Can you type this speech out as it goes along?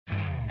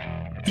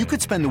You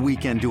could spend the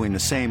weekend doing the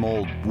same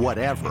old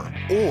whatever,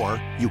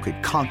 or you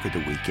could conquer the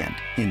weekend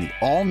in the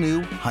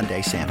all-new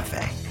Hyundai Santa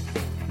Fe.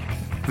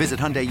 Visit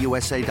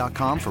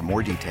HyundaiUSA.com for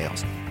more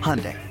details.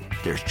 Hyundai,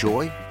 there's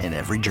joy in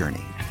every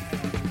journey.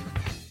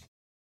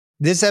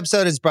 This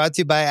episode is brought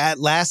to you by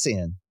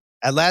Atlassian.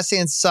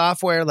 Atlassian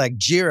software like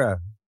Jira,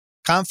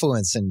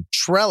 Confluence, and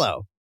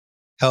Trello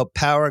help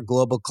power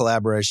global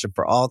collaboration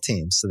for all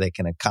teams so they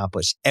can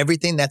accomplish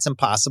everything that's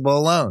impossible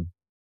alone.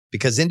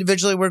 Because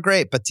individually we're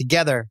great, but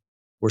together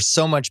we're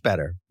so much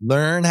better.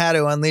 Learn how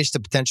to unleash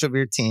the potential of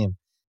your team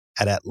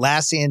at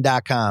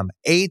Atlassian.com.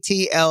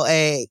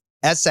 Atlassian.com.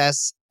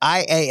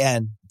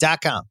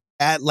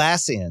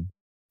 Atlassian.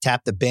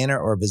 Tap the banner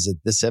or visit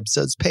this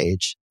episode's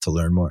page to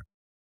learn more.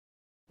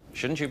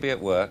 Shouldn't you be at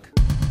work?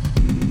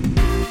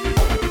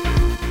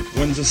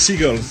 When the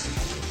seagulls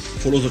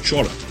follow the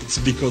trawler, it's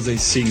because they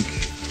think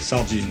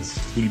sardines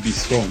will be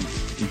thrown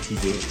into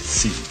the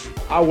sea.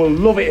 I will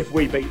love it if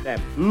we beat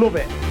them. Love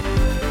it.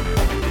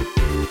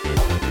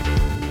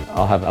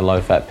 I'll have a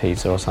low-fat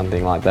pizza or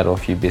something like that, or a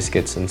few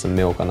biscuits and some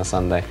milk on a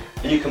Sunday.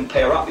 And you can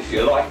pair up if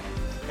you like,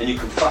 and you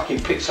can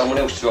fucking pick someone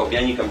else to help you,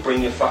 and you can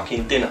bring your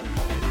fucking dinner.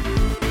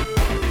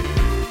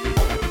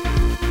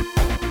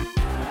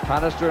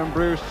 Bannister and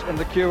Bruce in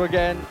the queue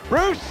again.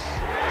 Bruce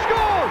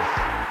scores!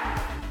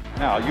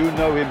 Now, you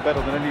know him better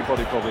than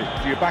anybody probably.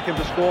 Do you back him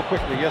to score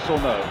quickly, yes or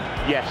no?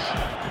 Yes.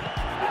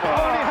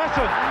 Oh, he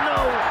hasn't! No!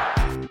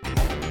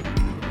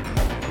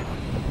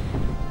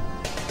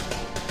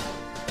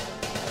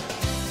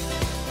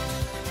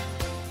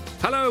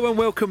 Hello and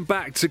welcome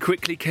back to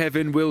Quickly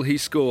Kevin, Will He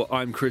Score?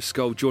 I'm Chris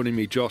Skull, joining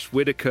me Josh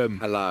Widdicombe.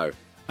 Hello.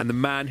 And the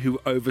man who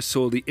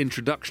oversaw the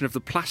introduction of the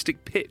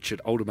plastic pitch at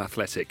Oldham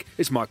Athletic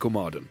is Michael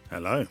Marden.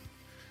 Hello.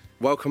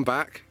 Welcome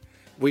back.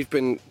 We've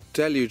been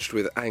deluged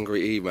with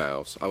angry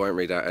emails. I won't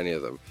read out any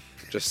of them.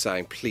 Just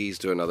saying, please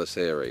do another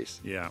series.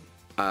 Yeah.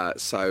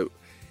 So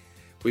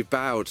we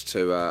bowed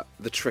to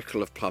the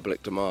trickle of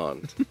public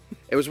demand.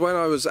 It was when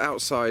I was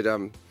outside,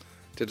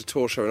 did a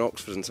tour show in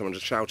Oxford, and someone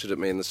just shouted at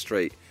me in the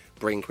street,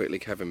 "Bring Quickly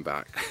Kevin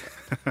back."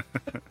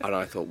 And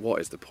I thought,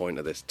 what is the point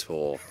of this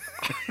tour?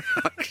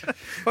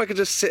 If I could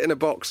just sit in a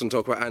box and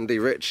talk about Andy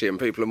Ritchie and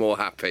people are more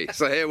happy.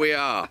 So here we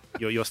are.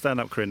 Your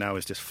stand-up career now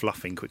is just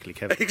fluffing Quickly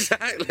Kevin.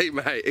 Exactly,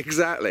 mate,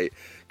 exactly.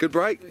 Good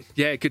break?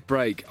 Yeah, good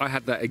break. I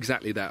had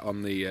exactly that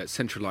on the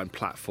Central Line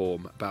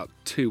platform about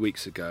 2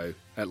 weeks ago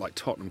at like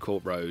Tottenham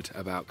Court Road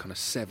about kind of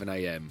 7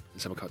 a.m.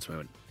 And someone came to me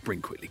and went,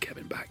 "Bring Quickly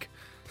Kevin back."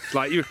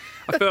 Like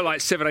I feel like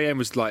 7 a.m.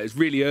 was like it's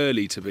really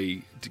early to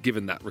be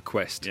given that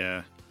request.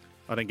 Yeah,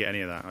 I don't get any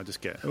of that. I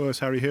just get, "Oh, it's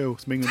Harry Hill,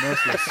 it's Ming the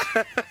Merciless."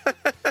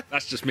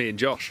 That's just me and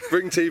Josh.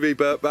 Bring TV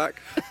Bert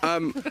back.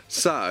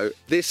 So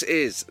this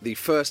is the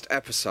first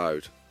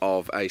episode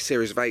of a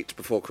series of 8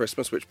 before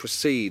Christmas, which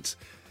precedes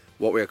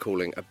what we are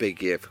calling a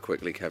big year for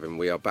Quickly Kevin.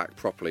 We are back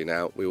properly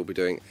now. We will be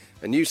doing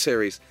a new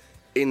series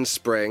in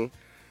spring,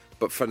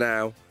 but for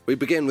now we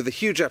begin with a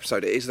huge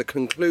episode. It is the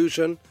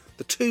conclusion.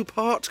 The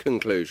 2-part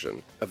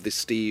conclusion of the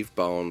Steve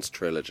Barnes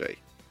trilogy.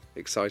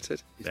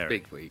 Excited? It's a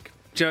big week.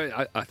 Do you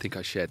know, I think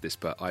I shared this,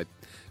 but I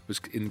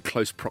was in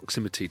close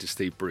proximity to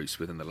Steve Bruce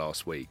within the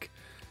last week.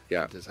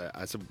 Yeah.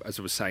 As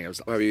I was saying, I was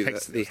Where were you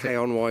at the Hay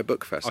on Wye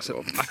Book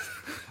Festival? I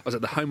was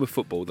at the home of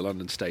football, the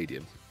London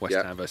Stadium, West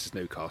Ham versus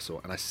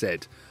Newcastle, and I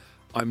said,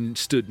 I'm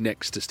stood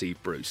next to Steve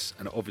Bruce,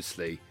 and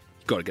obviously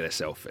got to get a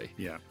selfie.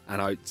 Yeah.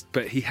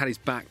 But he had his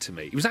back to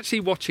me. He was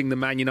actually watching the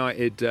Man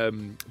United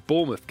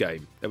Bournemouth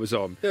game that was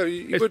on. Yeah,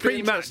 you would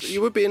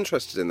be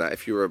interested in that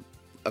if you were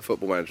a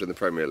football manager in the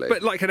Premier League.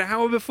 But like an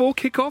hour before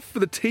kick-off for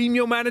the team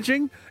you're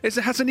managing?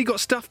 Hasn't he got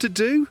stuff to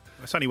do?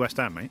 It's only West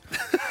Ham, mate.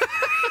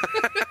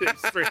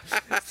 It's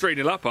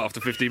 3-0 up after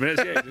 15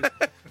 minutes. Yeah.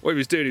 What he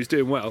was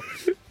doing well.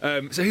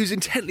 So he was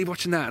intently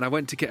watching that, and I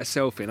went to get a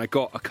selfie, and I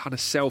got a kind of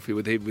selfie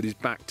with him with his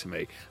back to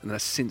me, and then I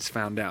since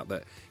found out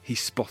that he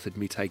spotted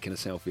me taking a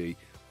selfie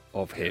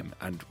of him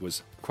and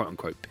was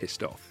quote-unquote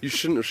pissed off. You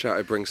shouldn't have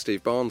shouted, "Bring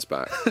Steve Barnes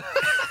back."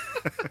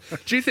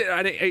 Do you think,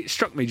 and it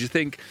struck me, do you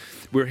think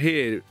we're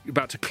here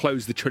about to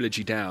close the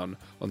trilogy down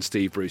on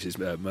Steve Bruce's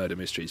murder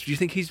mysteries? Do you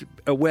think he's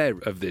aware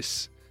of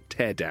this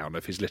teardown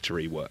of his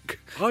literary work?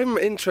 I'm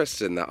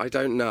interested in that. I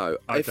don't know.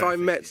 I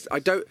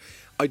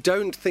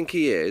don't think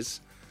he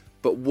is,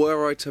 but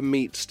were I to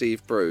meet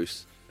Steve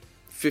Bruce,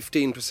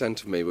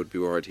 15% of me would be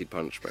worried he'd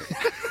punch me.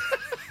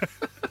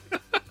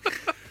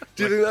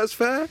 Do you think that's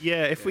fair?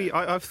 Yeah,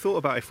 I've thought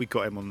about if we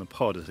got him on the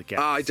pod as a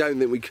guest. I don't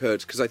think we could,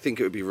 because I think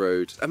it would be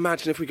rude.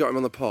 Imagine if we got him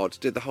on the pod,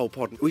 did the whole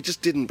pod, we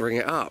just didn't bring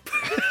it up.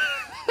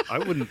 I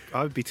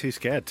would be too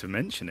scared to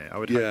mention it. I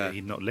would hope that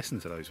he'd not listen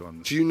to those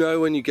ones. Do you know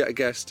when you get a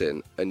guest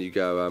in and you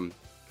go, have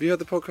you heard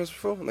the podcast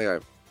before? And they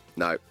go,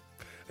 no.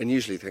 And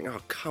usually you think,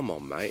 oh, come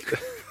on, mate.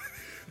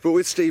 But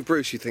with Steve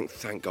Bruce, you think,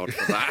 thank God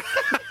for that.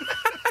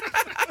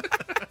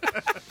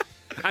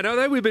 And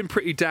although we've been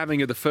pretty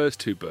damning of the first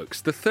 2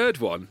 books, the third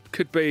one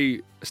could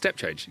be a step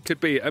change. It could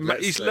be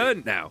he's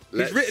learned now.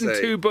 He's written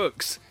 2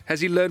 books.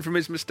 Has he learned from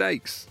his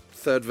mistakes?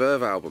 Third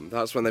Verve album.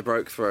 That's when they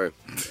broke through.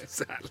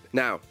 Exactly.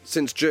 Now,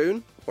 since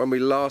June, when we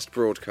last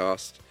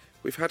broadcast,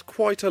 we've had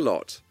quite a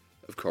lot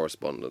of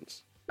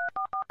correspondence.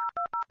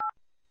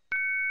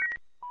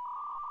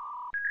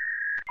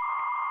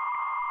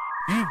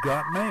 You've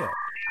got mail.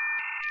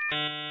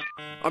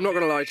 I'm not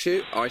going to lie to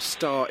you, I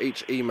star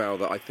each email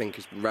that I think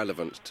is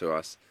relevant to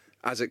us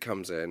as it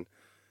comes in,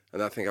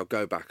 and I think I'll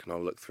go back and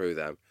I'll look through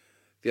them.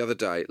 The other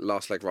day,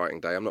 last leg writing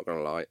day, I'm not going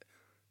to lie,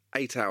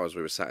 8 hours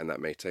we were sat in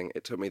that meeting.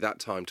 It took me that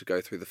time to go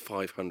through the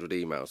 500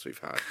 emails we've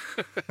had.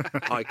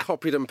 I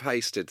copied and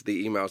pasted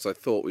the emails I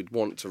thought we'd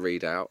want to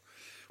read out.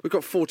 We've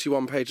got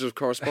 41 pages of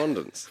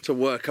correspondence to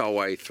work our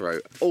way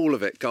through. All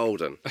of it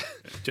golden.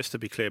 Just to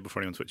be clear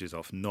before anyone switches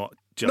off, not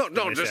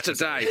just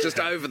today, just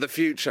over the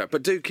future.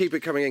 But do keep it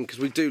coming in because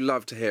we do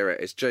love to hear it.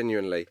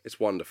 It's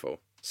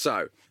wonderful.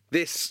 So,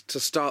 this to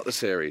start the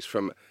series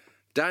from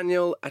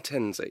Daniel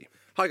Atenzi.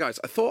 Hi guys,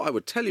 I thought I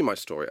would tell you my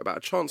story about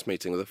a chance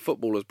meeting with a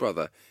footballer's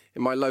brother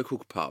in my local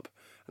pub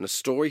and a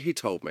story he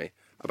told me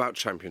about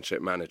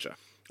Championship Manager.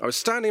 I was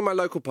standing in my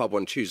local pub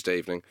one Tuesday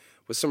evening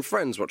with some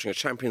friends watching a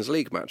Champions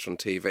League match on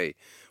TV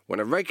when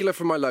a regular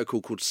from my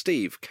local called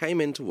Steve came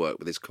in to work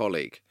with his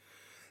colleague.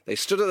 They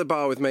stood at the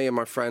bar with me and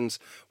my friends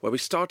where we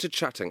started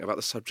chatting about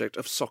the subject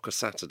of Soccer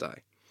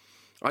Saturday.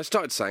 I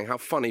started saying how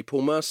funny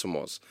Paul Merson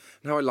was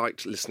and how I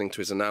liked listening to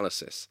his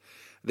analysis.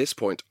 At this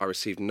point, I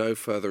received no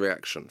further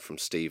reaction from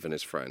Steve and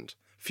his friend.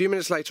 A few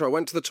minutes later, I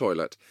went to the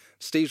toilet.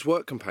 Steve's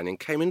work companion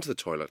came into the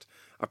toilet,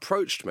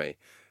 approached me,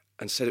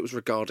 and said it was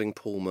regarding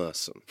Paul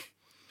Merson.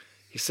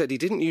 He said he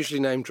didn't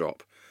usually name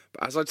drop,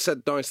 but as I'd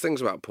said nice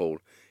things about Paul,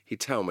 he'd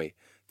tell me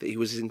that he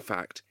was in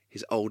fact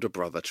his older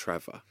brother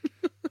Trevor.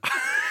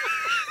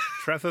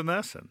 Trevor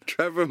Merson?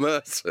 Trevor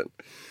Merson.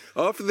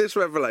 After this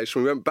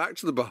revelation, we went back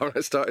to the bar and I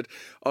started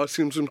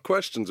asking him some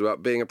questions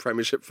about being a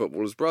Premiership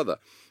footballer's brother.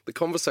 The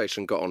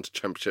conversation got on to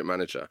Championship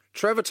Manager.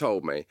 Trevor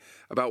told me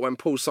about when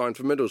Paul signed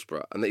for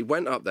Middlesbrough and that he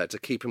went up there to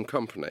keep him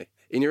company.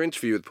 In your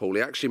interview with Paul,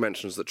 he actually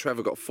mentions that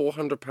Trevor got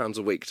 £400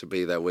 a week to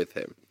be there with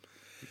him.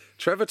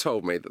 Trevor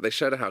told me that they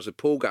shared a house with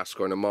Paul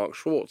Gascoigne and Mark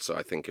Schwarzer,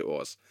 I think it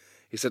was.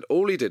 He said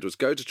all he did was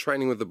go to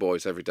training with the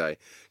boys every day,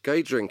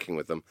 go drinking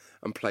with them,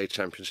 and play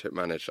Championship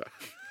Manager.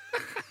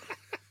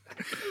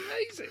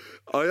 Amazing.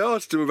 I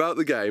asked him about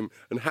the game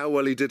and how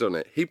well he did on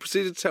it. He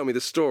proceeded to tell me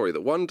the story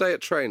that one day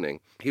at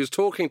training, he was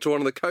talking to one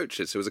of the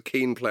coaches who was a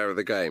keen player of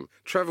the game.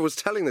 Trevor was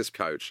telling this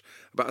coach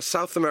about a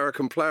South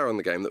American player on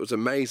the game that was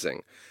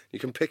amazing. You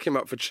can pick him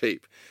up for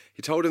cheap.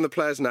 He told him the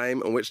player's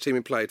name and which team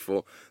he played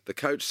for. The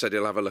coach said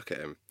he'll have a look at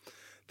him.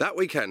 That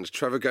weekend,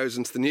 Trevor goes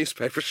into the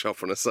newspaper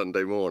shop on a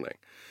Sunday morning.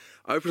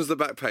 Opens the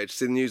back page to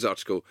see the news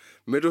article,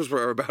 Middlesbrough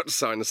are about to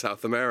sign a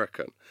South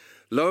American.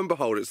 Lo and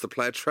behold, it's the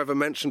player Trevor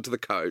mentioned to the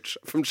coach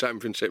from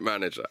Championship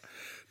Manager.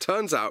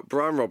 Turns out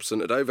Brian Robson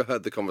had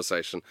overheard the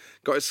conversation,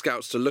 got his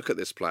scouts to look at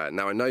this player.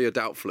 Now, I know you're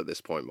doubtful at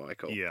this point,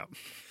 Michael. Yeah.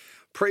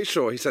 Pretty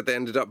sure he said they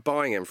ended up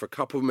buying him for a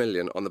couple of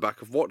million on the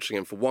back of watching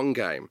him for one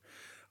game,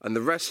 and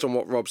the rest on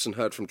what Robson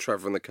heard from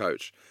Trevor and the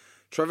coach.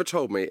 Trevor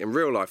told me in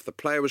real life the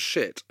player was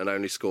shit and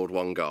only scored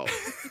one goal.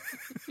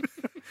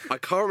 I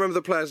can't remember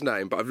the player's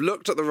name, but I've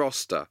looked at the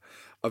roster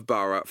of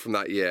Borough from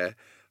that year.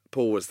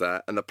 Paul was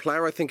there, and the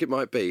player I think it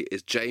might be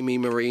is Jamie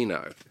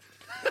Marino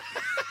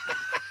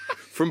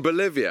from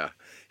Bolivia.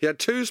 He had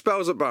 2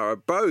 spells at Borough,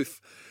 both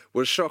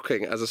were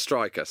shocking as a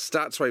striker.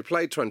 Stats where he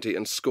played 20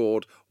 and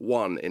scored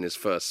 1 in his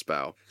first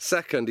spell.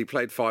 Second, he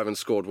played 5 and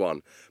scored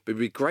 1. But it'd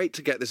be great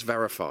to get this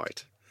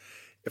verified.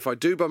 If I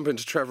do bump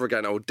into Trevor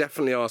again, I will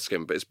definitely ask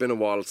him, but it's been a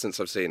while since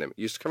I've seen him.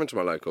 He used to come into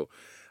my local,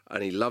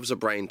 and he loves a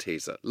brain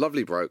teaser.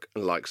 Lovely bloke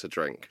and likes a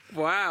drink.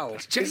 Wow.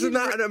 Isn't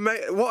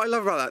that what I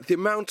love about that? The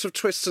amount of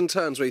twists and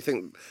turns where you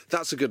think,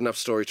 that's a good enough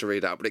story to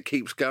read out, but it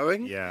keeps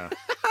going. Yeah.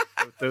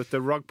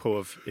 the rug pull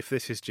of, if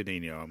this is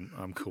Janino,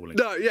 I'm calling.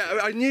 No, yeah,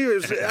 I knew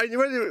it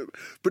was...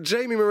 but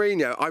Jamie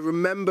Mourinho, I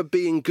remember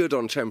being good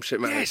on Championship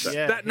Manager. Yes,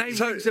 yeah. That name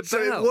rings a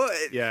bell.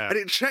 And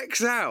it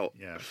checks out.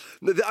 Yeah.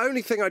 The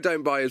only thing I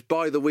don't buy is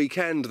by the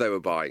weekend they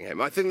were buying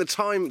him. I think the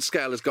time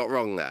scale has got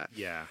wrong there.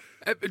 Yeah.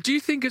 Do you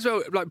think as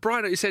well, like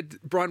Brian, you said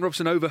Brian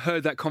Robson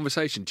overheard that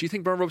conversation. Do you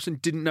think Brian Robson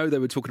didn't know they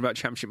were talking about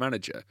Championship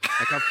Manager?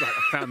 Like, I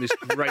found this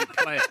great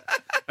player.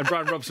 And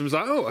Brian Robson was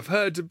like, oh, I've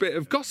heard a bit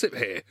of gossip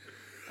here.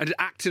 And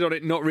acted on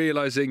it, not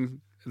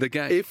realising the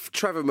game. If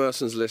Trevor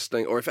Merson's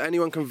listening, or if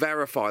anyone can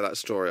verify that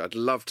story, I'd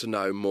love to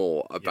know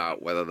more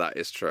about whether that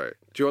is true.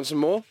 Do you want some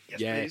more?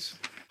 Yes.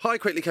 Please. Hi,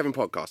 Quickly Kevin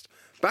podcast.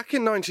 Back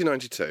in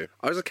 1992,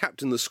 I was a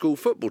captain of the school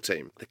football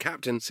team. The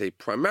captaincy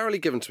primarily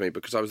given to me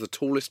because I was the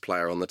tallest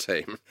player on the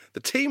team. The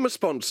team was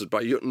sponsored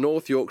by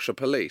North Yorkshire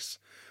Police,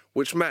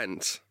 which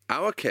meant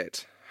our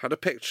kit had a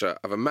picture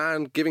of a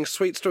man giving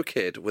sweets to a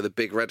kid with a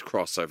big red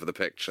cross over the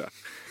picture.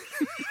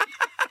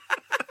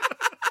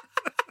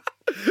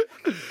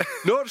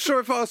 Not sure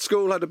if our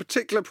school had a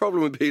particular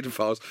problem with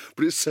paedophiles,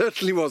 but it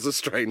certainly was a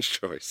strange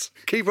choice.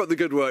 Keep up the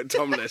good work,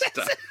 Tom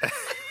Lister.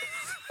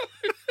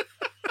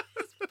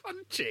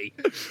 Punchy.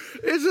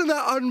 Isn't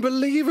that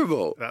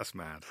unbelievable? That's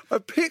mad. A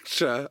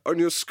picture on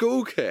your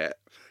school kit,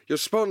 your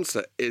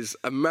sponsor, is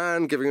a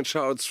man giving a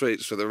child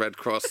sweets with a red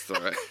cross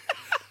through it.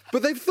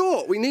 But they've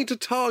thought we need to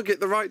target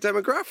the right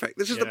demographic.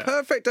 This is the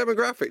perfect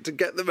demographic to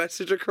get the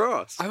message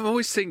across. I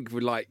always think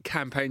with like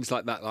campaigns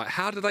like that, like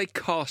how do they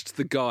cast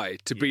the guy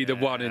to be the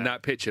one in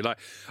that picture? Like,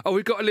 oh,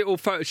 we've got a little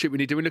photo shoot we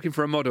need to. We're looking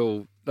for a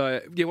model.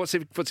 Yeah, what's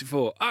it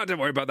for? Oh, don't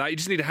worry about that. You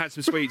just need to have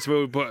some sweets.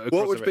 We'll put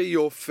what would be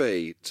your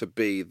fee to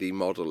be the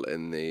model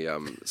in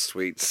the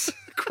sweets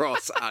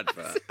cross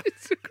advert?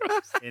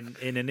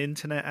 In an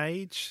internet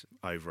age,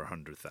 over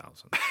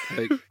 100,000.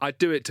 I'd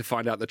do it to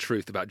find out the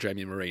truth about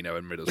Jamie Marino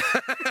and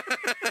Middlesbrough.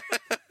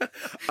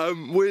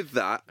 With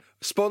that,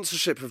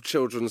 sponsorship of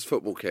children's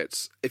football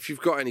kits. If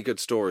you've got any good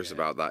stories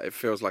about that, it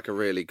feels like a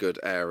really good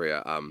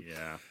area.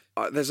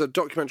 There's a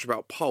documentary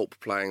about Pulp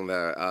playing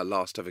their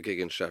last ever gig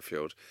in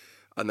Sheffield,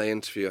 and they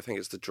interview, I think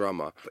it's the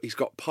drummer. He's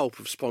got Pulp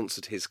have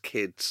sponsored his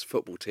kids'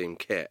 football team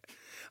kit,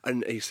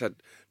 and he said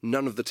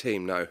none of the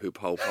team know who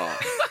Pulp are.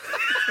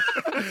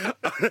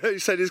 He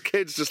said his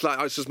kids just like,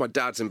 oh, it's just my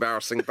dad's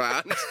embarrassing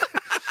band.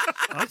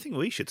 I think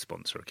we should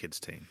sponsor a kids'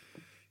 team.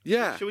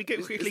 Yeah. Should we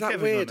get quickly is that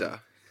Kevin weirder?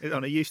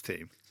 On a youth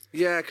team?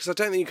 Yeah, because I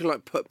don't think you can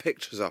like put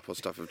pictures up or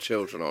stuff of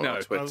children on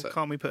Twitter. Well,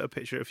 can't we put a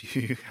picture of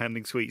you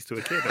handing sweets to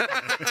a kid?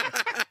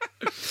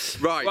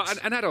 Right. Well,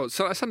 an adult,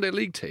 so a Sunday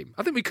League team.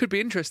 I think we could be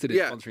interested in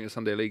sponsoring a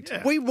Sunday League team.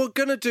 We were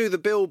going to do the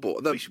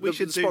billboard, the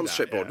should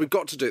sponsorship board. We've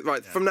got to do it.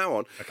 Right, from now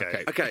on.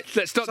 Okay.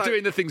 Let's stop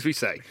doing the things we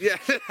say. Yeah.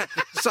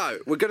 So,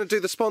 we're going to do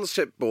the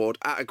sponsorship board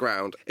at a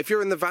ground. If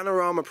you're in the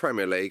Vanarama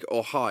Premier League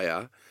or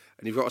higher,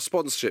 and you've got a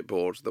sponsorship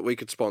board that we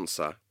could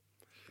sponsor,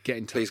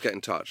 please get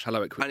in touch.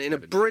 Hello at Quick And in a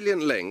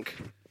brilliant link,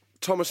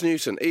 Thomas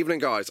Newton, evening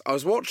guys, I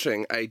was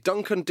watching a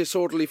Duncan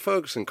Disorderly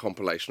Ferguson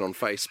compilation on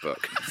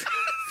Facebook.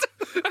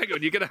 Hang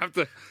on, you're gonna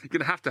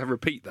have to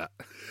repeat that.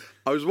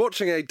 I was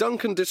watching a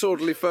Duncan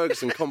Disorderly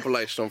Ferguson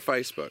compilation on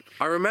Facebook.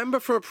 I remember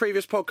from a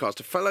previous podcast,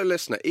 a fellow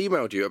listener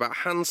emailed you about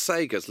Hans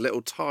Sager's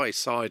little tie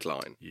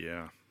sideline.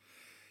 Yeah.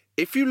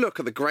 If you look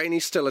at the grainy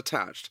still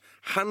attached,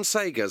 Hans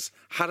Sager's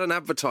had an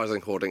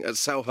advertising hoarding at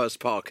Selhurst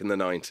Park in the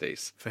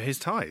 90s. For his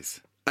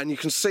ties? And you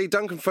can see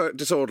Duncan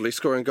Disorderly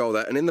scoring a goal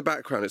there, and in the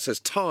background it says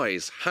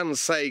Ties, Hans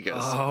Sagers.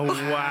 Oh,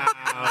 wow.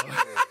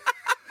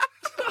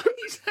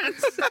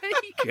 Hans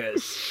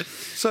Sagers.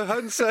 So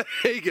Hans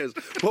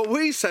Sagers, what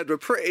we said were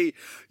pretty,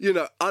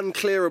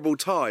 unclearable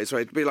ties,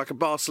 right? It'd be like a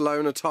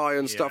Barcelona tie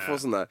and stuff,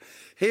 wasn't there?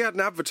 He had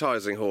an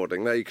advertising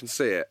hoarding. There, you can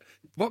see it.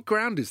 What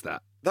ground is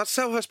that? That's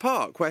Selhurst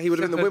Park, where he would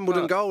have been the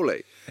Wimbledon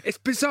goalie. It's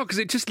bizarre because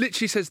it just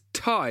literally says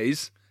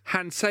Ties,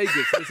 Hans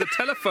Sagers. There's a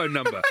telephone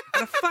number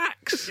and a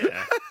fax.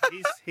 Yeah,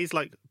 he's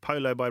like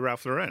Polo by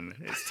Ralph Lauren.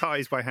 It's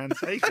Ties by Hans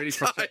Sagers. Really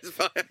Ties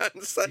by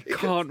Hans Sagers. You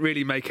can't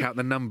really make out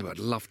the number. I'd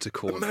love to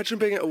call Imagine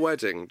being at a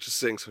wedding, just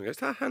seeing someone go, is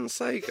that Hans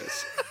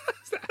Sagers?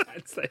 Is that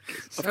Hans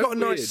Sagers? I've got a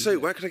nice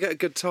suit. Where can I get a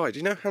good tie? Do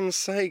you know Hans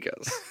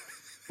Sagers?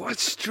 What a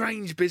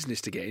strange business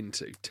to get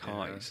into,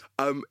 ties.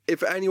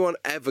 If anyone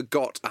ever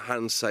got a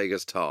Hans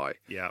Sagers tie,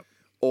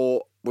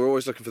 or we're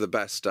always looking for the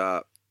best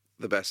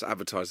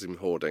advertising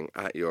hoarding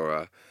at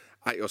your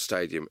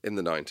stadium in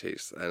the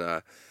 90s,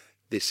 and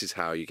this is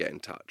how you get in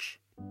touch.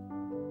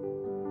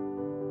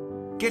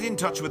 Get in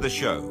touch with the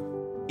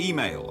show.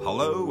 Email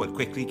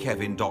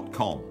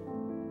hello@quicklykevin.com.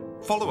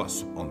 Follow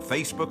us on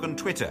Facebook and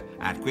Twitter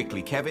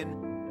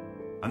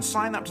 @quicklykevin, and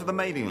sign up to the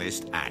mailing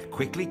list at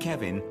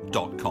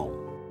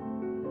quicklykevin.com.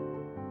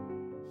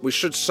 We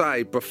should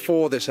say,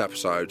 before this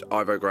episode,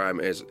 Ivo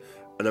Graham is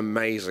an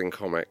amazing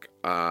comic,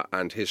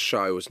 and his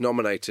show was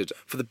nominated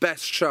for the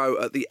best show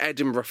at the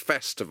Edinburgh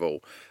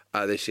Festival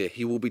this year.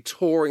 He will be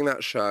touring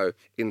that show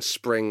in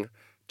spring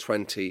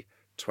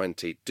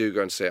 2020. Do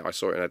go and see it. I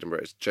saw it in Edinburgh.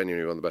 It's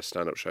genuinely one of the best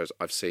stand-up shows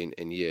I've seen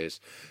in years.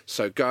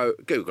 So go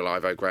Google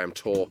Ivo Graham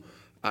tour.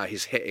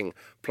 He's hitting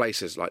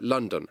places like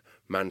London,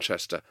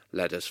 Manchester,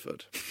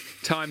 Leddersford.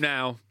 Time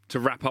now to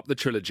wrap up the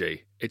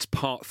trilogy. It's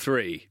part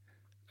 3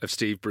 of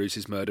Steve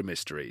Bruce's murder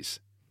mysteries.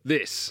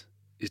 This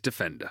is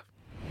Defender.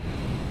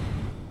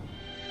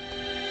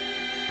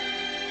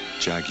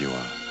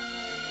 Jaguar.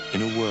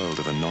 In a world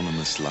of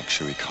anonymous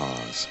luxury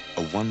cars,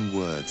 a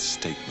one-word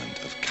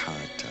statement of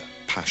character,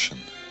 passion,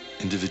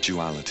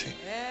 individuality.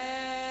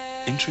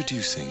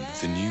 Introducing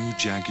the new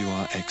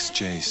Jaguar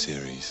XJ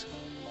series.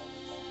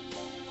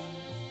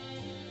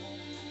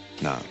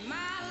 Now,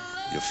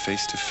 you're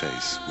face to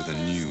face with a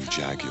new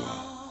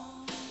Jaguar.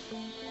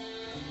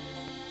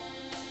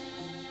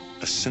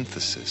 A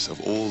synthesis of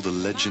all the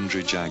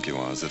legendary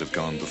Jaguars that have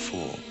gone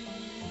before.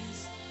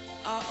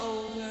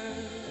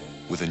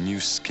 With a new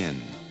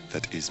skin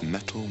that is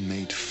metal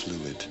made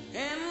fluid.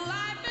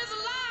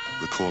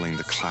 Recalling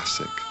the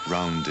classic,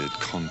 rounded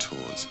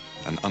contours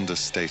and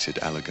understated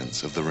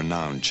elegance of the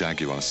renowned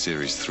Jaguar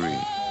Series 3.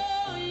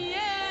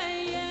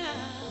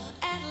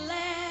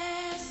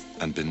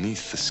 And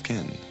beneath the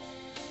skin,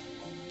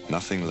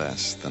 nothing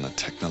less than a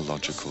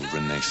technological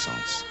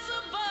renaissance.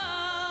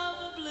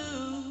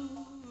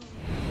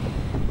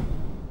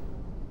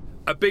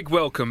 A big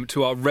welcome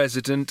to our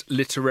resident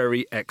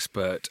literary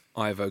expert,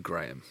 Ivo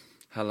Graham.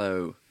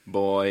 Hello.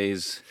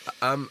 boys.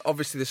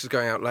 Obviously, this is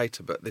going out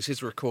later, but this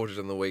is recorded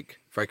in the week.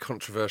 Very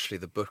controversially,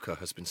 the Booker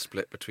has been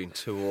split between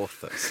two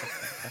authors. I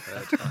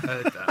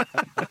heard that.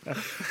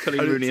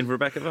 Colleen Rooney and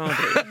Rebecca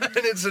Vardy.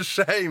 And it's a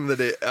shame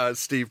that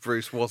Steve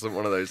Bruce wasn't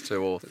one of those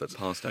two authors.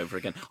 Passed over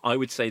again. I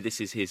would say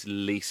this is his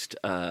least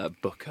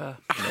Booker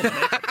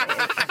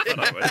nomination.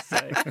 I would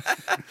say.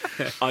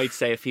 I'd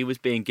say if he was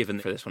being given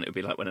for this one, it would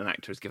be like when an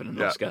actor is given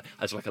an Oscar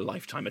as like a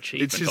lifetime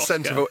achievement. It's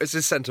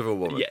his scent of a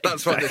woman. Yeah,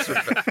 That's what this would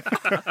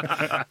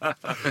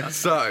be.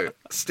 So,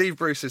 Steve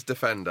Bruce's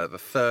Defender, the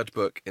third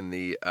book in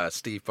the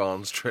Steve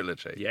Barnes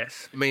trilogy.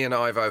 Yes. Me and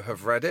Ivo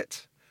have read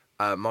it.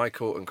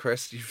 Michael and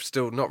Chris, you've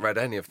still not read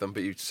any of them,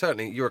 but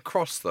you're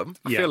across them.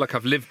 I feel like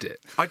I've lived it.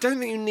 I don't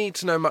think you need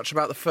to know much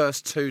about the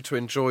first two to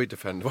enjoy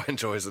Defender. Well,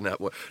 enjoy as a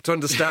network. To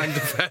understand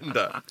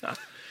Defender.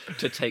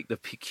 To take the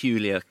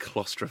peculiar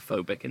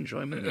claustrophobic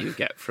enjoyment you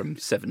get from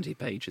 70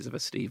 pages of a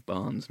Steve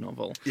Barnes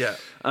novel. Yeah.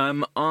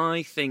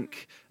 I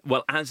think,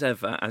 well, as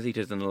ever, as he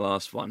did in the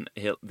last one,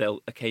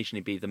 there'll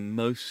occasionally be the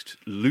most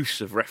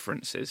loose of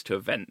references to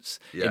events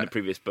in the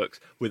previous books,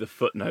 with a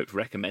footnote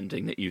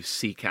recommending that you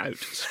seek out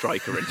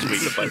Stryker and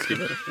Sweet by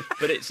Steve.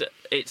 But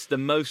it's the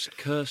most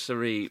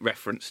cursory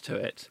reference to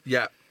it.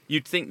 Yeah.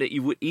 You'd think that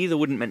you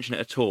wouldn't mention it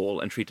at all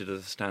and treat it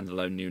as a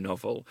standalone new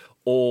novel,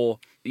 or,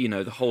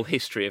 the whole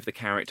history of the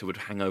character would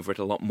hang over it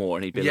a lot more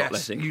and he'd be a lot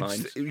less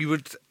inclined. You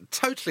would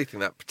totally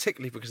think that,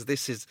 particularly because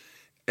this is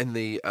in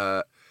the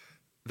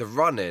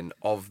run-in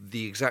of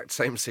the exact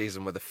same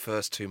season where the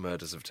first two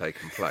murders have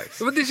taken place.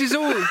 But this is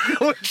all...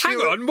 Hang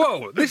on,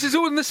 whoa. This is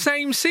all in the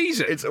same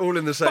season. It's all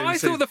in the same season. But I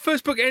thought the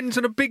first book ends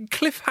on a big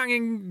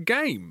cliffhanging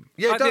game.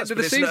 Yeah, it does, but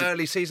it's an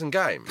early season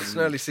game. It's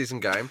an early season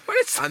game.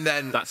 And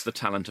then... That's the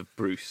talent of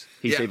Bruce.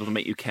 He's able to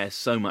make you care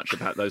so much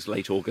about those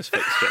late August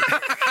fixtures.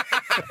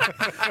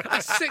 A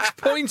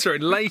 6-pointer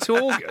in late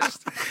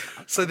August.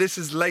 So this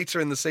is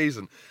later in the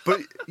season.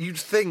 But you'd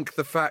think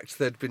the fact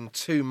there'd been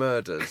two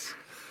murders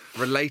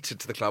related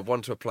to the club,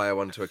 one to a player,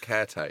 one to a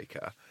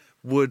caretaker,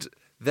 would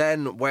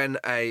then, when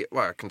a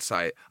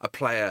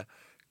player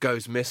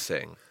goes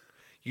missing,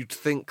 you'd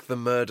think the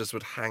murders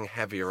would hang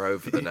heavier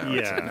over the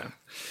narrative. Yeah.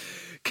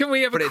 Can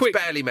we have but a quick...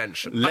 it's barely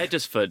mentioned.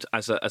 Leddersford,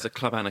 as a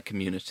club and a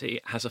community,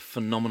 has a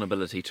phenomenal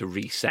ability to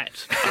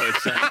reset, I would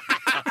say.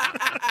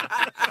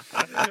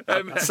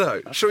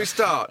 So, shall we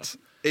start?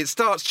 It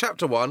starts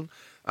chapter 1.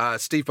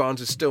 Steve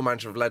Barnes is still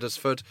manager of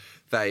Leddersford.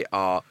 They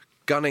are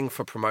gunning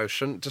for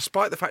promotion.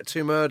 Despite the fact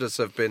two murders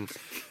have been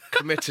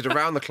committed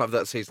around the club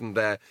that season,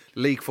 their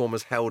league form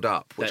has held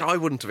up, which I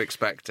wouldn't have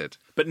expected.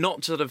 But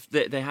not sort of...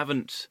 They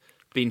haven't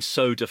been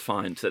so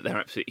defiant that they're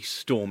absolutely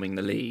storming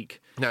the league.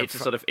 No,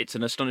 it's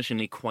an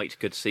astonishingly quite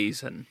good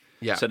season.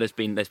 Yeah. So there's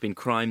been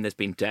crime, there's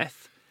been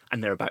death,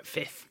 and they're about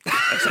fifth.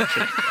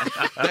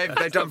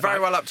 They've done very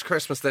well up to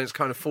Christmas. Then it's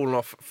kind of fallen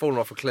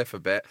off a cliff a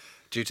bit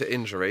due to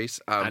injuries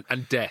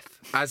and death.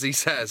 As he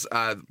says,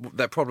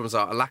 their problems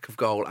are a lack of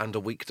goal and a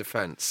weak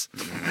defence.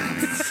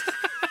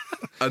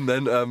 And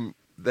then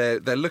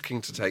they're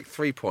looking to take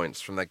 3 points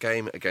from their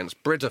game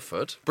against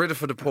Brideford.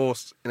 Brideford, of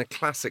course, in a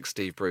classic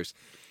Steve Bruce,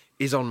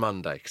 is on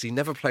Monday, because he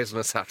never plays on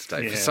a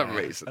Saturday for some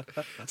reason.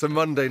 It's a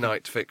Monday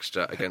night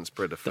fixture against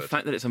Brideford. The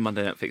fact that it's a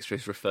Monday night fixture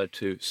is referred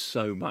to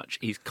so much.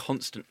 He's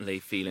constantly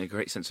feeling a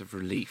great sense of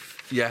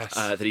relief. Yes.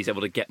 That he's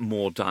able to get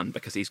more done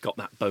because he's got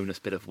that bonus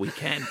bit of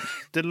weekend.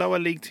 Do lower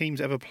league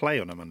teams ever play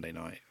on a Monday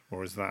night,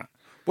 or is that...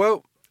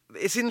 Well,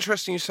 it's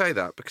interesting you say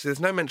that, because there's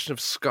no mention of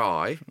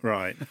Sky.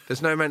 Right.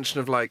 There's no mention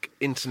of,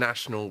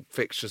 international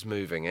fixtures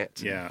moving it.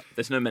 Yeah.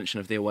 There's no mention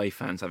of the away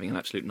fans having an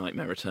absolute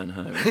nightmare return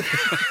home.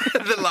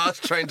 The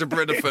last train to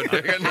Brideford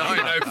being at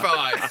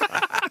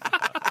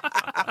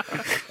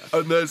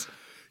 9:05.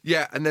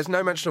 And there's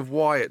no mention of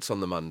why it's on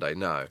the Monday,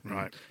 no.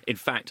 Right. In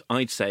fact,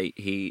 I'd say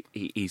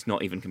he's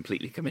not even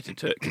completely committed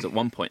to it, because at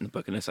one point in the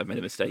book, unless I've made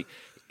a mistake,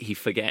 he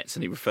forgets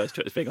and he refers to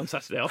it as being on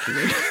Saturday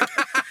afternoon.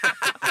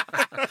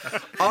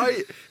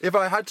 If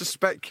I had to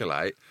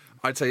speculate,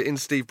 I'd say in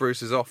Steve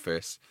Bruce's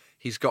office,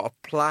 he's got a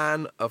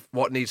plan of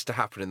what needs to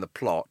happen in the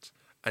plot,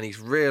 and he's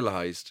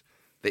realised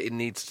that it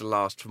needs to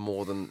last for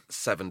more than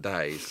 7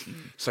 days.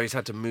 So he's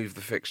had to move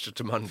the fixture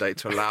to Monday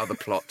to allow the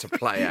plot to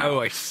play out.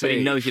 Oh, I see. But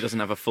he knows he doesn't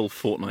have a full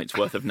fortnight's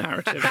worth of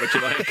narrative, which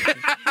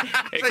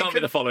it can't be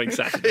the following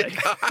Saturday.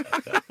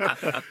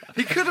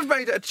 He could have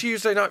made it a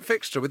Tuesday night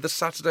fixture with the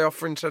Saturday off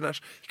for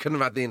international. He couldn't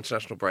have had the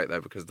international break,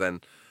 though, because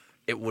then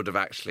it would have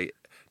actually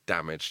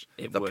damaged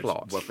the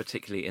plot. Well,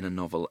 particularly in a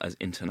novel as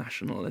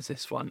international as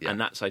this one. Yeah. And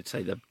that's, I'd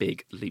say, the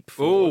big leap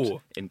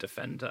forward in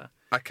Defender.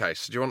 OK,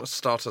 so do you want to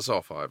start us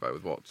off, Ivo,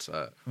 with what?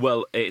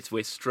 Well,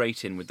 we're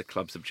straight in with the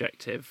club's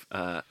objective.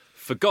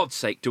 For God's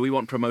sake, do we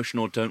want promotion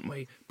or don't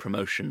we?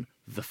 Promotion,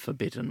 the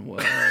forbidden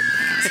word.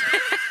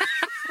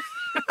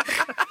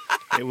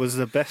 It was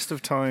the best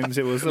of times,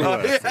 it was the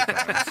worst of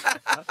times.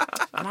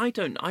 And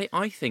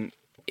I think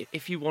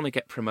if you want to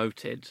get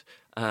promoted,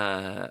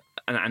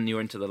 and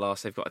you're into the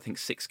last, they've got, I think,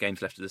 6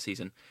 games left of the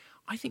season,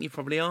 I think you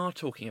probably are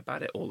talking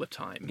about it all the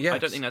time. Yes. I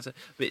don't think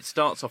it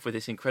starts off with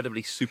this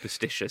incredibly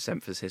superstitious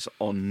emphasis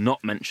on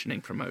not mentioning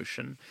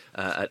promotion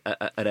at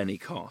any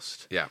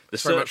cost. Yeah. The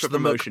it's very search much for the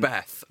promotion,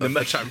 Macbeth of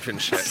the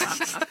Championship.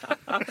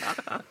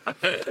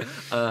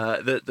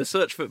 The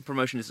search for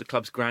promotion is the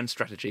club's grand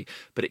strategy,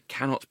 but it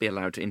cannot be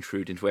allowed to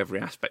intrude into every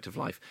aspect of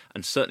life,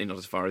 and certainly not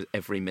as far as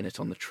every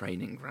minute on the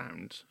training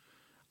ground.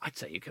 I'd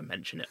say you can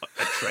mention it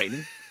at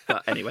training.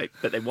 But anyway,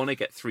 they want to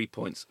get 3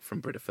 points from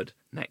Brideford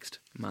next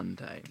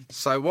Monday.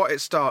 So what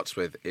it starts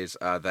with is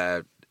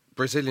their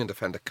Brazilian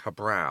defender,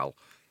 Cabral.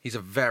 He's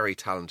a very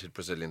talented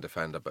Brazilian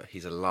defender, but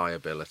he's a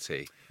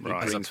liability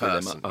as a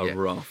person. A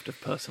raft of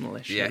personal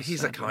issues. Yeah,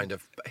 he's a kind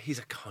of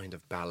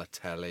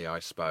Balotelli, I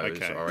suppose.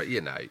 Okay. Or,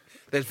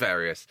 there's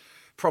various...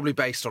 Probably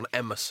based on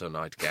Emerson,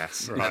 I'd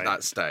guess, at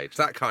that stage.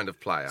 That kind of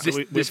player.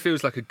 This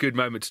feels like a good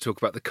moment to talk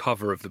about the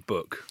cover of the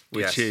book,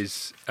 which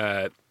is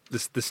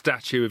the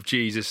statue of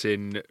Jesus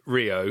in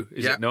Rio,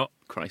 is it not?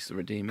 Christ the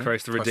Redeemer.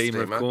 Christ the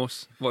Redeemer, of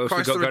course. What else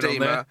Christ we got the going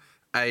Redeemer, on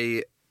there?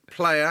 a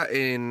player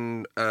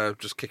in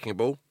just kicking a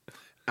ball,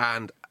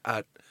 and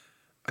a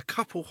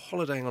couple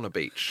holidaying on a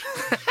beach.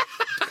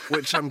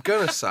 Which I'm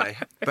going to say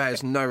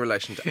bears no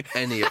relation to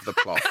any of the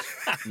plot.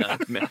 No,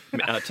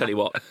 I'll tell you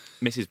what,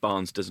 Mrs.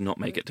 Barnes does not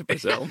make it to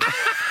Brazil.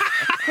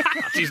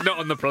 She's not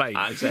on the plane.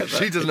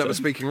 She doesn't have a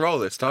speaking role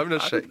this time,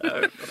 does she?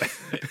 No,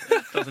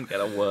 doesn't get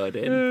a word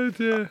in. Oh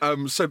dear.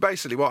 So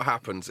basically what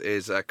happens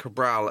is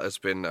Cabral has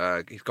been,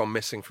 he's gone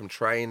missing from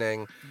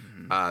training.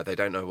 They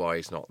don't know why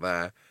he's not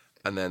there.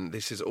 And then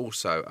this is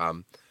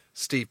also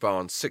Steve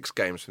Barnes, 6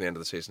 games from the end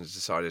of the season, has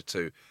decided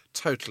to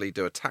totally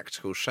do a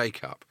tactical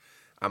shake-up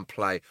and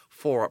play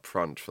 4 up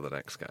front for the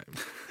next game.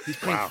 He's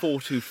playing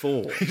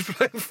 4-2-4. He's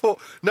playing 4.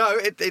 No,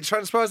 it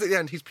transpires at the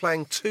end. He's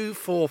playing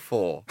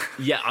 2-4-4.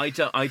 Yeah, I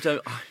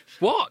don't.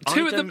 What?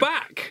 2 at the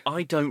back?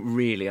 I don't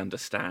really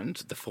understand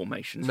the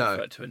formations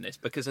referred to in this,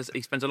 because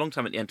he spends a long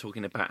time at the end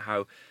talking about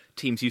how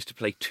teams used to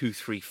play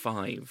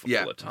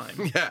 2-3-5 all the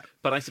time. Yeah.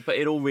 But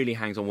it all really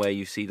hangs on where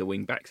you see the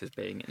wing-backs as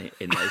being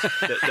in those.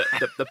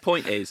 The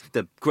point is,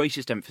 the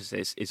greatest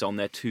emphasis is on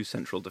their 2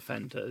 central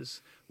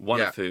defenders,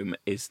 one of whom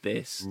is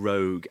this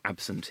rogue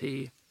absentee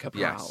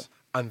Cabral. Yes.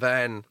 And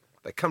then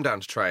they come down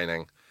to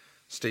training.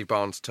 Steve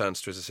Barnes turns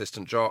to his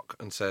assistant Jock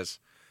and says,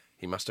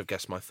 "He must have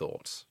guessed my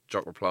thoughts."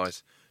 Jock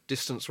replies,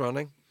 "Distance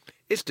running?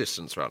 It's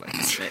distance running."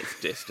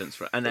 It's distance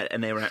running.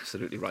 And they were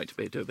absolutely right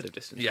to do a bit of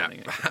distance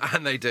running.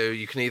 And they do.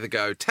 You can either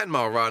go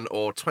 10-mile run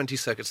or 20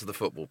 circuits of the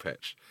football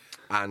pitch.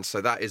 And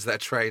so that is their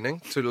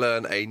training to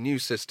learn a new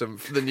system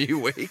for the new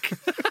week.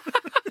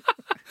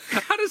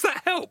 How does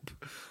that help?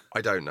 I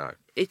don't know.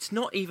 It's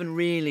not even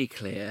really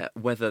clear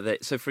whether they...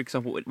 So, for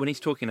example, when he's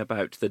talking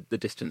about the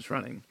distance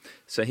running,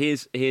 so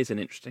here's an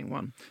interesting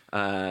one.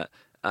 There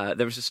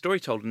was a story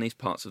told in these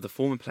parts of the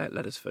former player at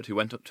Leathersford who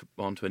went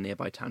on to a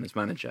nearby town as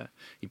manager.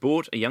 He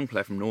bought a young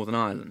player from Northern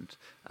Ireland.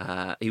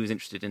 He was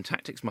interested in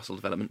tactics, muscle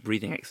development,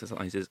 breathing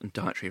exercises and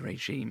dietary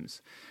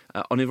regimes.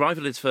 On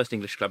arrival at his first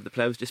English club, the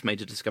player was dismayed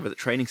to discover that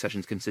training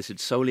sessions consisted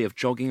solely of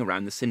jogging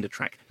around the cinder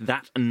track,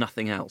 that and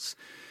nothing else.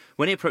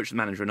 When he approached the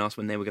manager and asked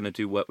when they were going to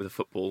do work with a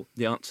football,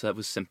 the answer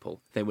was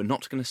simple. They were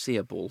not going to see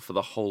a ball for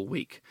the whole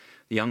week.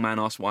 The young man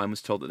asked why and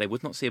was told that they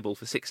would not see a ball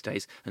for 6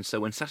 days, and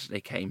so when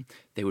Saturday came,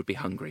 they would be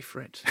hungry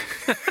for it.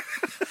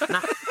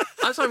 Now,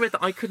 as I read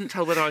that, I couldn't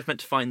tell whether I was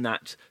meant to find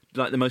that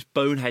like the most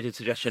boneheaded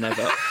suggestion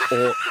ever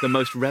or the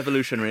most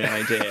revolutionary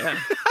idea.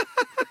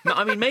 No,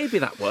 I mean, maybe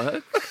that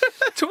works.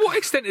 To what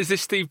extent is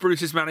this Steve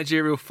Bruce's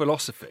managerial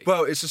philosophy?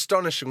 Well, it's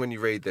astonishing when you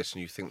read this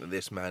and you think that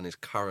this man is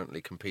currently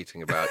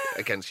competing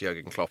against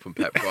Jurgen Klopp and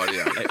Pep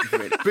Guardiola.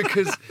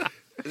 Because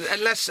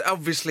unless,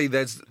 obviously,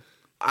 there's...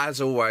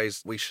 As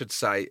always, we should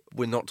say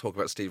we're not talking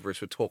about Steve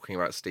Bruce, we're talking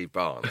about Steve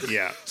Barnes.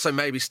 Yeah. So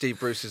maybe Steve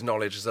Bruce's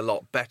knowledge is a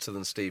lot better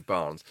than Steve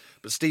Barnes.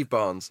 But Steve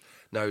Barnes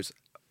knows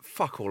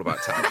fuck all about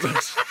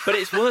tactics. But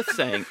it's worth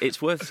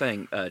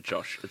saying,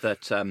 Josh,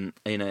 that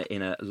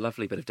in a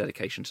lovely bit of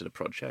dedication to the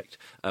project,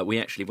 we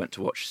actually went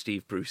to watch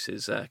Steve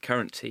Bruce's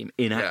current team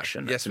in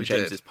action at St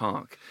James's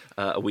Park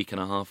a week and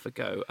a half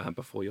ago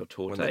before your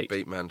tour when date. They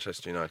beat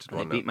Manchester United 1-0.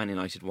 They beat Man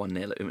United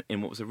 1-0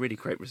 in what was a really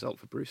great result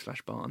for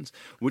Bruce/Barnes.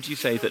 Would you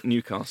say that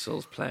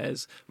Newcastle's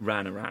players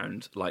ran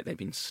around like they'd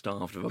been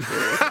starved of a ball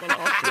for the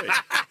last week?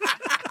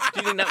 Do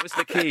you think that was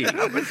the key?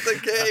 That was the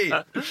key.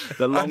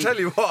 I'll tell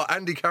you what,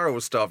 Andy Carroll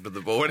was starved of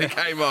the ball when he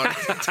came on.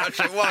 He didn't touch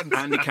it once.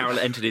 Andy Carroll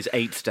entered his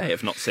 8th day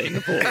of not seeing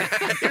the ball.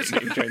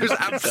 He was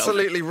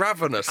absolutely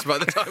ravenous by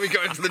the time he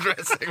got into the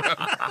dressing room.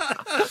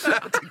 I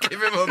had to give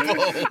him a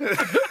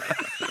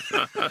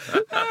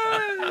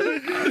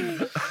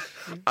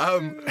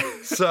ball.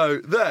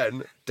 So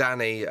then,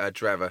 Danny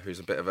Drever,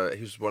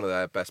 who's one of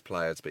their best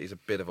players, but he's a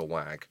bit of a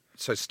wag.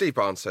 So Steve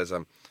Barnes says,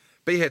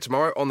 "Be here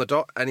tomorrow on the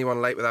dot.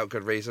 Anyone late without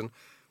good reason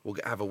will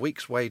have a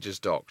week's wages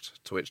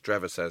docked." To which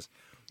Drever says,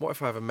 "What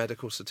if I have a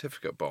medical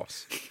certificate,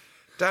 boss?"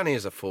 Danny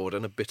is a Ford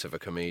and a bit of a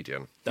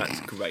comedian. That's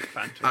great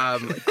banter.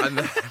 And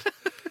then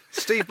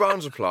Steve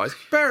Barnes replies,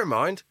 "Bear in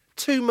mind,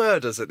 2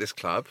 murders at this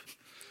club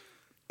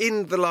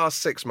in the last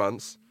 6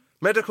 months.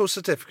 Medical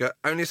certificate,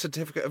 only a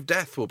certificate of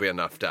death will be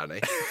enough,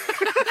 Danny.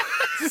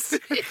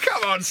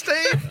 Come on,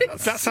 Steve.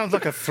 That sounds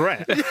like a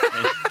threat.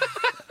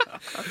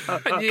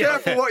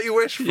 Careful what you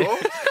wish for.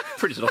 Yeah.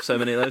 Printed off so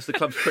many of those, the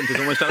club's printer's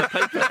almost out of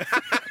paper.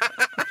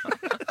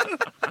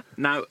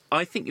 Now,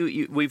 I think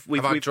we've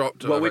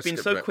been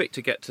so quick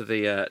to get to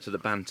the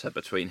banter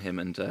between him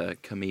and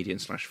comedian /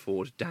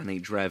 forward Danny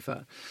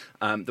Drever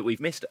that we've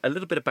missed a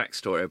little bit of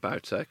backstory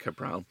about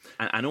Cabral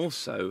and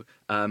also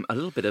a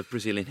little bit of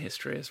Brazilian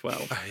history as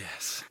well. Oh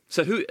yes.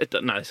 So who?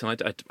 No, listen, I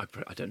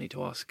don't need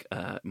to ask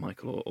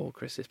Michael or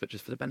Chris this, but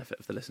just for the benefit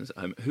of the listeners at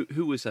home,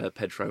 who was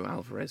Pedro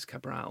Álvares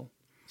Cabral?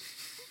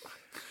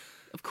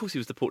 Of course, he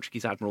was the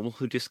Portuguese admiral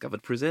who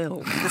discovered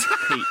Brazil.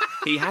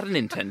 He hadn't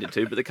intended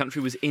to, but the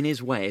country was in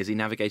his way as he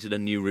navigated a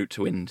new route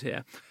to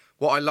India.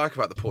 What I like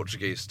about the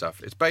Portuguese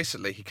stuff is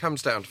basically he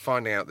comes down to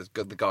finding out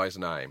the guy's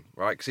name,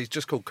 right? Because he's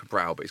just called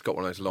Cabral, but he's got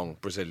one of those long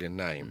Brazilian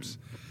names.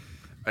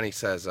 And he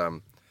says,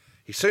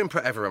 he soon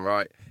put everyone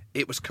right.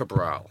 It was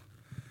Cabral.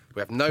 We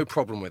have no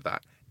problem with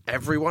that.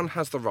 Everyone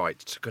has the right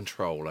to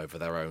control over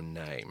their own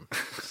name.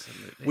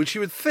 Absolutely. Which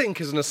you would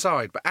think is an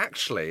aside, but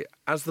actually,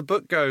 as the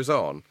book goes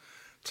on,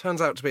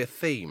 turns out to be a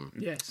theme.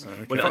 Yes.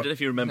 Okay. Well, I don't know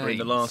if you remember in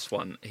the last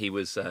one, he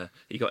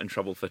got in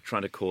trouble for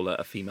trying to call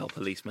a female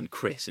policeman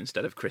Chris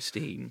instead of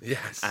Christine.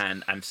 Yes.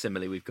 And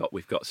similarly, we've got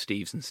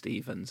Steves and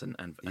Stevens and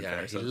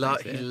yeah.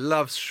 He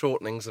loves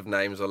shortenings of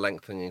names or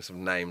lengthenings of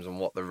names and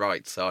what the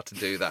rights are to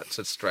do that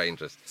to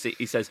strangers. See,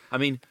 he says,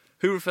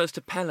 who refers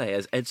to Pele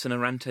as Edson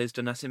Arantes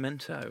do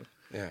Nascimento?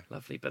 Yeah.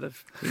 Lovely bit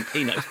of...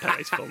 He knows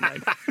Pele's full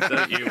name.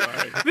 Don't you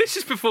worry. This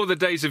is before the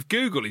days of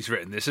Google he's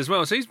written this as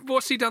well. So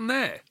what's he done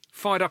there?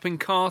 Fired up in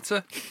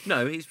Carter?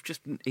 No, he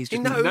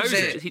knows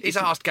it. He's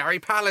asked Gary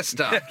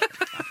Pallister.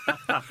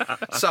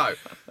 So,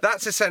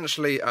 that's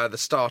essentially the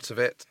start of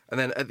it. And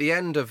then at the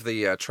end of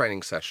the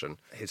training session,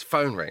 his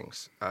phone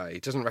rings. He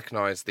doesn't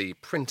recognise the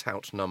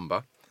printout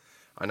number.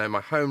 I know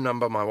my home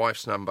number, my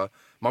wife's number,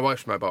 my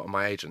wife's mobile, and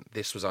my agent.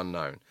 This was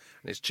unknown.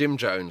 And it's Jim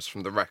Jones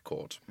from The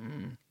Record.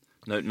 Mm.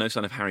 No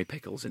sign of Harry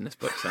Pickles in this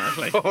book,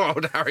 sadly. Poor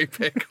old Harry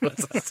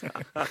Pickles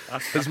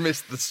has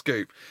missed the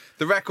scoop.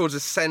 The Record's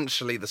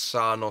essentially The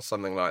Sun or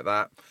something like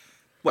that.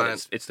 Well,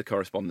 it's the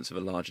correspondence of a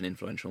large and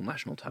influential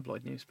national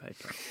tabloid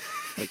newspaper.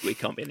 We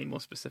can't be any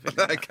more specific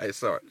than that. Okay,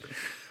 sorry.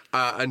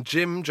 And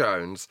Jim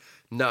Jones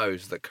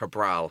knows that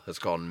Cabral has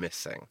gone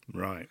missing.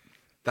 Right.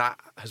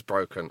 That has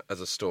broken as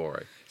a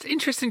story. It's an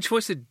interesting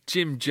choice of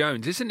Jim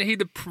Jones. Isn't he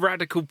the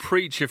radical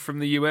preacher from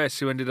the US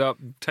who ended up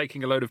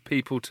taking a load of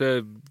people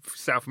to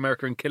South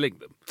America and killing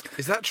them?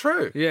 Is that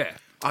true? Yeah.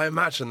 I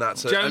imagine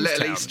that's a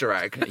little Easter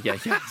egg. Yeah.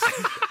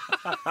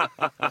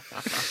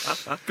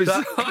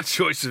 Bizarre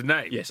choice of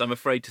name. Yes, I'm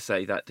afraid to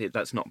say that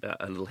that's not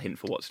a little hint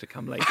for what's to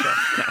come later.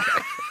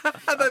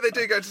 Although they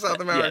do go to South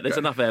America. Yeah, there's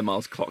enough air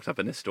miles clocked up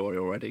in this story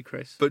already,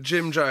 Chris. But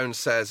Jim Jones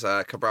says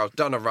Cabral's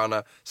done a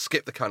runner,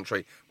 skipped the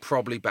country,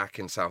 probably back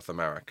in South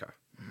America.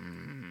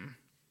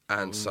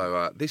 And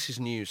so this is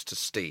news to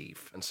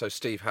Steve. And so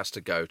Steve has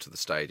to go to the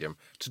stadium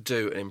to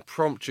do an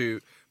impromptu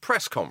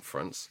press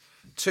conference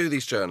to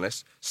these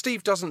journalists.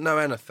 Steve doesn't know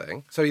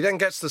anything. So he then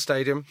gets to the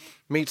stadium,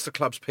 meets the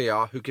club's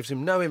PR, who gives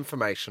him no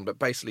information, but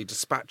basically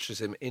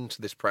dispatches him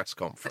into this press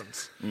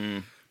conference.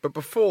 But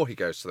before he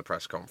goes to the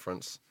press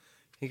conference,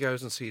 he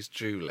goes and sees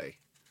Julie.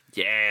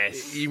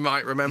 Yes. You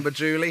might remember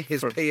Julie,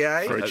 his PA.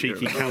 For a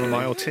cheeky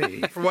chamomile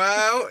tea.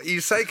 Well,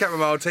 you say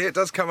chamomile tea, it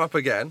does come up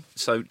again.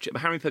 So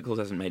Harry Pickles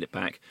hasn't made it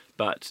back,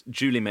 but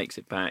Julie makes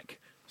it back.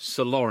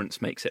 Sir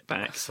Lawrence makes it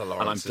back. And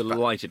I'm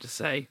delighted to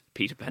say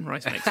Peter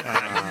Penrice makes it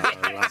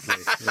back.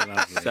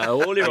 Lovely.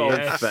 So all your old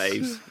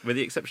faves, with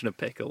the exception of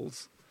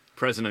Pickles,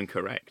 present and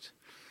correct.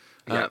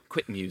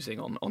 Quick musing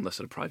on the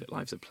sort of private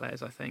lives of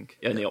players, I think,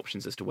 and the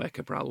options as to where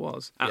Cabral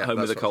was. At home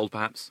with a cold,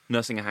 perhaps,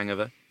 nursing a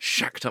hangover,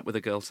 shacked up with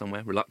a girl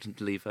somewhere, reluctant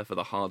to leave her for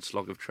the hard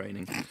slog of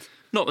training.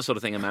 Not the sort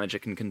of thing a manager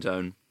can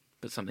condone,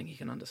 but something he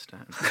can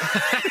understand.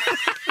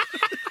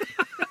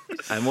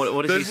 And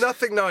what is There's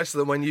nothing nicer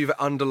than when you've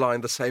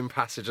underlined the same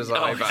passage as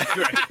I've.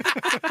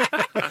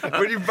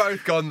 When you've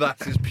both gone,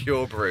 that is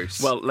pure Bruce.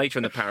 Well, later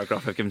in the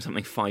paragraph, I've given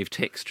something 5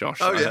 ticks, Josh.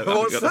 Oh, yeah.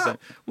 What's that?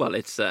 Well,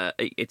 it's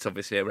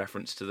obviously a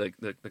reference to the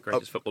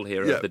greatest football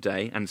hero of the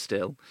day, and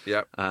still.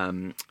 Yeah.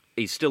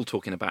 He's still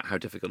talking about how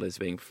difficult it is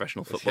being a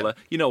professional footballer.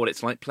 You know what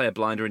it's like, play a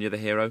blinder and you're the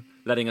hero,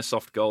 letting a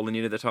soft goal and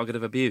you're the target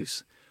of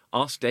abuse.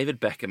 Ask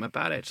David Beckham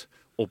about it.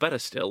 Or better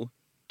still,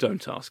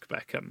 don't ask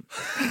Beckham.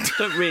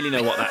 Don't really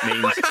know what that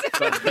means.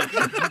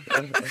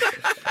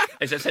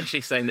 It's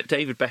essentially saying that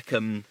David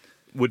Beckham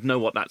would know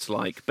what that's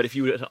like, but if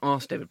you were to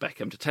ask David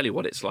Beckham to tell you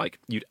what it's like,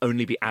 you'd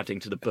only be adding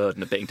to the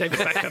burden of being David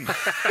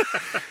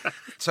Beckham.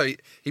 So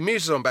he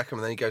muses on Beckham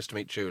and then he goes to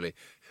meet Julie,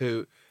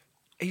 who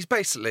he's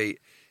basically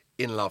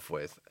in love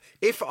with.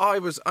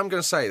 I'm going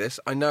to say this,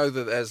 I know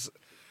that there's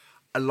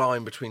a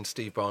line between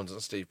Steve Barnes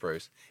and Steve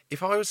Bruce.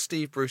 If I was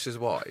Steve Bruce's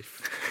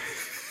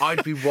wife,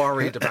 I'd be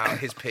worried about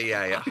his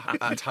PA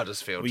at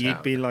Huddersfield Town.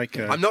 You'd be like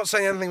I'm not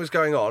saying anything was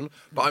going on,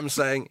 but I'm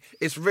saying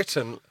it's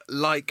written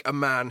like a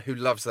man who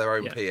loves their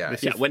own PA.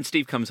 When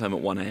Steve comes home at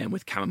 1 a.m.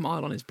 with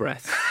chamomile on his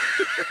breath.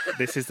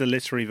 This is the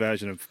literary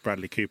version of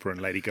Bradley Cooper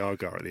and Lady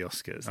Gaga at the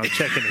Oscars. I'm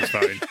checking his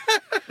phone.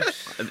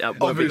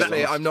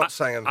 Obviously, I'm not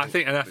saying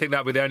anything. I think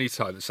that'll be the only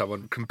time that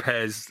someone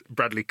compares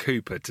Bradley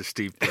Cooper to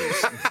Steve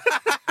Bruce.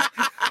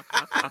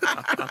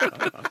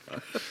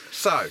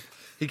 So,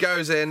 he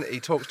goes in, he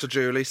talks to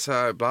Julie,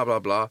 so blah, blah,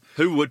 blah.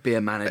 Who would be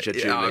a manager,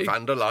 Julie? I've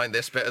underlined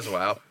this bit as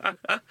well.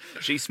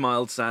 She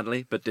smiled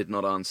sadly, but did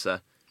not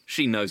answer.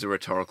 She knows a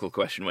rhetorical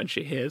question when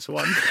she hears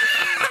one.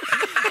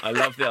 I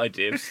love the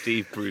idea of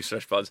Steve Bruce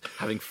Buds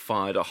having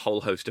fired a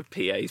whole host of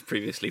PAs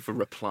previously for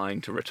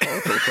replying to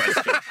rhetorical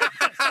questions.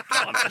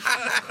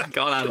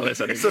 Can't handle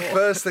this anymore. It's the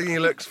first thing he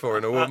looks for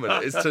in a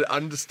woman, is to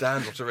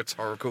understand what a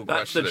rhetorical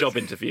That's question is. the job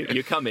interview.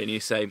 You come in, you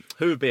say,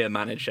 who would be a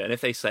manager? And if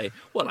they say,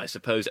 well, I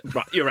suppose...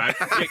 Right, you're out.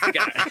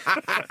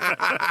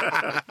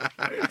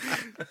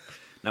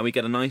 Now we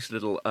get a nice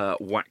little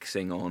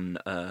waxing on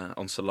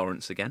Sir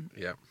Lawrence again.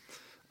 Yeah.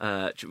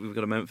 We've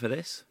got a moment for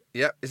this.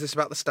 Yeah, is this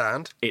about the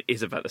stand? It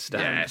is about the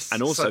stand. Yes.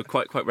 And also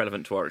quite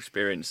relevant to our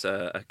experience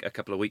a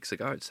couple of weeks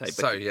ago, I'd say.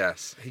 But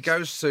yes, he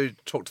goes to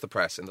talk to the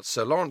press in the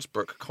Sir Lawrence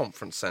Brooke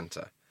Conference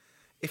Centre.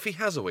 If he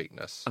has a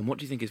weakness... And what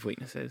do you think his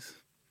weakness is?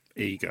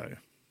 Ego.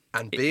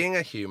 And being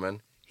a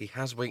human, he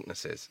has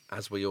weaknesses,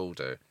 as we all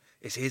do.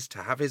 It is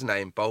to have his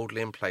name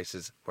boldly in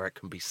places where it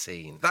can be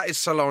seen. That is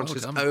Sir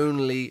Lawrence's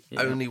only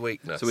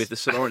weakness. So we have the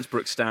Sir Lawrence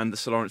Brooke stand, the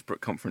Sir Lawrence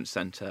Brooke Conference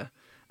Centre,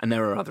 and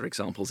there are other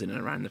examples in and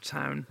around the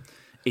town.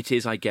 It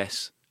is, I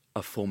guess,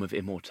 a form of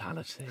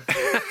immortality.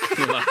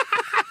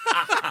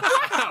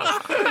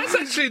 That's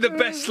actually the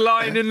best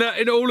line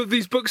in all of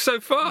these books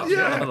so far.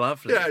 Yeah,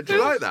 lovely. Yeah, do you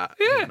like that?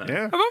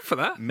 Yeah. I'm up for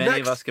that.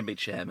 Many of us can be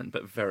chairman,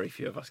 but very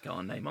few of us get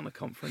our name on the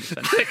conference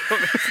centre.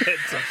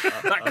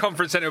 That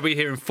conference centre will be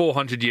here in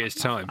 400 years'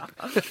 time.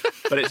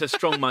 But it's a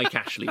strong Mike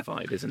Ashley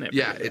vibe, isn't it?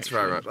 Yeah, really, it's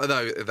very much.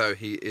 Although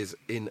he is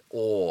in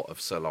awe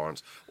of Sir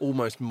Lawrence,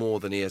 almost more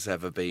than he has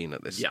ever been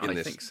at this. Yeah, I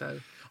think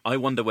so. I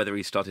wonder whether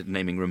he started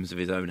naming rooms of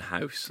his own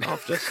house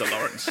after Sir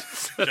Lawrence,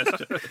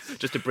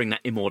 just to bring that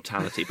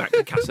immortality back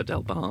to Casa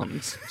del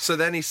Barnes. So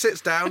then he sits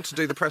down to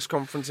do the press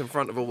conference in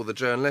front of all the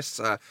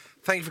journalists.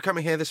 Thank you for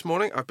coming here this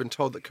morning. I've been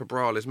told that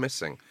Cabral is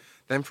missing.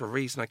 Then, for a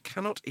reason I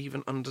cannot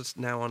even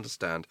now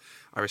understand,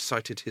 I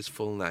recited his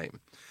full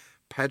name.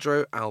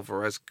 Pedro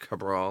Alvarez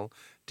Cabral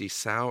de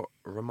São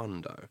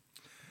Raimundo.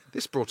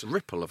 This brought a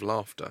ripple of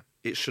laughter.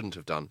 It shouldn't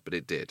have done, but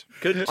it did.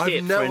 Good tip for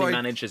any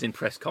managers in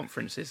press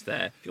conferences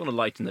there. If you want to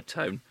lighten the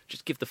tone,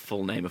 just give the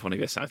full name of one of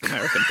your South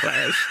American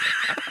players.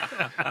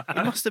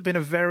 It must have been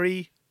a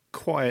very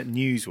quiet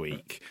news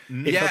week.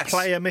 If a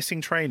player missing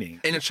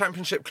training... in a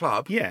championship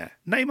club... Yeah.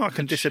 Neymar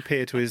can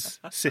disappear to his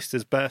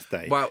sister's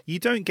birthday. Well, you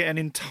don't get an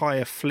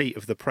entire fleet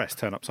of the press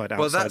turn upside outside.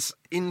 Well, that's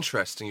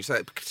interesting you say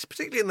that, because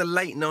particularly in the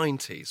late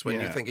 90s,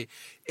 when you're thinking,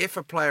 if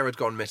a player had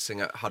gone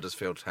missing at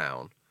Huddersfield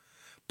Town,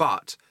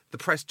 but... the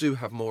press do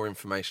have more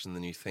information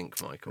than you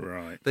think, Michael.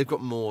 Right. They've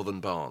got more than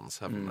Barnes,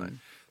 haven't they?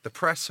 The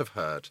press have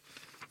heard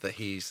that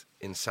he's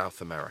in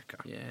South America.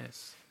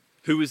 Yes.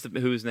 Who was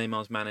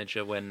Neymar's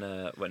manager when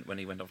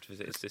he went off to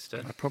visit his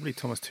sister? Probably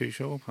Thomas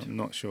Tuchel. I'm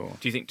not sure.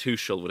 Do you think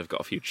Tuchel would have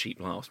got a few cheap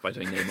laughs by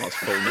doing Neymar's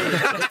full name?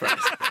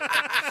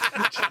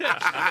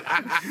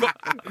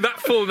 That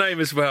full name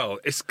as well.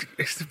 It's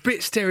a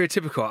bit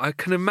stereotypical. I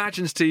can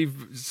imagine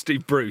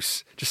Steve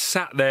Bruce just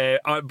sat there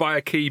by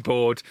a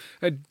keyboard,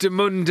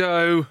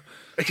 Demundo,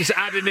 just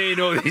adding in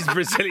all these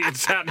Brazilian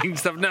sounding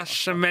stuff.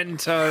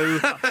 Nascimento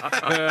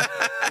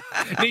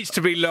needs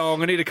to be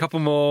long. I need a couple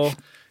more.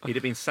 He'd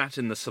have been sat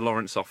in the Sir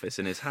Lawrence office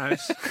in his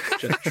house,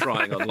 just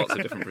trying on lots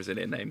of different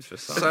Brazilian names for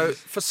signs. So,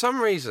 for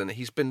some reason,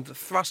 he's been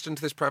thrust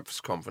into this press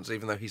conference,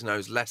 even though he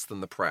knows less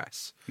than the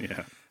press.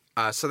 Yeah.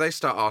 So they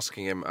start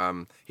asking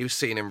him, he was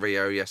seen in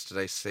Rio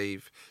yesterday,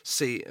 Steve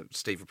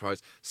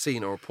replies,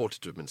 seen or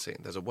reported to have been seen.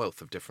 There's a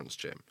wealth of difference,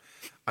 Jim.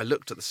 I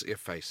looked at the sea of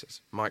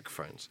faces,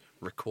 microphones,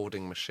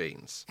 recording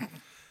machines.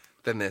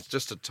 Then there's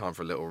just a time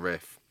for a little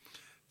riff.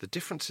 The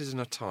differences in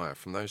attire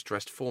from those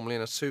dressed formally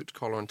in a suit,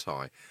 collar and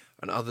tie,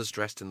 and others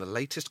dressed in the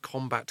latest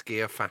combat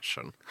gear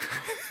fashion.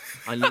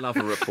 I love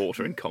a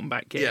reporter in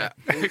combat gear.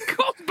 Yeah.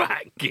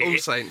 Combat gear? All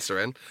saints are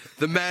in.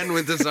 The men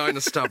with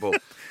designer stubble.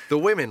 The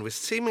women with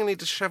seemingly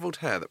dishevelled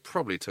hair that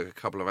probably took a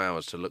couple of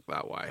hours to look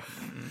that way.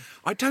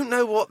 I don't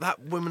know what that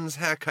woman's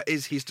haircut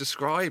is he's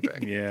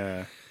describing.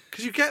 Yeah.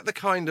 Because you get the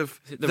kind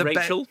of... The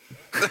Rachel?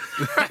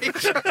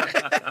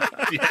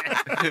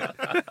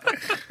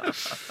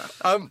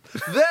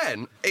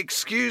 Then,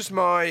 excuse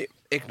my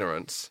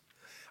ignorance,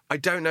 I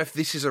don't know if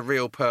this is a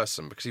real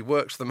person because he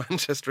works for the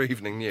Manchester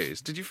Evening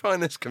News. Did you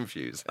find this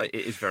confusing? It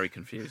is very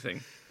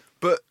confusing.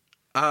 But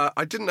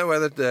I didn't know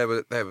whether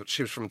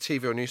she was from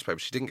TV or newspaper.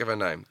 She didn't give her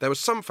name. There were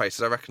some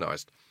faces I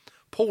recognised.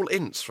 Paul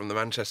Ince from the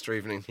Manchester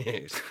Evening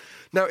News.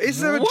 Now, is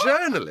there a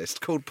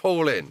journalist called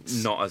Paul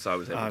Ince? Not as I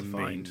was able to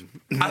find.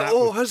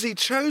 Or has he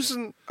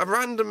chosen a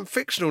random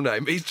fictional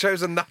name? He's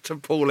chosen that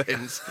of Paul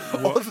Ince.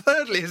 Or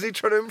thirdly, is he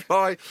trying to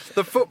imply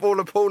the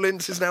footballer Paul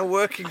Ince is now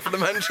working for the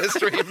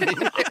Manchester Evening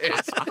News?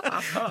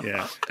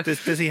 Yeah.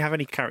 Does he have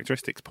any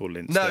characteristics, Paul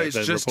Ince? No,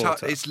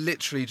 it's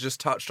literally just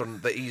touched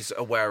on that he's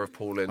aware of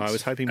Paul Ince. I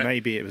was hoping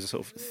maybe it was a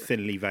sort of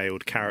thinly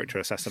veiled character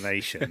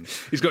assassination.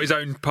 He's got his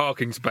own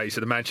parking space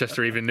at the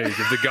Manchester Evening News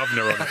with the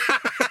governor on it.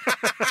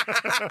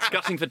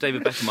 Gutting for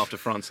David Beckham after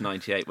France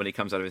 '98 when he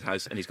comes out of his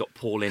house and he's got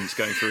Paul Ince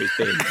going through his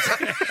bins.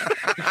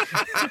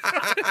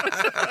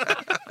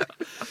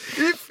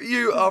 If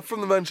you are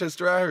from the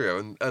Manchester area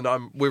and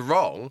we're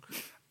wrong,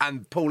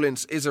 and Paul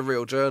Ince is a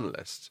real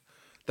journalist,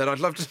 then I'd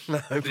love to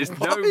know. There's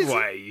no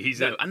way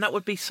he's and that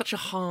would be such a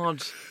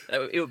hard.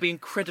 It would be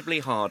incredibly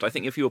hard. I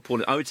think if you were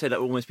Paul, I would say that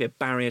would almost be a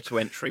barrier to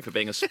entry for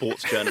being a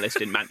sports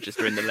journalist in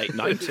Manchester in the late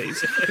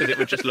 '90s, because it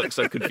would just look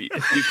so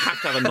confusing. You'd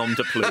have to have a nom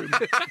de plume.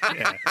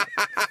 Yeah.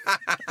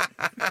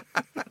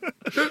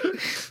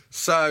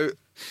 So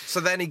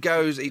then he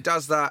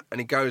does that,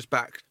 and he goes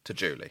back to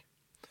Julie.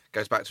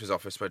 Goes back to his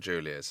office where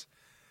Julie is.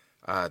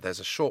 There's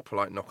a short,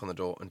 polite knock on the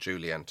door, and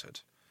Julie entered.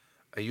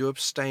 Are you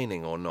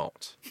abstaining or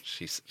not?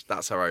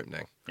 That's her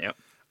opening. Yep.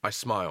 I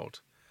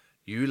smiled.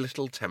 You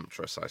little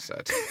temptress, I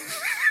said.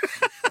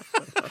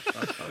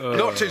 Oh.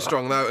 Not too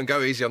strong, though, and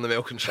go easy on the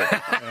milk and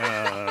sugar.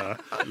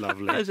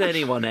 Lovely. Has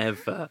anyone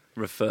ever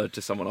referred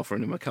to someone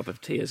offering him a cup of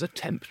tea as a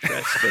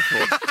temptress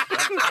before?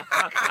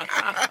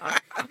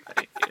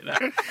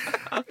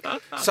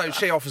 So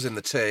she offers him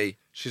the tea.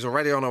 She's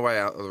already on her way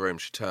out of the room.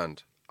 She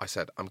turned. I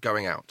said, I'm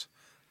going out.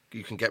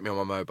 You can get me on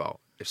my mobile.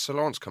 If Sir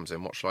Lawrence comes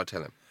in, what shall I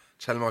tell him?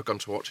 Tell him I've gone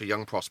to watch a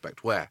young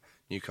prospect. Where?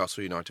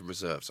 Newcastle United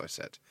Reserves, I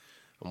said.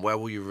 And where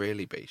will you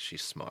really be? She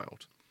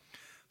smiled.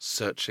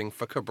 Searching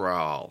for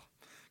Cabral.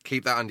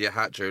 Keep that under your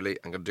hat, Julie.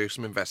 I'm going to do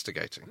some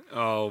investigating.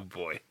 Oh,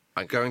 boy.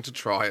 I'm going to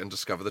try and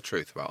discover the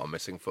truth about our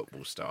missing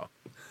football star.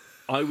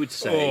 I would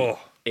say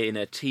in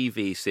a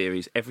TV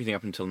series, everything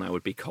up until now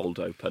would be cold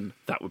open.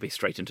 That would be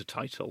straight into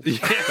title.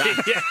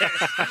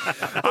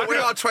 But we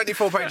are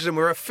 24 pages and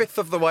we're a fifth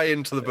of the way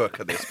into the book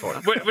at this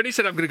point. When he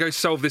said, I'm going to go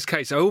solve this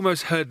case, I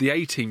almost heard the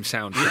A-Team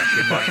soundtrack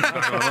in my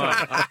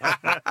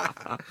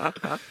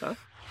mind.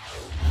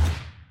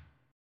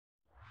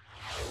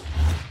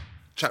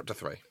 Chapter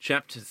 3.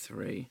 Chapter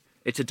 3.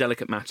 It's a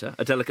delicate matter,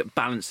 a delicate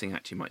balancing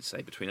act, you might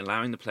say, between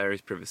allowing the player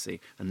his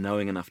privacy and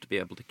knowing enough to be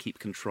able to keep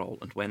control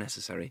and, where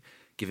necessary,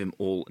 give him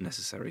all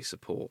necessary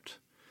support.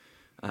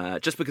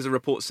 Just because a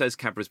report says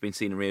Cabra's been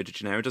seen in Rio de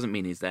Janeiro doesn't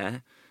mean he's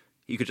there.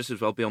 He could just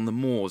as well be on the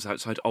moors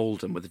outside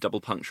Oldham with a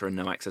double puncture and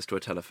no access to a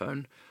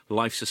telephone.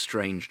 Life's a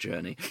strange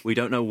journey. We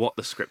don't know what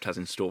the script has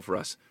in store for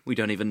us. We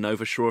don't even know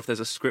for sure if there's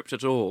a script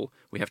at all.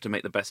 We have to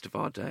make the best of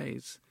our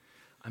days.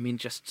 I mean,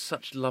 just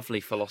such lovely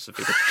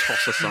philosophy to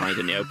toss aside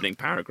in the opening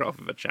paragraph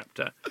of a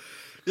chapter.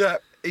 Yeah,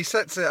 he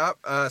sets it up,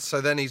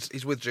 so then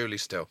he's with Julie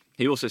still.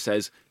 He also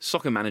says,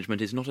 soccer management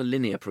is not a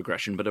linear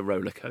progression, but a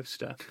roller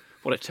coaster.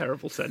 What a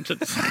terrible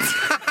sentence.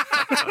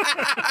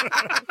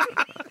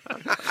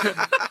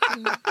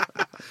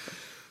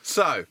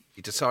 So,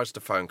 he decides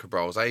to phone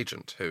Cabral's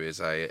agent, who is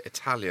an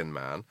Italian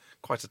man,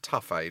 quite a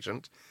tough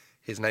agent.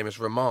 His name is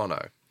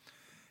Romano.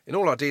 In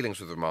all our dealings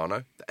with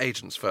Romano, the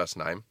agent's first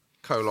name, :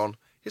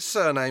 his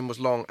surname was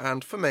long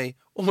and, for me,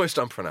 almost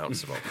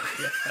unpronounceable.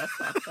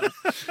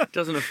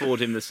 Doesn't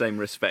afford him the same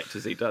respect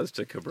as he does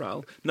to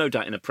Cabral. No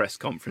doubt in a press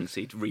conference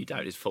he'd read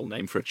out his full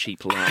name for a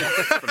cheap laugh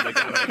from the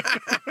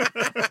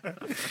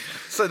gallery.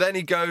 So then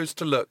he goes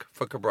to look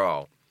for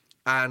Cabral.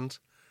 And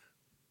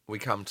we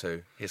come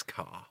to his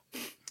car.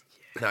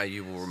 Now,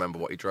 you will remember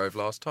what he drove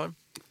last time.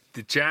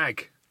 The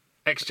Jag.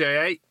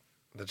 XJ8.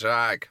 The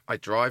Jag. I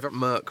drive at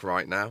Merc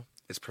right now.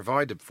 It's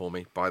provided for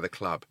me by the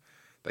club.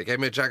 They gave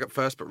me a Jag at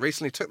first, but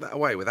recently took that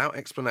away without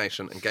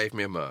explanation and gave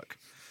me a Merc.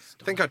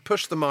 I think I'd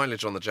pushed the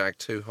mileage on the Jag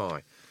too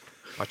high.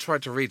 I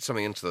tried to read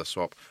something into the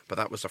swap, but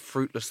that was a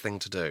fruitless thing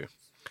to do.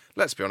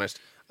 Let's be honest,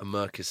 a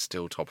Merc is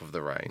still top of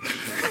the range.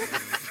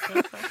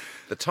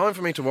 The time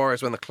for me to worry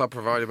is when the club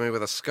provided me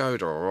with a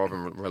Skoda or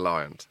Robin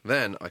Reliant.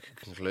 Then I could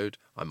conclude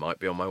I might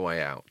be on my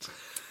way out.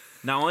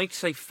 Now, I'd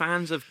say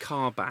fans of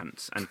car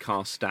bants and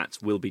car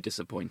stats will be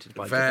disappointed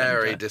by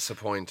Very Gaventa.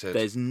 disappointed.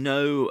 There's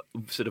no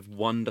sort of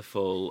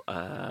wonderful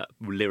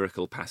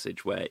lyrical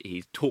passage where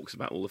he talks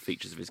about all the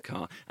features of his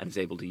car and is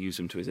able to use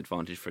them to his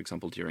advantage, for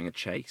example, during a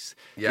chase.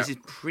 Yep. This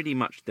is pretty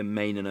much the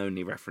main and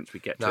only reference we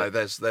get to. No,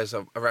 there's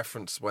a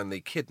reference when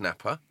the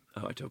kidnapper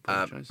I do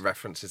apologise.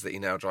 references that he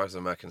now drives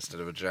a Merc instead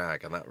of a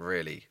Jag, and that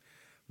really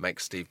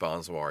makes Steve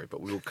Barnes worry,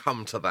 but we will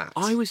come to that.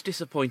 I was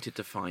disappointed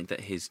to find that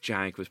his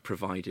Jag was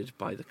provided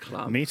by the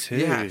club. Me too.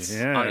 Yes.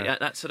 Yeah.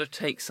 That sort of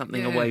takes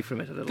something away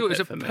from it a little bit. It was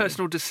a for me.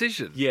 personal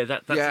decision. Yeah,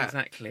 that's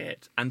exactly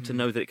it. And to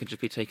know that it can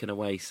just be taken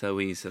away so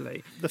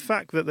easily. The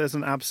fact that there's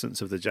an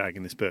absence of the Jag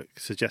in this book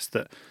suggests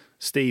that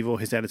Steve or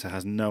his editor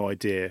has no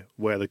idea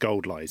where the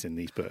gold lies in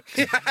these books.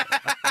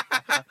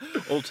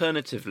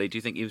 Alternatively, do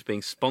you think he was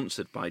being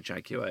sponsored by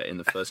Jaguar in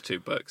the first 2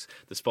 books?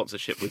 The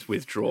sponsorship was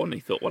withdrawn. He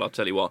thought, well, I'll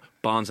tell you what,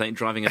 Barnes ain't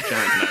driving a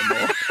Jag no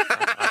more.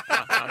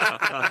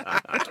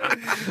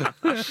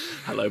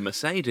 Hello,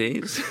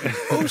 Mercedes.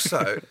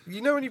 Also,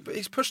 you know when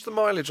he's pushed the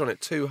mileage on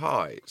it too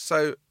high,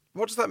 so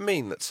what does that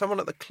mean? That someone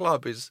at the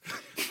club is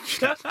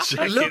checked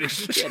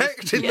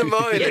in the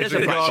mileage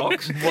and gone,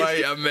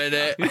 wait a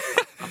minute.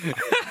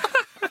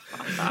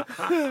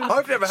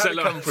 I've never had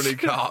a company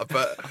car,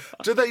 but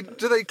do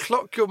they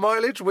clock your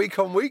mileage week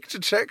on week to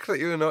check that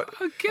you're not...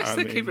 I guess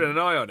they're keeping an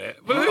eye on it.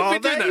 Well,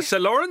 who'd be doing that, Sir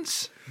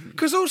Lawrence?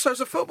 Because also,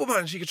 as a football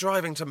manager, you're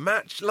driving to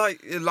match,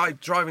 like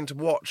driving to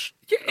watch.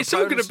 Yeah, it's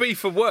all going to be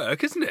for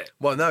work, isn't it?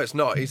 Well, no, it's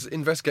not. He's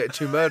investigated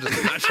 2 murders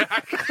in that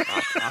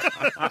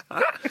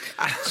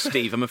Jag.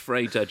 Steve, I'm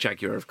afraid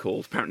Jaguar have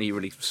called. Apparently you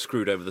really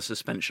screwed over the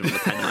suspension on the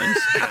Pennines.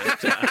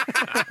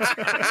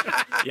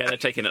 Yeah, they're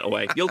taking it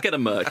away. You'll get a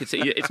Merc.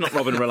 It's not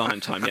Robin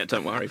Reliant time yet,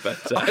 don't worry.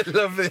 But I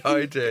love the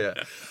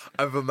idea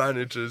of a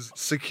manager's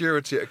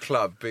security at a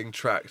club being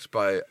tracked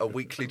by a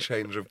weekly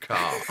change of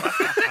car.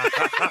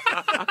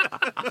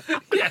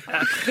 Yeah.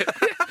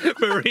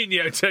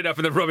 Mourinho turned up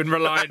in the Robin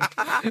Reliant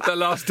the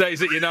last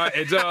days at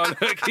United. Oh,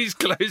 look, he's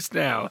close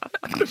now.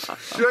 You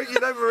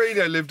know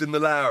Mourinho lived in the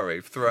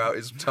Lowry throughout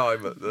his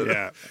time at the...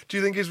 Yeah. Do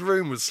you think his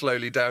room was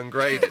slowly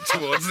downgraded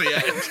towards the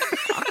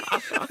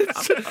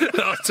end?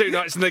 Last 2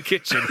 nights in the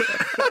kitchen.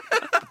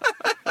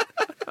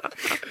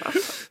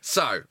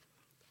 So,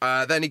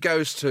 then he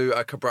goes to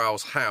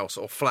Cabral's house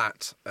or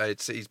flat.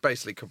 He's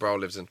basically, Cabral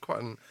lives in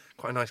quite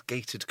a nice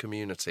gated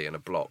community in a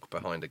block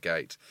behind a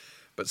gate.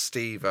 But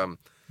Steve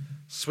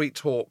sweet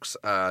talks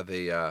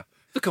the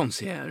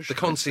concierge. The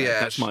concierge.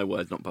 That's my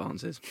word, not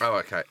Barnes's. Oh,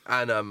 okay.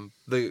 And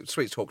the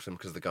sweet talks him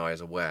because the guy is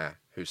aware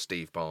who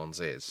Steve Barnes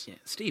is. Yeah,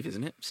 Steve,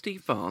 isn't it?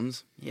 Steve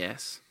Barnes.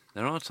 Yes.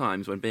 There are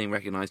times when being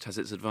recognised has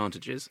its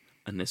advantages,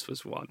 and this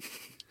was one.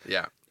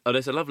 Yeah. Oh,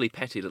 there's a lovely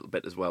petty little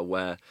bit as well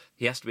where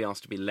he has to be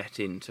asked to be let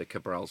into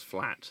Cabral's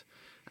flat,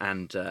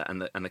 and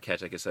the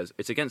caretaker says,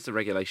 "It's against the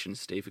regulations,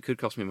 Steve. It could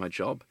cost me my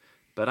job,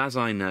 but as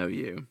I know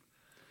you."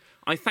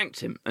 I thanked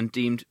him and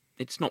deemed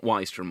it's not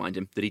wise to remind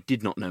him that he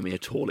did not know me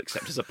at all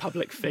except as a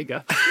public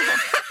figure.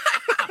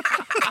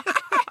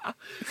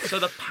 So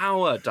the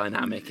power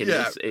dynamic in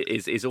this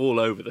is all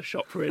over the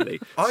shop,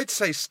 really. I'd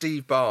say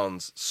Steve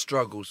Barnes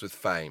struggles with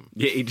fame.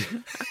 Yeah,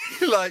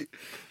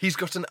 he's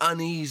got an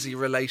uneasy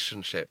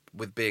relationship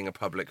with being a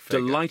public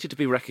figure. Delighted to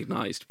be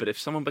recognised, but if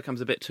someone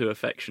becomes a bit too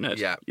affectionate,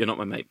 you're not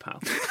my mate,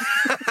 pal.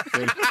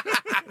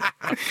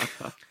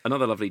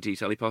 Another lovely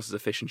detail, he passes a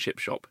fish and chip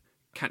shop,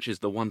 catches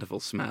the wonderful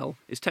smell,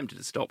 is tempted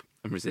to stop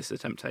and resists the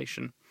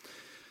temptation.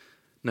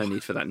 No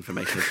need for that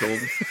information at all.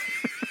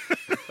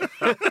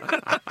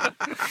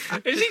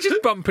 Is he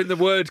just bumping the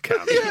word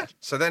count? Yeah.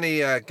 So then he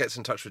gets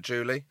in touch with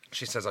Julie.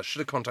 She says, "I should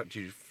have contacted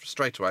you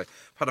straight away.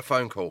 I've had a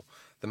phone call.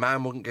 The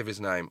man wouldn't give his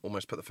name,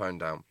 almost put the phone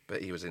down,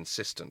 but he was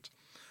insistent.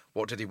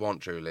 What did he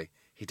want, Julie?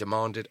 He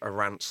demanded a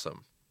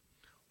ransom."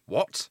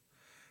 What?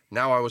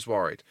 Now I was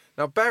worried.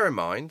 Now bear in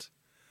mind,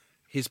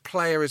 his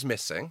player is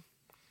missing,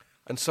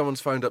 and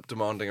someone's phoned up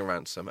demanding a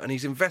ransom, and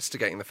he's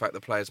investigating the fact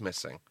the player's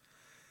missing.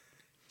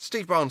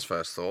 Steve Barnes'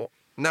 first thought,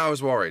 now I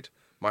was worried.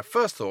 My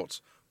first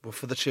thoughts were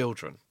for the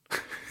children.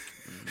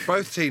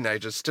 Both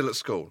teenagers still at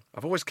school.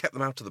 I've always kept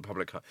them out of the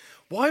public eye.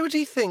 Why would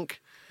he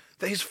think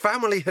that his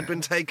family had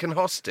been taken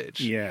hostage?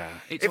 Yeah.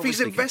 If he's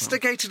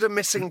investigated a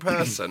missing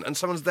person and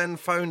someone's then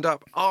phoned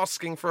up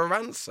asking for a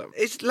ransom,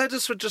 his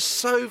letters were just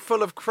so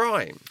full of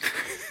crime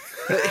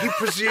that he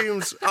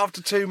presumes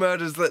after 2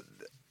 murders that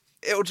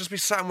it'll just be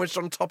sandwiched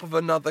on top of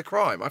another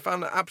crime. I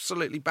found an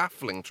absolutely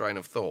baffling train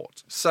of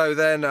thought. So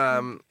then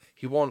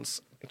he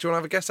wants... Do you want to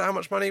have a guess at how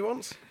much money he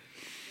wants?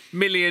 £1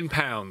 million.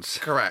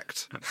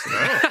 Correct.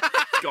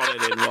 Got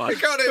it in one.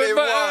 Got it in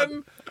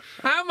one.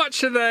 How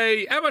much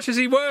is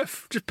he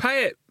worth? Just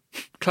pay it.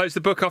 Close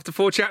the book after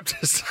 4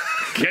 chapters.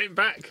 Get him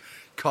back.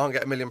 Can't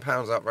get £1 million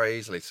out very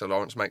easily, so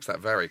Lawrence makes that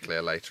very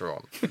clear later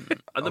on.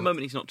 At the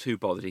moment, he's not too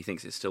bothered. He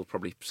thinks it's still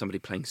probably somebody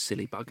playing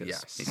silly buggers.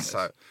 Yes.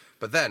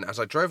 But then, as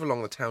I drove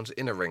along the town's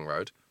inner ring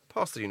road,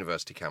 past the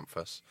university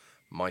campus,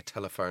 my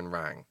telephone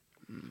rang.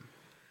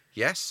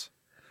 Yes?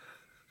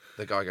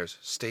 The guy goes,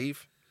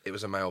 "Steve?" It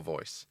was a male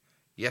voice.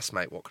 "Yes,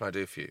 mate, what can I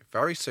do for you?"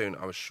 Very soon,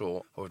 I was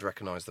sure I would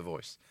recognise the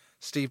voice.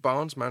 "Steve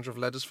Barnes, manager of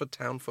Leddersford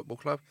Town Football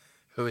Club?"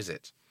 "Who is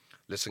it?"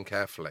 "Listen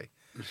carefully."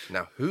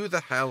 "Now, who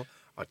the hell..."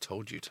 "I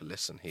told you to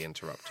listen," he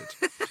interrupted.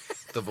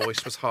 The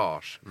voice was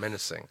harsh,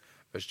 menacing.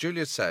 As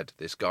Julia said,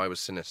 this guy was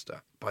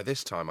sinister. By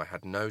this time, I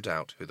had no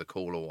doubt who the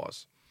caller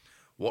was.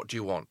 "What do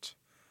you want?"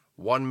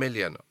 "1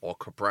 million or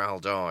Cabral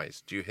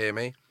dies. Do you hear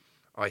me?"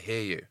 "I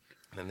hear you."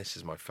 And this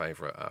is my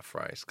favourite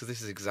phrase, because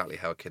this is exactly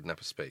how a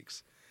kidnapper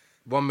speaks.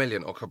 1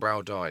 million or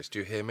Cabral dies. Do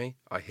you hear me?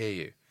 "I hear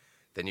you."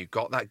 "Then you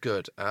got that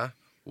good, eh?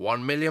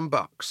 $1 million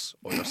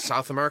or your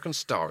South American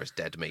star is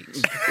dead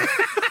meat."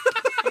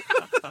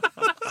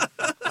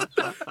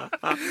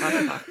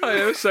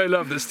 I also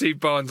love that Steve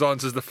Barnes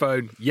answers the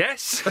phone,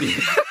 "Yes."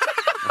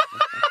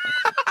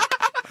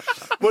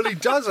 Well, he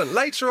doesn't.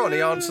 Later on,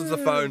 he answers the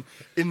phone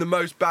in the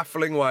most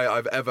baffling way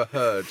I've ever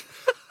heard.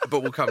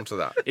 But we'll come to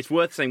that. It's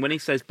worth saying, when he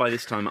says, by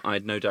this time, I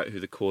had no doubt who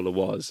the caller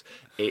was,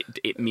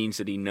 it means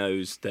that he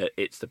knows that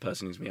it's the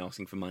person who's been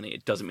asking for money.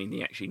 It doesn't mean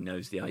he actually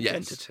knows the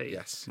identity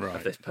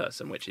of this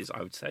person, which is,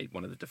 I would say,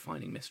 one of the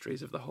defining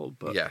mysteries of the whole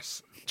book.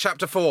 Yes.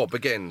 Chapter 4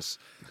 begins.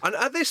 And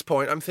at this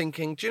point, I'm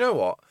thinking, do you know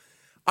what?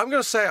 I'm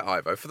going to say it,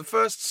 Ivo. For the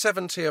first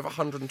 70 of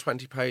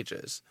 120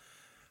 pages,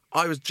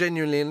 I was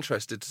genuinely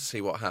interested to see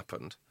what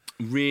happened.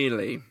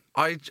 Really?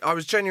 I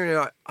was genuinely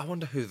like, I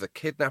wonder who the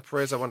kidnapper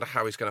is. I wonder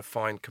how he's going to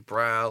find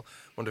Cabral.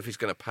 I wonder if he's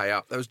going to pay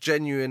up. There was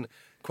genuine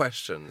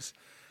questions.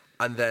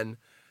 And then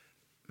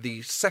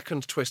the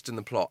second twist in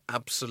the plot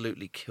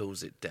absolutely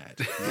kills it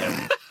dead.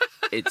 Yeah.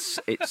 It's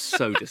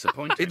so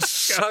disappointing. It's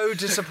so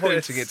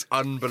disappointing. It's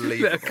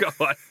unbelievable.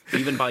 God.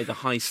 Even by the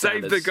high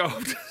standards. Save the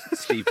gold.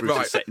 Steve Bruce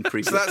has set in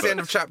previous So that's books. the end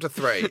of chapter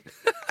 3.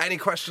 Any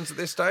questions at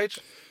this stage?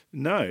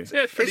 No.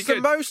 Yeah, it's pretty good.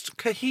 The most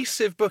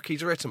cohesive book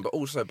he's written, but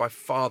also by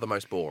far the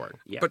most boring.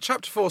 Yeah. But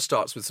chapter 4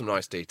 starts with some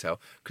nice detail,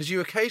 because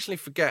you occasionally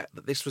forget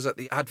that this was at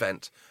the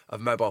advent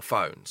of mobile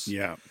phones.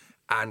 Yeah.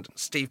 And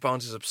Steve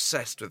Barnes is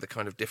obsessed with the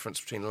kind of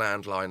difference between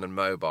landline and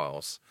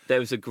mobiles. There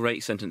was a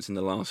great sentence in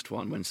the last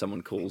one when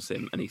someone calls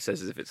him and he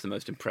says, as if it's the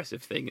most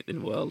impressive thing in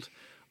the world,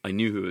 I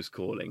knew who was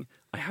calling.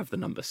 I have the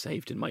number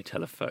saved in my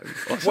telephone.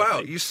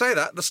 Well, you say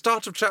that. The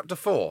start of chapter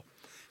 4.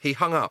 He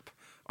hung up.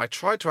 I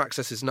tried to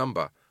access his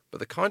number, but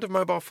the kind of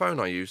mobile phone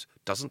I use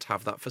doesn't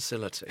have that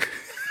facility.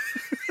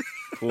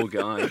 Poor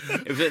guy.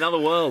 It was another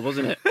world,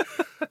 wasn't it?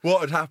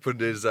 What had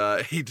happened is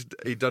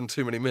he'd done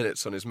too many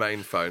minutes on his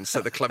main phone, so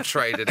the club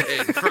traded it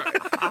in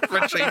for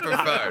a cheaper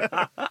phone.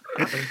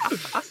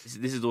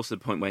 This is also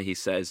the point where he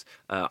says,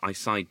 I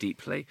sighed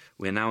deeply.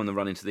 We're now on the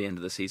run into the end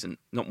of the season.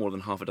 Not more than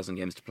half a dozen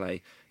games to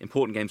play.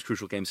 Important games,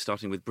 crucial games,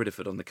 starting with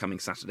Brideford on the coming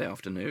Saturday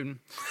afternoon.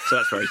 So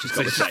that's where he's just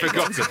got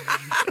to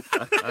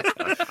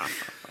say.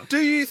 Do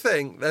you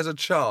think there's a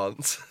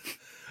chance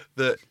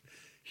that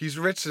he's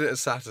written it a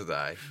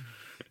Saturday,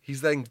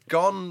 he's then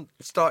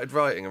started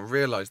writing and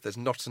realised there's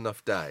not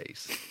enough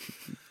days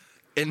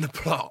in the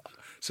plot,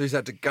 so he's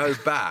had to go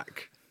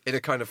back in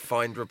a kind of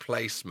find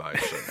replace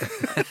motion?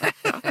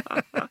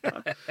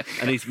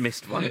 And he's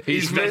missed one.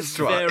 He's missed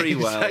one. Very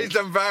well. He's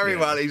done very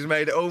well. He's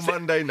made it all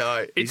Monday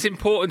night. It's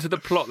important to the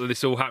plot that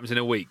this all happens in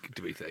a week,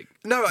 do we think?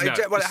 No, it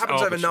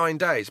happens over arbitrary. 9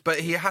 days,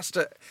 but he has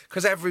to,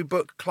 because every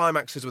book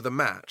climaxes with a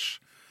match,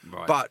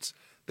 Right. but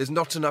there's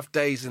not enough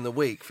days in the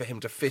week for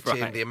him to fit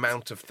in the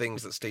amount of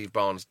things that Steve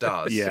Barnes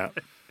does. Yeah.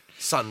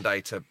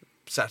 Sunday to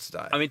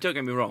Saturday. I mean, don't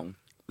get me wrong.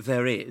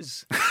 There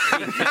is. He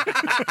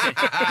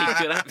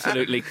could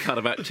absolutely cut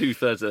about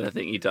 2/3 of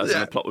everything he does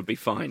and the plot would be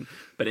fine.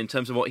 But in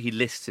terms of what he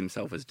lists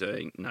himself as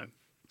doing, no.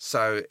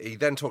 So he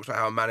then talks about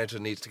how a manager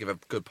needs to give a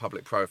good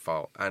public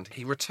profile, and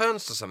he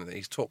returns to something that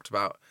he's talked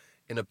about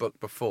in a book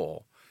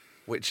before,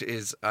 which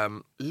is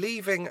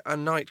leaving a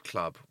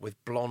nightclub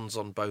with blondes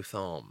on both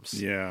arms.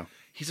 Yeah.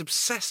 He's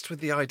obsessed with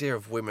the idea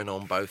of women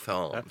on both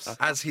arms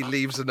as he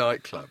leaves a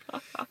nightclub.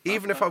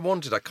 Even if I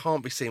wanted, I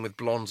can't be seen with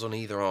blondes on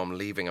either arm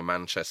leaving a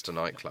Manchester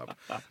nightclub.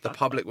 The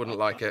public wouldn't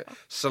like it.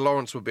 Sir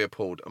Lawrence would be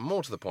appalled. And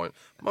more to the point,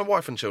 my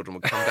wife and children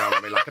would come down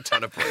on me like a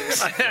ton of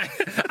bricks.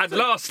 And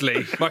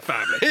lastly, my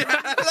family.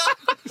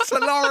 Sir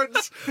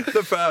Lawrence,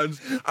 the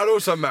Ferns, and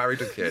also married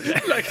with kids.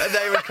 And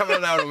they would come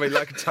down on me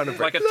like a ton of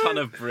bricks. Like a ton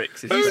of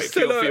bricks. It's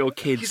for your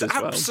kids He's as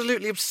well.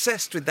 absolutely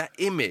obsessed with that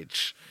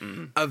image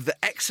of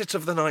the exit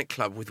of the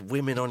nightclub with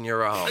women on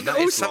your arm. That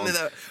is something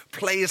that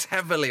plays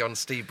heavily on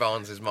Steve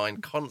Barnes'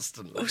 mind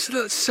constantly.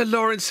 Also, Sir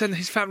Lawrence and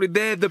his family,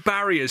 they're the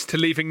barriers to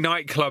leaving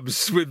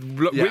nightclubs with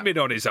women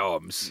on his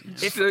arms.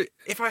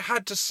 If I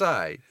had to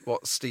say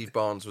what Steve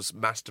Barnes was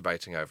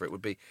masturbating over, it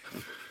would be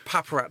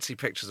paparazzi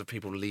pictures of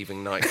people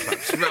leaving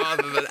nightclubs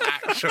rather than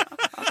actual.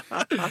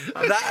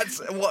 That's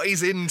what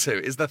he's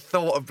into, is the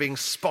thought of being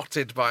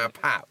spotted by a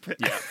pap.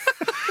 Yeah.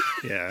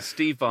 Yeah.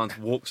 Steve Barnes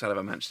walks out of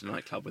a Manchester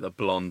nightclub with a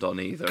blonde on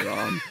either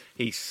arm.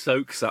 He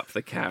soaks up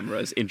the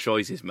cameras,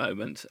 enjoys his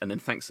moment, and then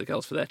thanks the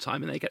girls for their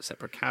time, and they get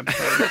separate cabs.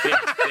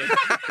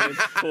 The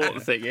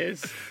important thing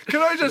is...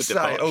 Can I just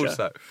say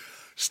also,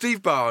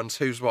 Steve Barnes,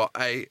 who's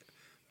a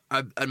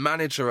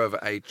manager of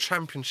a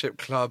championship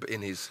club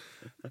in his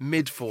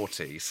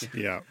mid-40s,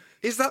 Yeah.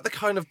 is that the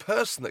kind of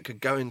person that could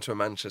go into a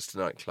Manchester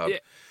nightclub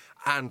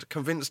and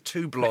convince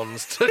two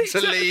blondes to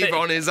leave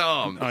on his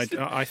arms?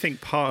 I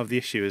think part of the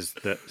issue is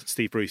that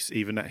Steve Bruce,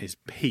 even at his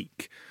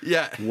peak,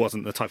 Yeah.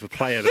 wasn't the type of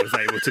player that was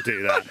able to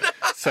do that.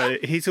 So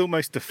he's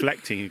almost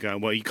deflecting and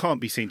going, well, you can't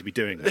be seen to be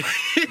doing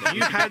that.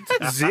 You had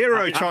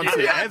zero chance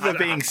of ever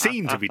being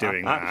seen to be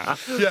doing that.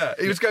 Yeah,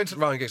 he was going to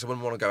Ryan Giggs. I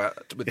wouldn't want to go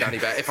out with Danny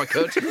Bear if I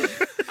could.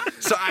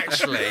 So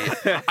actually,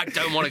 I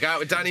don't want to go out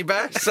with Danny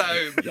Bear.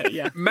 So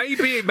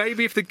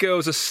Maybe if the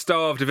girls are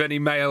starved of any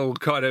male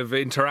kind of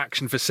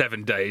interaction for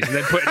 7 days and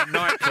then put in a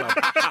nightclub,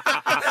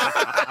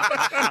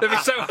 they'll be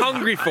so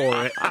hungry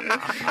for it.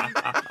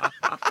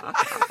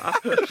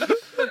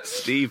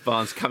 Steve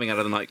Barnes coming out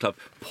of the nightclub.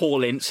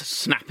 Paul Ince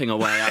snapping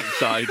away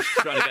outside,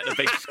 trying to get the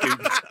big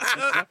scoop.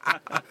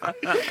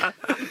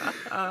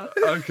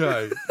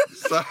 Okay.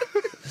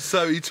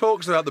 So he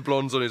talks about the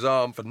blondes on his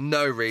arm for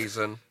no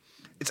reason.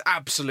 It's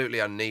absolutely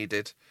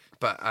unneeded.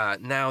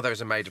 But now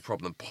there's a major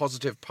problem. The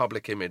positive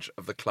public image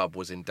of the club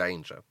was in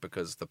danger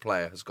because the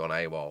player has gone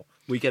AWOL.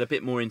 We get a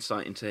bit more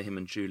insight into him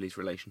and Julie's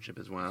relationship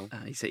as well.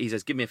 He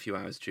says, give me a few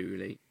hours,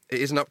 Julie.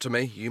 It isn't up to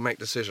me. You make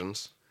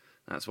decisions.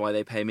 That's why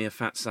they pay me a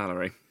fat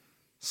salary.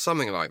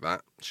 Something like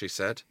that, she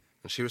said.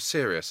 And she was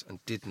serious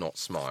and did not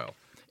smile.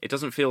 It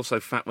doesn't feel so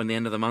fat when the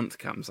end of the month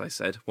comes, I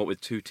said. What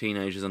with 2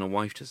 teenagers and a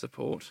wife to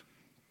support.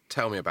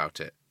 Tell me about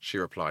it, she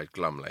replied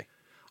glumly.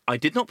 I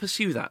did not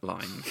pursue that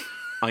line.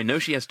 I know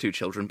she has 2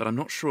 children, but I'm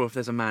not sure if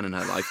there's a man in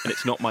her life, and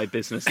it's not my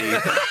business either.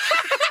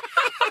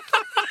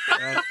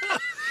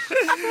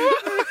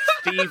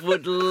 Steve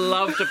would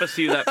love to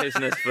pursue that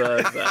business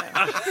further.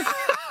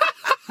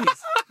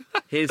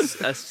 His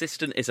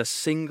assistant is a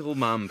single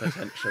mum,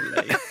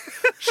 potentially.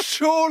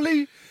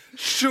 Surely,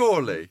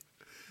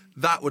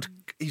 that would...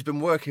 He's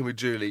been working with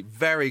Julie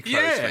very closely.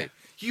 Yeah.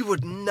 You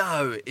would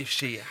know if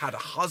she had a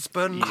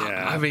husband.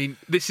 Yeah. I mean,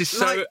 this is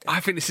so...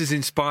 I think this is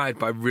inspired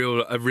by a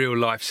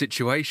real-life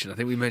situation. I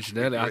think we mentioned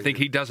earlier. I think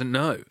he doesn't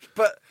know.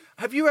 But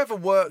have you ever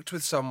worked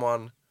with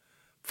someone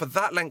for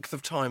that length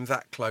of time,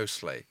 that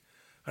closely,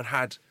 and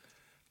had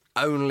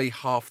only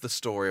half the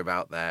story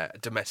about their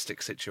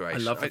domestic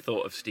situation? I love the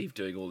thought of Steve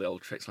doing all the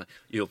old tricks, like,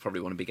 you'll probably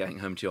want to be getting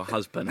home to your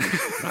husband.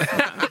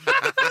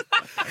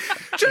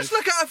 Just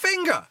look at her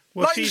finger.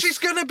 Well, like she's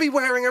going to be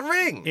wearing a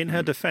ring. In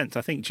her defence,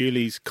 I think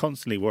Julie's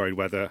constantly worried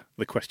whether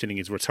the questioning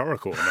is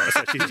rhetorical or not,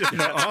 so she's just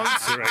not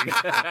answering.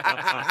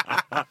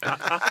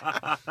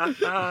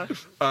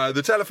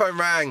 The telephone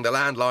rang, the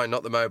landline,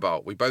 not the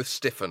mobile. We both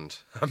stiffened.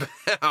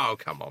 Oh,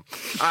 come on.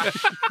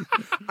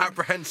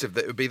 Apprehensive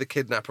that it would be the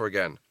kidnapper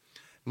again.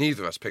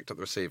 Neither of us picked up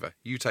the receiver.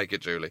 You take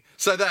it, Julie.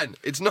 So then,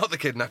 it's not the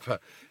kidnapper.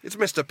 It's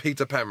Mr.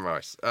 Peter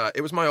Penrice.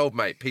 It was my old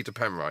mate, Peter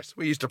Penrice.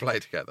 We used to play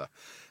together.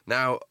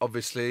 Now,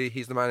 obviously,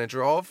 he's the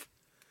manager of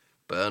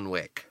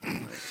Burnwick,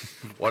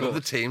 one of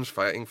the teams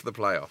fighting for the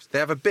playoffs. They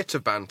have a bit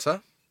of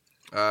banter.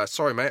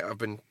 Sorry, mate, I've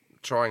been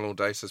trying all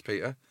day, says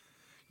Peter.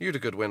 You had a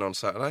good win on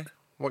Saturday.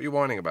 What are you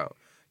whining about?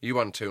 You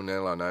won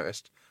 2-0, I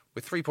noticed.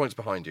 We're 3 points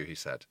behind you, he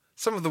said.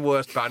 Some of the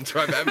worst banter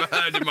I've ever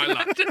heard in my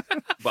life.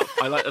 Well,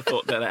 I like the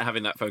thought that they're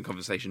having that phone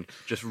conversation,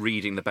 just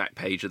reading the back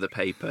page of the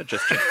paper,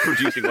 just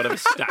producing whatever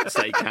stats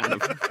they can.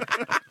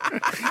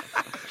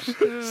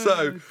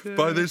 So,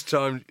 by this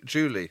time,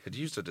 Julie had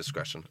used her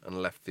discretion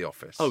and left the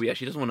office. Oh, yeah,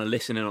 she doesn't want to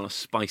listen in on a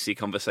spicy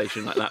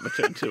conversation like that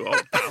between 2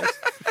 old pals.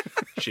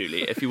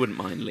 Julie, if you wouldn't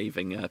mind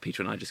leaving,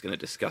 Peter and I are just going to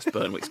discuss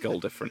Burnwick's goal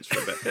difference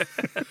for a bit.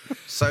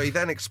 So he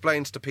then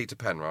explains to Peter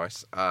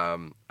Penrice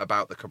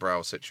about the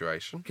Cabral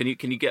situation. Can you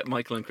get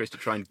Michael and Chris to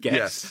try and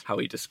guess how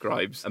he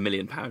describes £1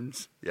 million?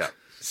 Yeah.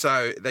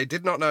 So they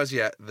did not know as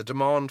yet the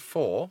demand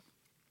for...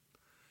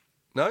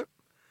 No?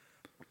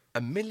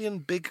 1 million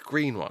big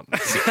green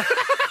ones.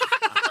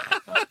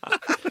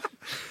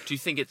 Do you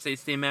think it's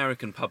the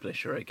American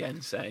publisher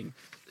again saying,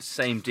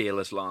 same deal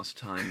as last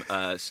time,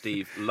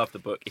 Steve, love the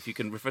book. If you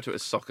can refer to it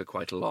as soccer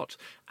quite a lot,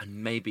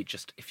 and maybe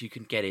just if you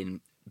can get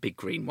in big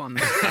green ones.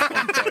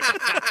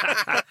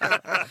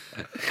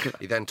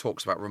 He then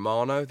talks about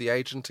Romano, the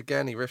agent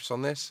again. He riffs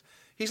on this.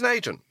 He's an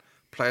agent.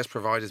 Players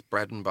provide his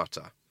bread and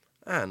butter.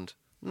 And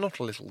not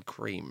a little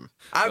cream.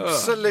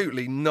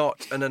 Absolutely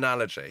not an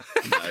analogy.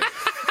 No.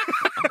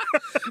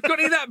 Got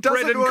any of that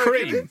bread and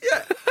cream?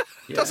 Yeah.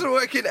 Doesn't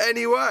work in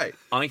any way.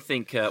 I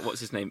think, what's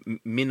his name?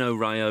 Mino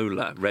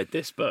Raiola read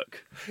this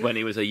book when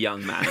he was a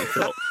young man and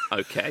thought,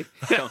 OK,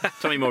 tell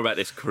me more about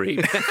this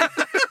cream.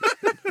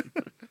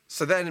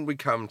 So then we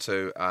come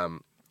to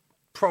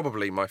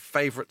probably my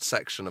favourite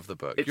section of the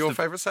book. Your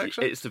favourite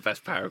section? It's the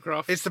best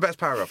paragraph. It's the best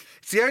paragraph.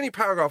 It's the only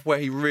paragraph where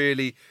he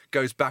really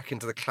goes back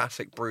into the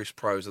classic Bruce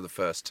prose of the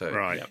first 2.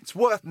 Right. Yep. It's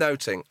worth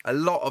noting, a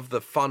lot of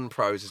the fun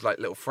prose is like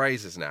little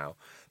phrases now.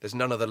 There's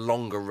none of the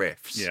longer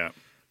riffs. Yeah.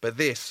 But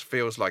this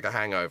feels like a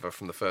hangover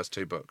from the first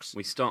 2 books.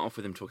 We start off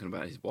with him talking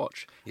about his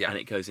watch, and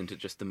it goes into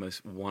just the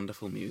most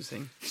wonderful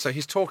musing. So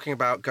he's talking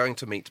about going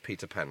to meet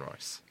Peter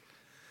Penrice.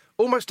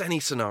 Almost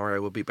any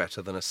scenario would be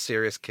better than a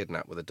serious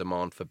kidnap with a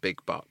demand for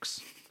big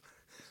bucks.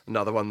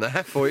 Another one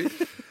there for you.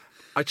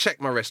 I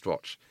checked my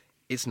wristwatch.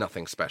 It's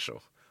nothing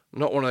special.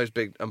 Not one of those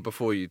big... And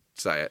before you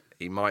say it,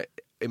 it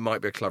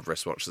might be a club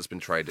wristwatch that's been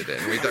traded in.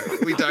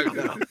 We don't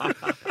know.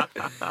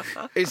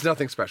 It's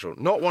nothing special.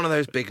 Not one of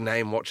those big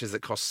name watches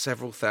that cost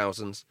several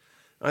thousands.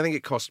 I think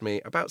it cost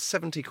me about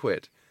 70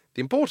 quid.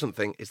 The important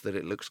thing is that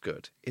it looks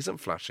good, isn't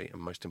flashy,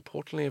 and most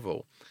importantly of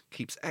all,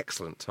 keeps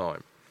excellent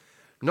time.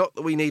 Not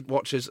that we need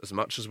watches as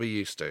much as we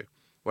used to.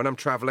 When I'm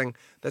travelling,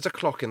 there's a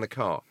clock in the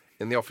car.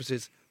 In the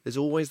offices, there's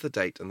always the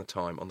date and the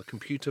time on the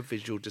computer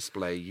visual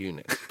display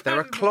unit. There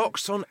are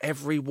clocks on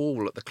every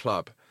wall at the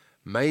club.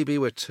 Maybe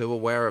we're too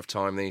aware of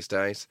time these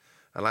days.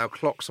 Allow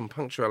clocks and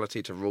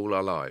punctuality to rule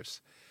our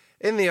lives.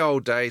 In the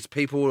old days,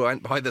 people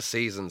went by the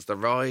seasons, the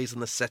rise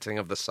and the setting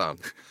of the sun.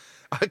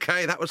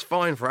 OK, that was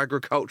fine for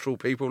agricultural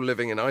people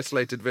living in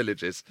isolated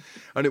villages,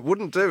 and it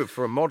wouldn't do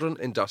for a modern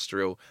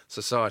industrial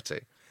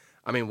society.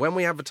 I mean, when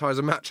we advertise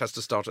a match has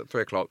to start at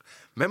 3 o'clock,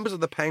 members of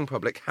the paying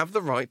public have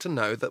the right to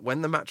know that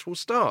when the match will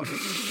start.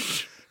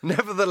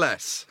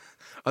 Nevertheless,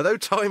 although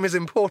time is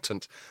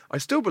important, I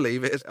still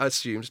believe it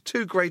assumes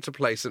too great a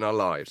place in our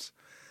lives.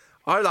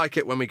 I like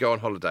it when we go on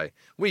holiday.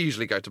 We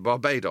usually go to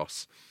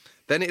Barbados.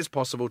 Then it is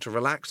possible to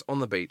relax on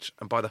the beach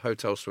and by the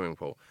hotel swimming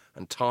pool,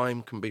 and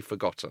time can be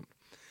forgotten.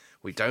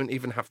 We don't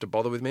even have to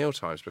bother with meal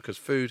times because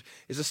food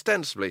is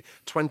ostensibly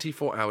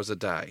 24 hours a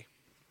day.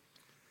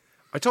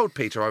 I told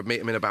Peter I'd meet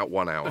him in about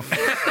 1 hour.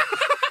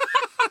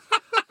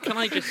 Can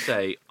I just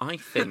say, I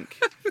think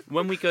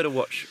when we go to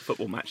watch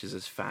football matches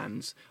as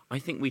fans, I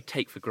think we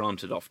take for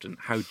granted often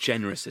how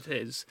generous it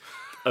is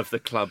of the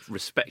club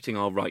respecting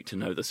our right to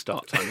know the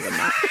start time of the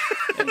match.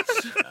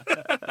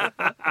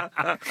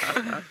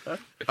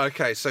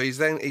 OK, so he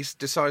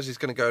decides he's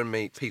going to go and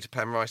meet Peter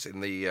Penrice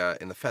in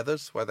the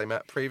Feathers, where they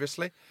met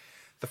previously.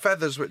 The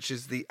Feathers, which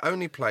is the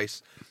only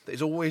place that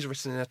is always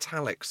written in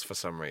italics for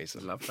some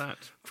reason. Love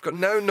that. I've got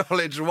no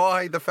knowledge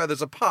why the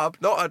Feathers, a pub,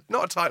 not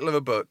a title of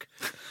a book,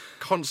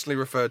 constantly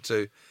referred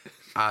to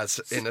as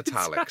in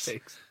italics.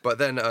 But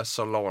then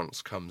Sir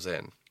Lawrence comes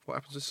in. What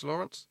happens with Sir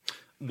Lawrence?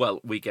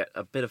 Well, we get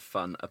a bit of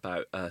fun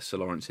about Sir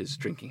Lawrence's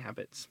drinking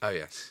habits. Oh,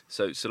 yes.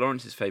 So Sir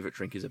Lawrence's favourite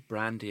drink is a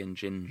brandy and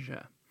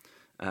ginger.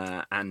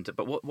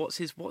 But what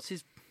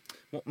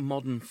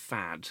modern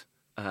fad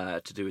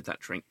to do with that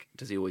drink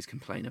does he always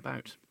complain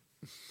about?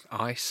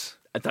 Ice.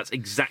 That's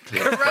exactly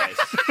what it is.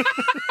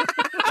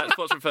 That's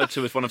what's referred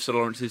to as one of Sir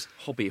Lawrence's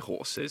hobby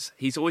horses.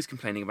 He's always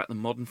complaining about the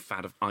modern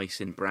fad of ice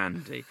in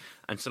brandy.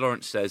 And Sir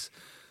Lawrence says,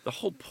 the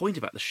whole point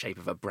about the shape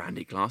of a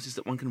brandy glass is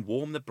that one can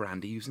warm the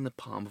brandy using the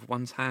palm of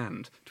one's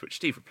hand. To which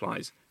Steve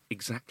replies,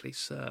 exactly,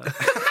 sir.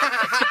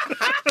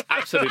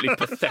 Absolutely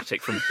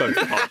pathetic from both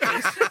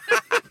parties.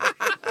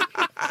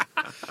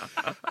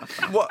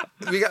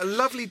 We get a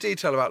lovely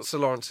detail about Sir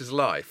Lawrence's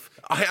life.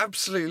 I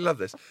absolutely love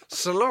this.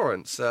 Sir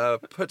Lawrence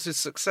puts his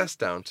success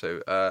down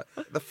to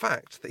the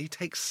fact that he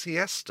takes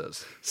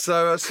siestas.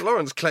 So Sir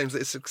Lawrence claims that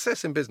his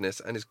success in business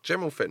and his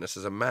general fitness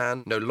as a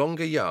man no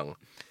longer young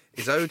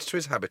is owed to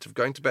his habit of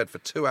going to bed for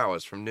 2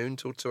 hours from noon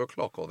till 2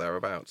 o'clock or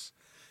thereabouts.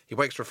 He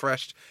wakes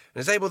refreshed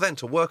and is able then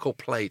to work or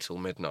play till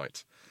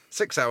midnight.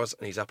 6 hours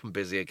and he's up and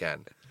busy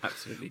again.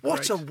 Absolutely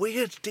What great. a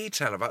weird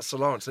detail about Sir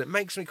Lawrence, and it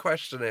makes me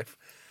question if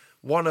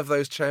one of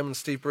those chairmen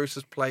Steve Bruce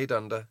has played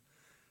under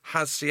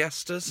has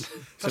siestas.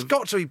 It's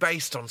got to be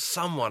based on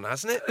someone,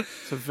 hasn't it?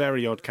 It's a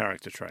very odd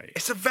character trait.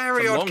 It's a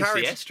very it's a odd long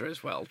character. siesta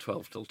as well,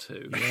 12 till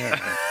 2.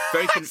 Yeah.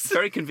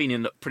 Very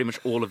convenient that pretty much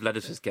all of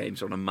Lediter's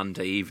games are on a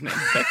Monday evening.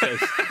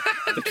 Because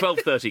the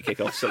 12:30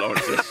 kick-off, Sir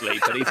Lawrence is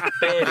asleep, but he's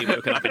barely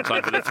woken up in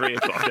time for the 3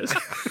 o'clockers.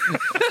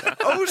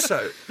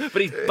 Also...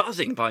 But he's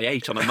buzzing by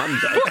 8 on a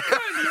Monday.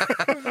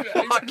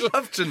 I'd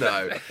love to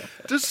know,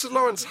 does Sir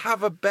Lawrence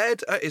have a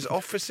bed at his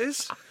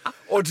offices?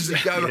 Or does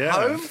he go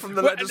home from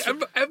the letters?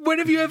 When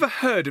have you ever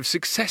heard of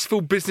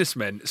successful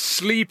businessmen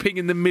sleeping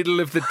in the middle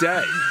of the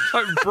day?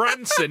 Like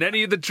Branson,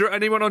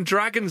 anyone on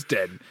Dragon's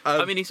Den?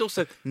 I mean, he's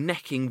also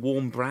necking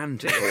warm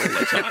brandy all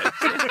the time.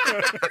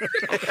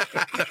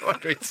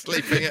 He's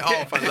sleeping it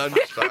off at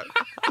lunchtime.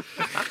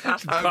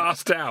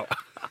 Passed out.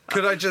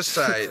 Could I just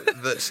say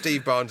that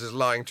Steve Barnes is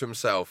lying to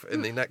himself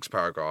in the next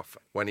paragraph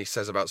when he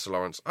says about Sir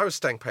Lawrence, I was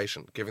staying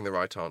patient, giving the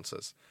right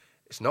answers.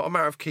 It's not a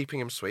matter of keeping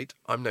him sweet.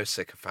 I'm no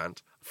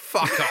sycophant.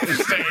 Fuck off,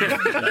 Steve.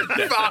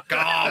 Fuck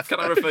off. Can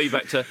I refer you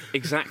back to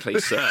exactly,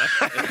 sir?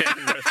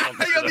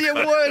 You're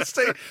the worst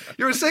thing.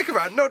 You're a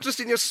sycophant, not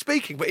just in your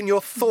speaking, but in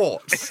your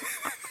thoughts.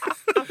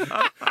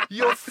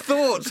 Your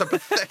thoughts are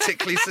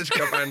pathetically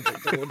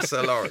sycophantic towards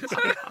Sir Lawrence.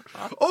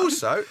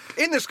 Also,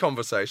 in this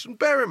conversation,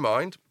 bear in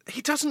mind,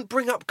 he doesn't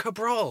bring up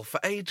Cabral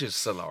for ages,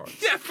 Sir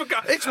Lawrence. Yeah, I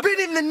forgot. It's been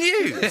in the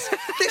news.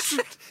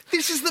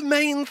 This is the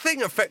main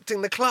thing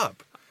affecting the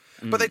club.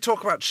 But they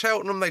talk about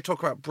Cheltenham, they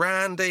talk about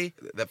brandy.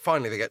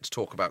 Finally, they get to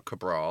talk about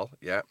Cabral,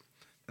 yeah.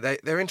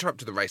 They're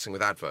interrupted the racing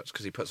with adverts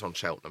because he puts on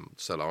Cheltenham,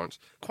 Sir Lawrence.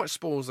 Quite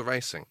spoils the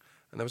racing.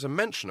 And there was a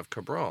mention of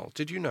Cabral.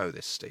 Did you know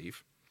this,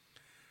 Steve?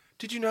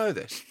 Did you know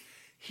this?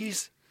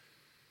 He's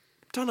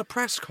done a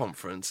press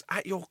conference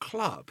at your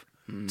club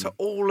to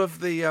all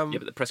of the... Yeah,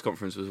 but the press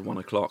conference was 1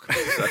 o'clock.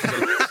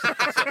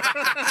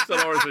 Sir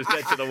Lawrence was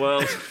dead to the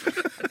world.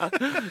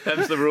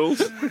 Them's the rules.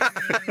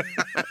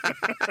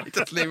 He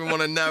doesn't even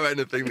want to know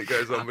anything that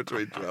goes on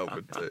between 12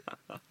 and 2.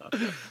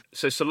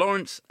 So Sir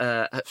Lawrence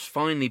has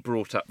finally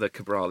brought up the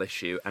Cabral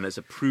issue and has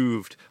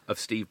approved of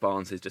Steve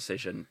Barnes'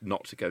 decision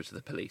not to go to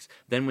the police.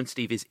 Then when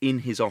Steve is in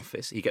his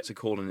office, he gets a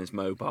call on his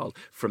mobile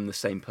from the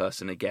same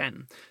person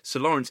again.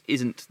 Sir Lawrence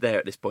isn't there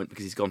at this point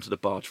because he's gone to the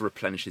bar to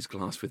replenish his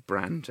glass with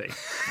brandy.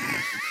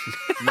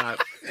 Now,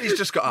 he's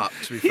just got up,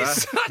 to be fair.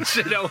 He's such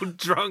an old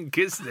drunk,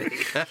 isn't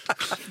he?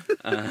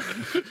 I'm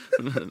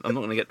not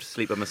going to get to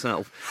sleep by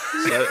myself.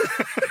 So,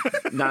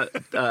 now,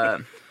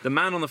 the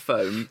man on the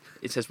phone,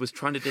 it says, was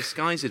trying to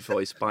disguise his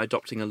voice by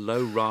adopting a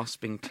low,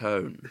 rasping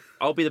tone.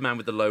 I'll be the man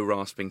with the low,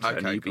 rasping tone.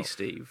 Okay, you cool. be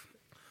Steve.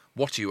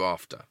 What are you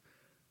after?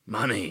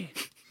 Money,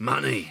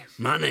 money,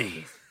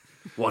 money.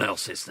 What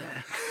else is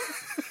there?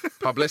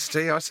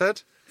 Publicity, I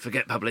said.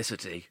 Forget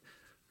publicity.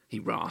 He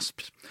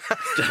rasped.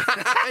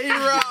 He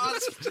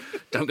rasped.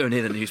 Don't go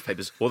near the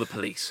newspapers or the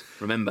police.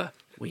 Remember,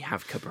 we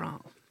have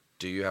Cabral.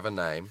 Do you have a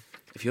name?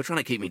 If you're trying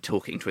to keep me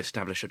talking to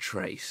establish a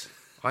trace...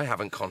 I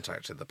haven't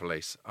contacted the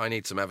police. I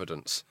need some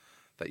evidence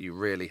that you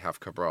really have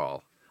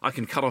Cabral. I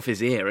can cut off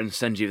his ear and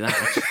send you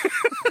that.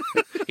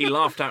 He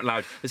laughed out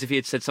loud as if he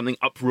had said something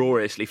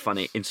uproariously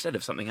funny instead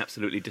of something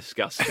absolutely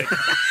disgusting.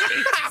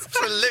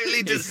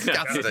 Absolutely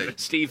disgusting.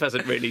 Steve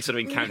hasn't really sort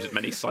of encountered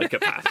many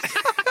psychopaths.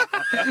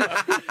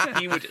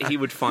 He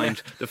would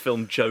find the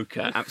film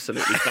Joker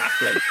absolutely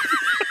baffling.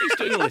 He's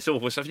doing all this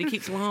awful stuff and he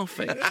keeps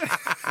laughing.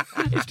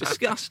 It's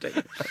disgusting.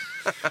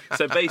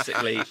 So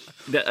basically,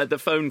 the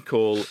phone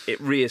call, it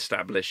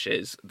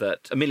re-establishes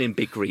that a million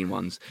big green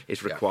ones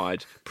is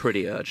required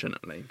pretty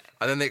urgently.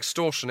 And then the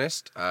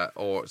extortionist,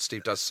 or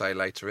Steve does say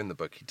later in the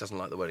book, he doesn't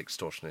like the word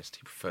extortionist,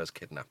 he prefers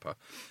kidnapper.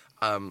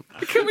 Can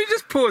we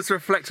just pause to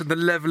reflect on the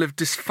level of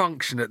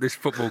dysfunction at this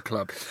football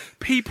club?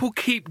 People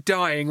keep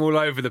dying all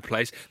over the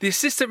place. The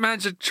assistant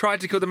manager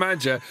tried to kill the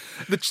manager.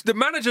 The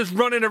manager's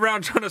running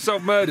around trying to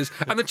solve murders,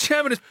 and the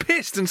chairman is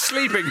pissed and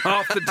sleeping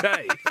half the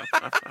day.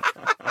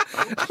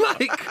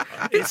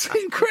 It's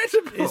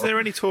incredible. Is there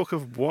any talk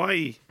of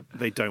why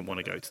they don't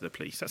want to go to the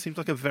police? That seems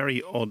like a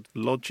very odd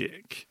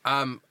logic.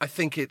 I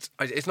think it's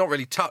not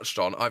really touched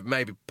on. I've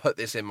maybe put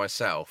this in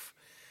myself,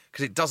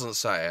 because it doesn't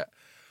say it.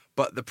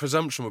 But the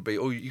presumption would be,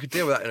 you could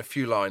deal with that in a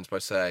few lines by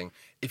saying,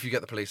 if you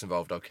get the police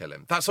involved, I'll kill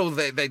him. That's all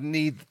they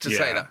need to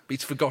say that.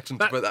 He's forgotten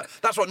to put that.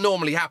 That's what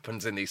normally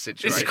happens in these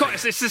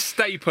situations. It's a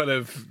staple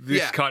of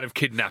this kind of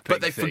kidnapping.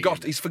 But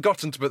he's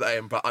forgotten to put that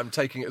in, but I'm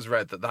taking it as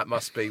read that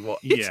must be what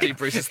Steve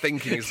Bruce is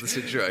thinking is the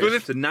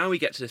situation. So now we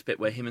get to this bit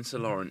where him and Sir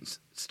Lawrence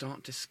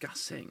start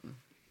discussing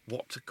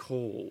what to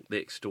call the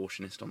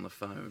extortionist on the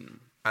phone.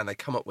 And they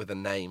come up with a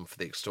name for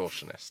the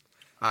extortionist.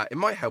 It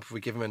might help if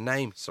we give him a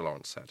name, Sir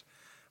Lawrence said.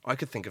 I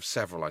could think of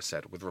several, I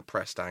said, with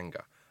repressed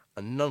anger,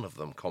 and none of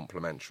them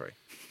complimentary.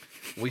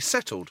 We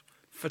settled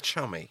for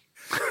Chummy.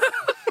 Have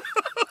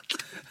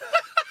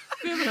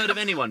you ever heard of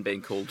anyone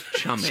being called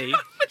Chummy?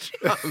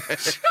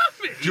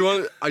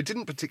 Chummy. I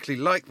didn't particularly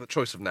like the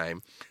choice of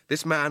name.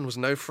 This man was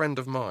no friend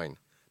of mine.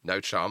 No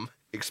chum,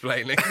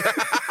 explaining.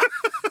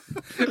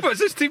 Well,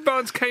 so Steve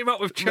Barnes came up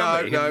with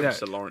Chummy. No,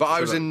 but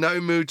I was in no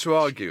mood to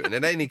argue, and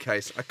in any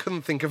case, I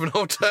couldn't think of an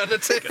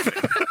alternative.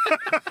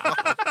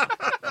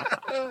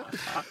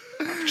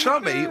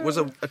 Chummy was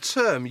a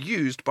term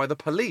used by the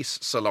police,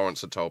 Sir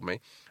Lawrence had told me,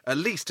 at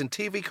least in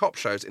TV cop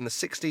shows in the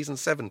 60s and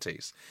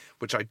 70s,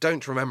 which I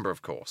don't remember,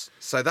 of course.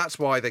 So that's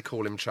why they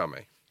call him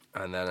Chummy.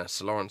 And then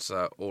Sir Lawrence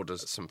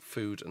orders some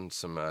food and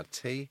some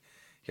tea.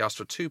 He asked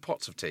for 2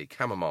 pots of tea,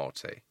 chamomile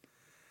tea.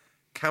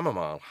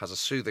 Chamomile has a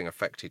soothing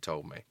effect, he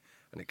told me,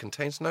 and it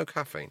contains no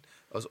caffeine,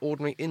 as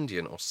ordinary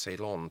Indian or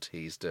Ceylon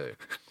teas do.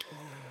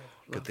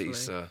 But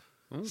these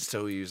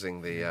still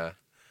using the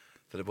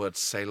word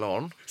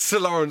Ceylon. Sir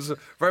Lawrence,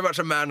 very much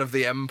a man of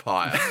the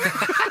empire.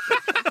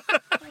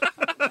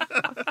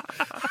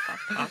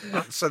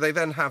 So they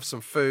then have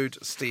some food.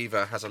 Steve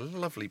has a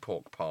lovely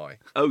pork pie.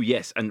 Oh,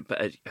 yes.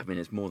 But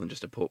it's more than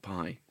just a pork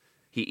pie.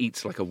 He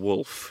eats like a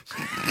wolf.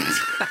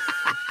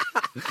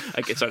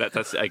 Sorry,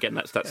 that's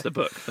the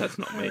book. That's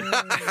not me.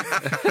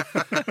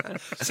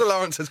 Sir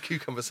Lawrence has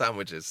cucumber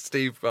sandwiches.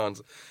 Steve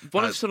Barnes.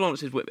 One of Sir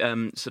Lawrence's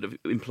sort of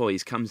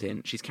employees comes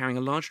in. She's carrying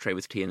a large tray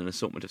with tea and an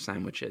assortment of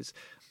sandwiches.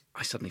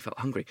 I suddenly felt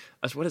hungry.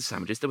 As well as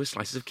sandwiches, there were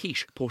slices of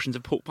quiche, portions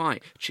of pork pie,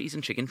 cheese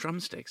and chicken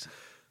drumsticks.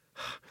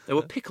 There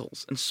were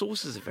pickles and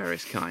sauces of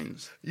various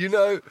kinds. You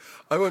know,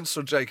 I once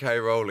saw J.K.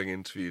 Rowling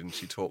interviewed, and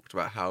she talked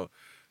about how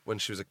when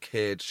she was a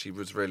kid, she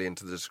was really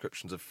into the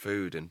descriptions of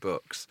food in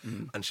books.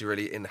 And she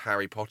really, in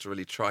Harry Potter,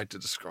 really tried to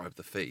describe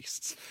the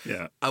feasts.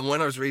 Yeah. And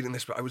when I was reading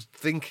this book, I was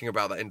thinking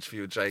about that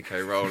interview with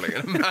J.K. Rowling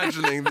and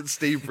imagining that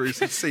Steve Bruce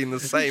had seen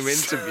the same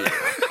interview.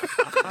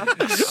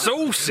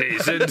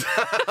 Sauces and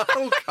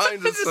all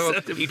kinds of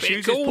sauce. He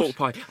chooses pork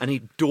pie and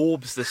he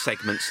daubs the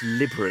segments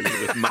liberally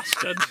with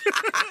mustard.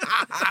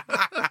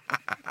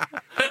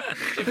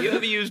 Have you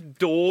ever used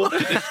daub to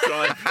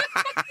describe...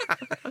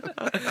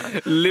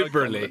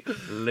 Liberally.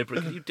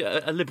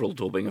 A liberal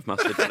daubing of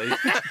mustard, please.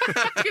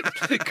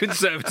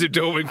 Conservative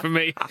daubing for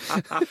me.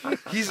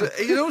 He's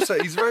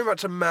very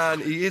much a man.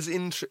 He is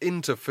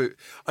into food.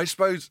 I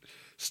suppose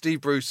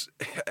Steve Bruce,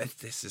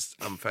 this is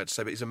unfair to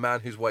say, but he's a man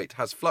whose weight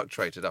has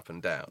fluctuated up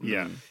and down.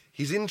 Yeah.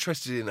 He's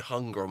interested in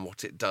hunger and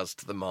what it does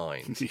to the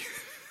mind.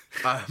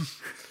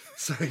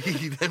 So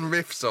he then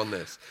riffs on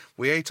this.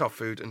 We ate our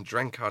food and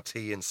drank our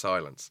tea in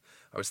silence.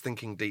 I was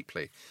thinking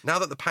deeply. Now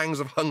that the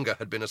pangs of hunger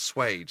had been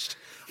assuaged,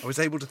 I was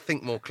able to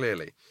think more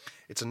clearly.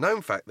 It's a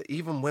known fact that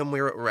even when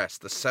we're at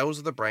rest, the cells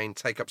of the brain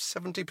take up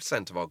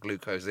 70% of our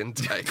glucose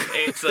intake.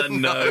 It's a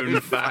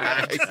known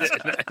fact.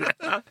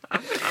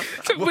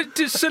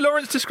 Does Sir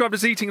Lawrence described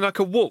as eating like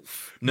a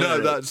wolf? No,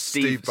 that's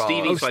Steve Barnes.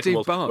 Steve eats like a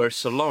wolf, Barnes. whereas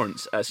Sir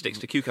Lawrence sticks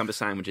to cucumber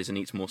sandwiches and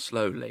eats more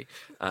slowly.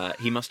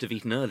 He must have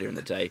eaten earlier in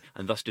the day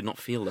and thus did not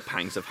feel the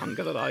pangs of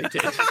hunger that I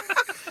did.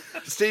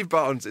 Steve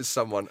Barnes is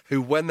someone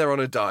who, when they're on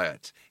a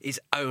diet, is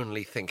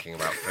only thinking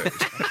about food.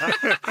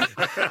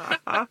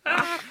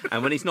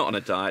 And when he's not on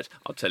a diet,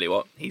 I'll tell you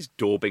what, he's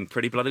daubing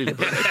pretty bloody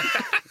liberally.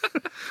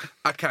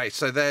 Okay,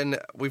 so then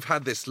we've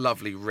had this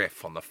lovely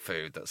riff on the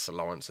food that Sir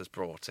Lawrence has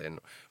brought in,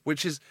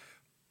 which is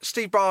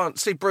Steve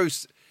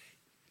Bruce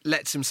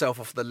lets himself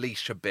off the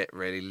leash a bit,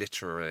 really,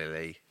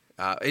 literally,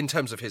 in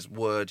terms of his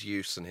word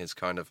use and his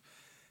kind of...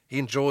 He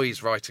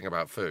enjoys writing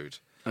about food.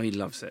 Oh, he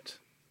loves it.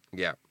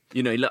 Yeah.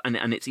 You know,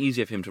 and it's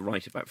easier for him to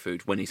write about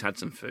food when he's had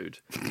some food.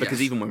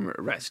 Because even when we're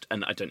at rest,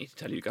 and I don't need to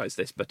tell you guys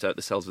this, but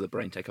the cells of the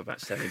brain take up about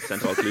 70%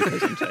 of our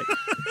glucose intake.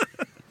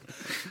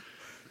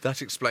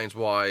 That explains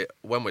why,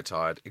 when we're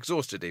tired,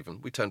 exhausted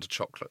even, we turn to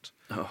chocolate,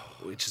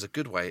 which is a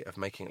good way of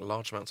making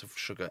large amounts of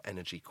sugar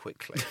energy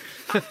quickly.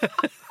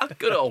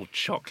 Good old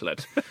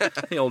chocolate.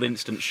 The old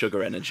instant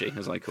sugar energy,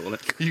 as I call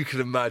it. You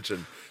can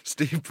imagine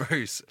Steve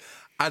Bruce,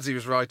 as he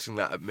was writing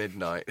that at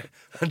midnight,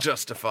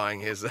 justifying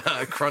his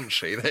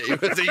crunchy that he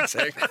was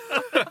eating.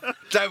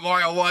 Don't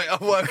worry, I'll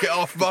work it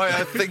off by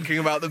thinking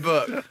about the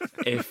book.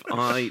 If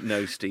I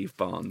know Steve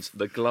Barnes,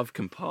 the glove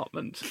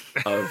compartment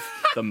of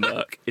the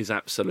Merc is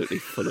absolutely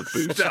full of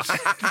booze.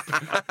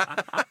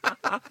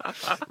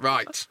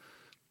 Right.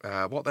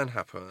 What then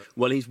happened?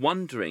 Well, he's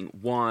wondering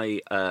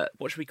why.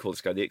 What should we call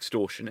this guy? The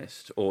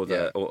extortionist or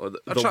the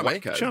Chummy.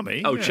 wacko?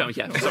 Chummy. Oh, yeah. Chummy.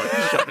 Yeah, sorry,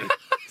 Chummy.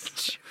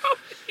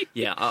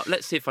 Yeah.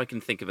 Let's see if I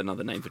can think of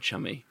another name for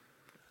Chummy.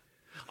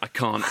 I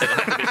can't.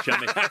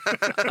 Chummy.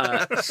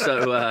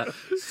 So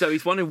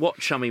he's wondering what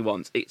Chummy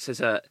wants. It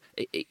says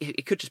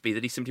it could just be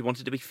that he simply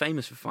wanted to be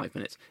famous for 5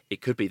 minutes.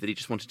 It could be that he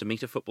just wanted to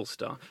meet a football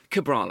star.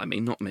 Cabral, I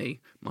mean, not me.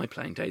 My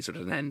playing days are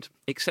at an end,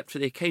 except for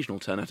the occasional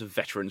turnout of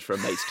veterans for a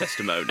mate's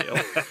testimonial.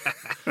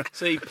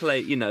 So he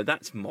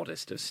that's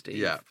modest of Steve.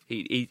 Yeah.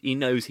 He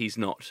knows he's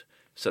not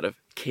sort of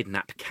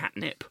kidnap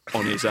catnip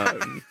on his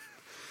own.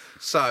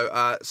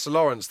 So Sir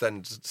Lawrence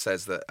then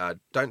says that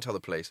don't tell the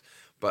police,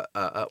 but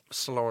at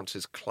Sir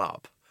Lawrence's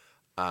club,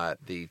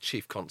 the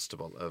chief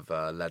constable of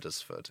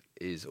Leddersford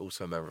is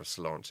also a member of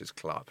Sir Lawrence's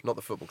club. Not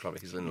the football club,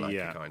 he's in like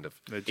a kind of...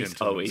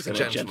 He's in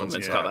a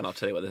gentleman's club, and I'll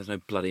tell you what, there's no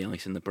bloody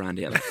ice in the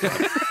brandy at that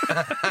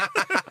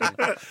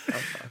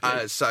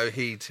club. So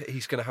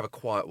he's going to have a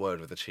quiet word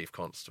with the chief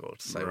constable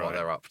to say what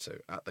they're up to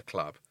at the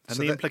club. And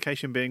so the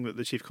implication being that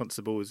the chief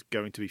constable is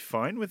going to be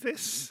fine with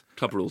this?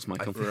 Club rules,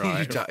 Michael.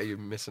 You're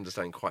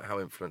misunderstanding quite how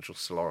influential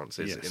Sir Lawrence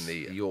is in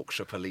the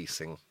Yorkshire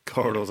policing.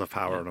 Corridors of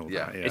power and all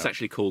that. Yeah. It's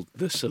actually called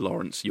the Sir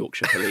Lawrence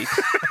Yorkshire Police.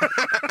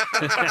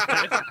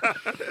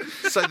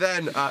 So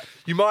then,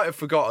 you might have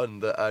forgotten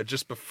that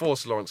just before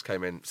Sir Lawrence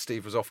came in,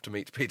 Steve was off to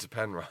meet Peter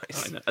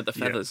Penrice. I know, at the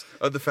Feathers.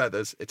 Yeah. At the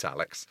Feathers,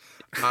 italics.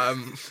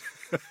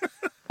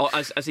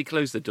 As he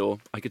closed the door,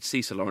 I could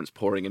see Sir Lawrence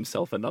pouring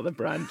himself another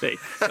brandy.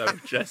 So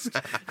just,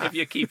 if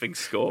you're keeping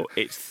score,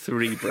 it's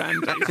 3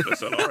 brandies for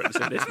Sir Lawrence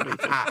in this meeting.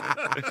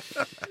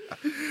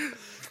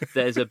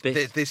 There's a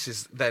bit... This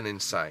is then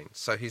insane.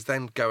 So he's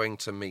then going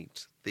to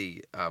meet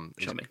the...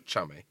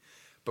 Chummy.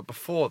 But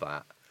before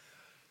that...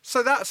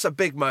 So that's a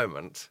big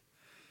moment.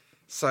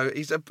 So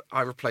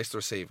I replaced the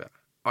receiver.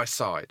 I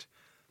sighed.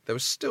 There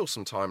was still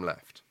some time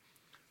left.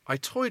 I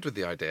toyed with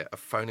the idea of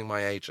phoning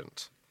my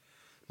agent.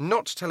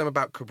 Not to tell him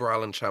about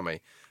Cabral and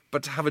Chummy,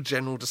 but to have a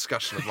general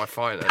discussion of my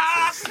finances.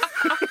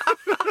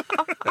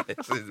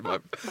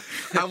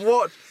 And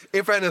what,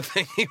 if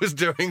anything, he was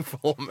doing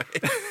for me.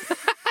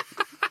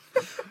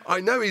 I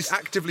know he's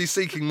actively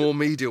seeking more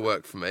media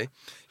work for me.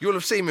 You'll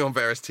have seen me on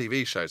various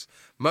TV shows.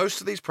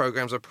 Most of these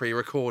programmes are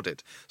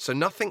pre-recorded, so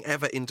nothing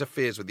ever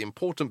interferes with the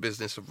important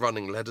business of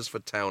running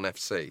Leddersford Town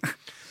FC.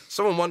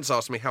 Someone once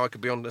asked me how I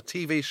could be on a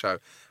TV show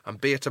and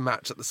be at a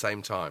match at the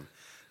same time.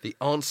 The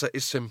answer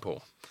is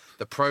simple.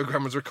 The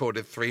programme was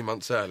recorded 3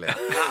 months earlier.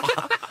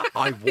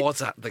 I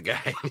was at the game.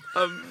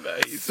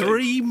 Amazing.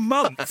 3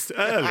 months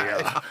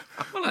earlier?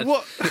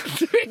 What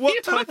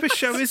type of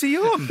show is he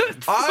on?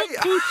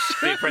 The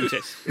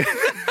Apprentice.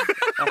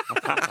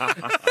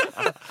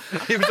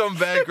 He was on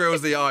Bear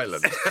Grylls The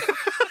Island. 3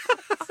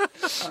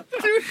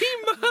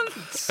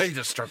 months. He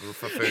just struggled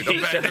for food on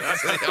Bear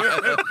Grylls The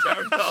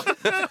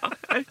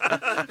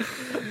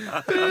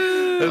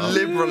Island.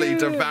 Liberally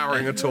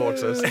devouring a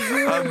tortoise.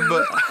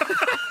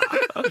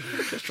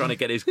 Just trying to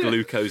get his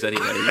glucose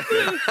anyway.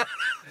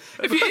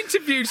 If you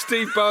interviewed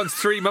Steve Barnes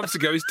 3 months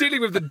ago, he's dealing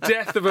with the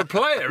death of a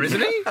player,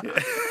 isn't he? But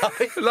now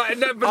he's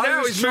moved on.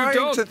 I was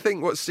trying to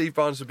think what Steve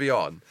Barnes would be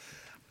on,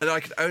 and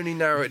I could only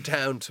narrow it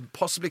down to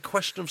possibly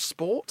question of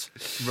sport.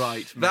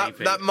 Right,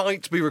 maybe. That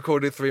might be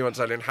recorded 3 months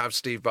earlier and have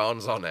Steve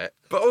Barnes on it.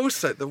 But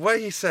also, the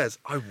way he says,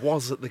 I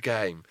was at the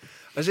game,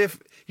 as if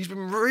he's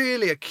been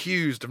really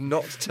accused of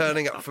not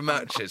turning up for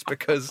matches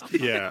because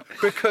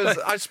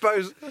I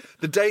suppose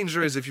the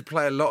danger is if you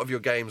play a lot of your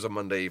games on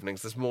Monday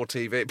evenings, there's more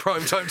TV,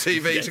 primetime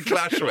TV to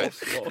clash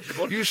with.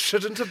 You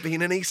shouldn't have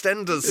been in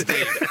EastEnders,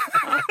 Steve.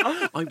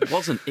 I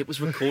wasn't. It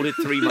was recorded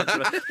 3 months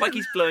ago. Like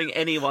he's blowing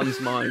anyone's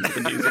mind with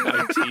the news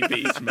about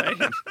TV's made.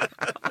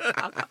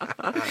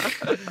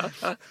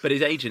 But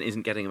his agent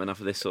isn't getting him enough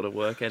of this sort of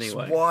work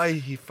anyway. That's why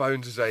he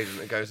phones his agent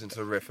and goes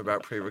into a riff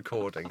about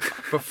pre-recording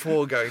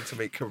before going to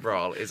meet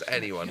Cabral is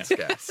anyone's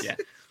guess. Yeah.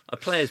 A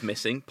player's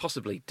missing,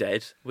 possibly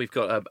dead. We've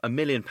got £1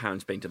 million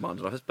being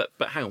demanded of us. But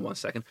hang on one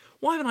second.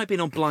 Why haven't I been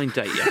on blind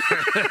date yet?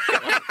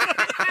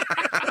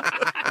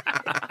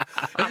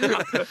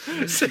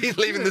 Seen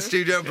leaving the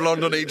studio,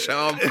 blonde on each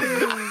arm.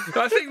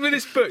 I think with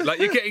this book, like,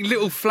 you're getting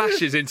little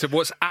flashes into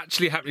what's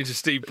actually happening to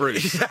Steve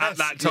Bruce at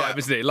that time,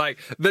 isn't it? Like,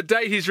 the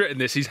day he's written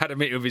this, he's had a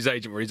meeting with his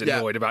agent where he's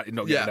annoyed about it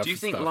not getting enough. Do you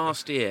think stuff.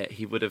 last year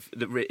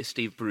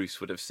Steve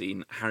Bruce would have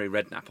seen Harry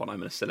Redknapp on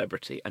I'm a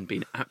Celebrity and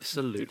been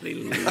absolutely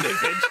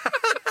livid?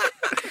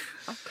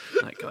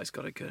 That guy's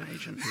got a good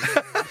agent.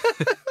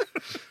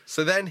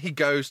 So then he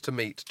goes to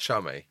meet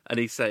Chummy. And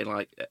he'd say,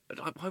 like,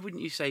 why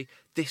wouldn't you say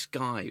this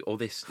guy or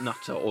this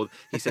nutter? Or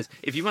he says,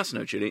 if you must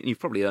know, Julian, you've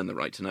probably earned the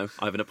right to know,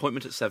 I have an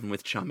appointment at 7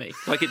 with Chummy.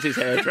 Like it's his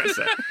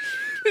hairdresser.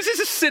 This is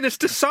a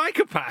sinister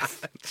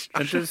psychopath.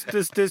 And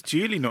does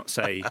Julie not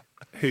say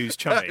who's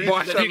Chummy?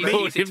 Why have you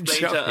called him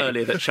explained Chummy? to her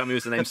earlier that Chummy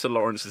was the name Sir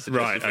Lawrence is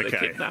Right, for the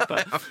okay.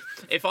 kidnapper.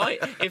 If I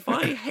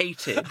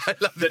hated... I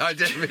love the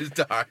idea of his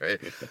diary.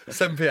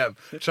 7 p.m,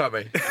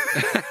 Chummy.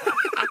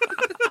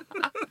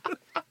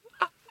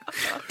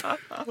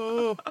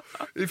 Oh,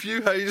 if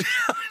you hated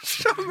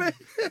Chummy.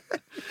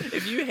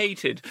 If you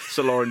hated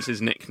Sir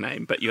Lawrence's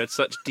nickname, but you had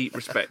such deep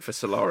respect for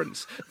Sir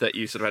Lawrence that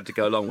you sort of had to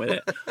go along with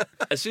it,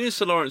 as soon as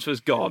Sir Lawrence was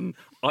gone,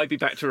 I'd be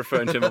back to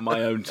referring to him on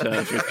my own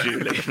terms with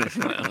Julie.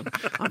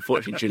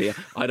 Unfortunately, Julia,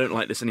 I don't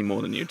like this any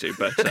more than you do,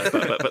 but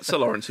Sir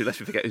Lawrence, who lets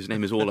me forget whose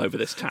name is all over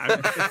this town,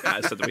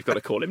 so that we've got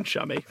to call him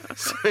Chummy.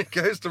 So he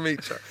goes to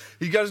meet Chummy.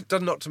 He goes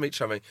not to meet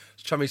Chummy.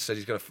 Chummy said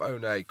he's going to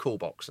phone a call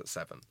box at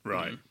 7.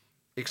 Right.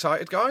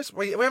 Excited, guys?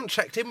 We haven't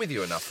checked in with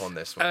you enough on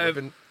this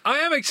one. I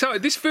am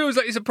excited. This feels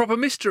like it's a proper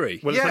mystery.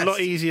 Well, it's a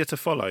lot easier to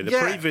follow. The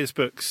previous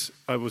books,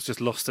 I was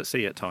just lost at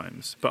sea at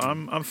times. But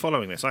I'm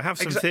following this. I have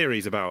some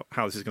theories about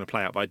how this is going to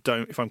play out, but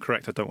if I'm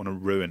correct, I don't want to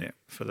ruin it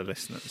for the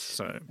listeners.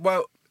 So,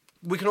 well,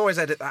 we can always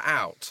edit that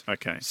out.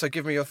 Okay. So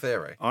give me your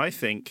theory. I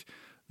think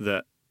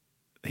that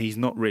he's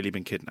not really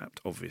been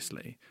kidnapped,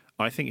 obviously.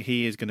 I think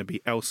he is going to be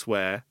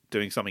elsewhere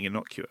doing something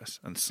innocuous,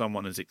 and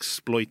someone is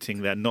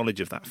exploiting their knowledge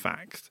of that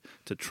fact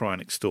to try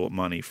and extort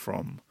money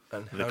from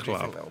and the how club. Do you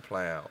think that will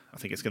play out? I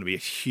think it's going to be a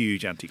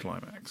huge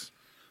anticlimax.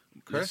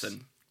 Chris?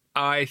 Listen,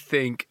 I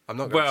think... I'm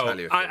not going to tell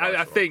you.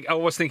 I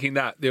was thinking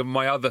that.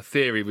 My other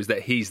theory was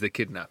that he's the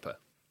kidnapper,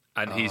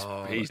 and he's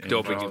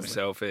dobbing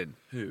himself in.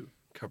 Who?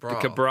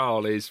 Cabral.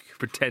 Cabral is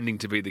pretending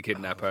to be the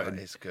kidnapper. That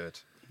is good.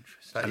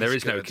 And there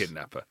is no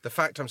kidnapper. The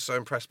fact I'm so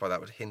impressed by that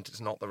would hint it's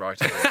not the right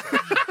answer.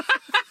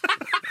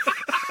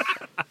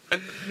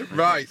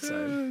 Right.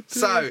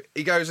 So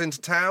he goes into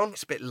town.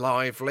 It's a bit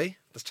lively,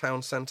 the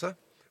town centre.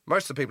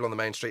 Most of the people on the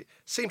main street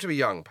seem to be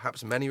young.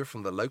 Perhaps many are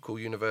from the local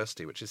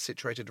university, which is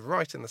situated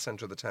right in the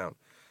centre of the town.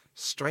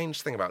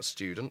 Strange thing about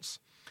students.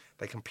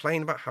 They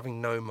complain about having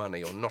no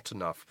money or not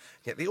enough,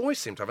 yet they always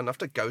seem to have enough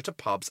to go to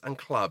pubs and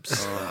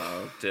clubs.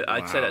 Oh,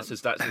 I'd say that's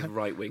as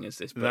right wing as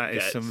this book That is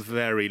gets. some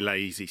very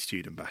lazy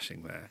student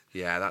bashing there.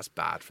 Yeah, that's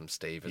bad from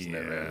Steve, isn't it,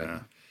 really?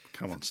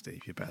 Come on,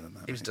 Steve, you're better than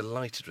that. He was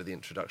delighted with the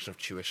introduction of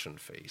tuition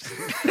fees.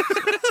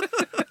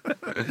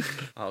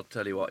 I'll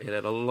tell you what, he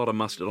had a lot of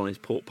mustard on his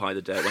pork pie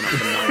the day it went up to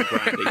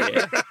 £9,000 a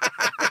year.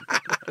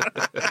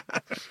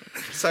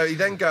 So he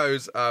then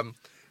goes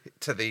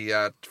to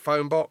the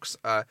phone box.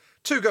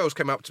 2 girls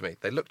came up to me.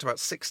 They looked about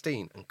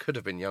 16 and could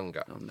have been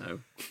younger. Oh,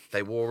 no.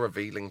 They wore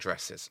revealing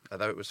dresses,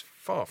 although it was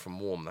far from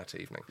warm that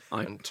evening.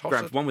 I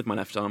grabbed one with my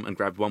left arm and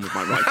grabbed one with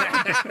my right arm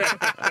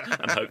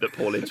and hoped that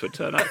Paul Ince would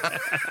turn up.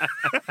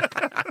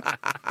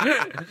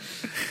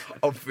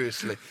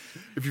 Obviously,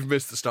 if you've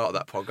missed the start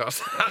of that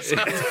podcast, that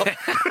sounds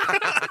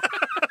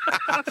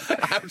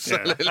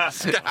absolutely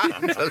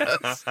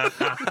scandalous.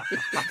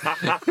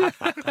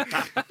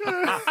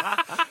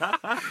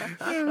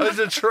 There's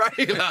a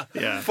trailer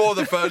for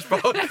the first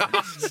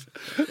podcast.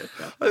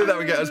 I think that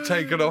would get us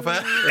taken off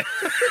air.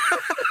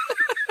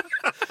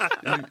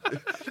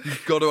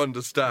 You've got to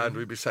understand,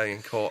 we'd be saying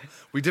in court,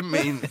 we didn't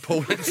mean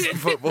Paul Ince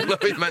football, no,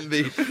 we meant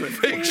the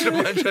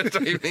fictional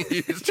Manchester Evening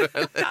News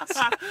journalists.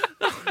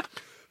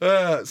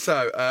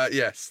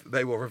 Yes,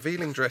 they wore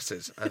revealing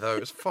dresses, although it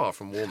was far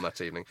from warm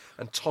that evening,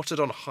 and tottered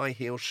on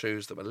high-heel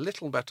shoes that were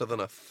little better than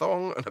a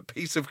thong and a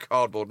piece of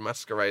cardboard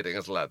masquerading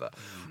as leather.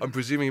 I'm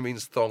presuming he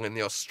means thong in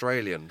the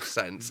Australian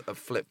sense of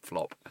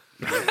flip-flop.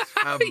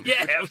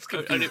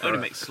 It only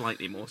makes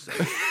slightly more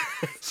sense.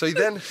 So he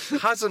then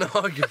has an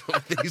argument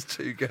with these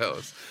 2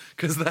 girls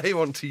because they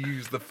want to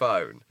use the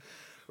phone.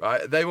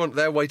 Right,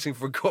 they're waiting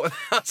for a call.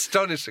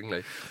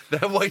 Astonishingly,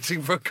 they're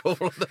waiting for a call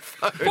on the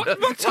phone.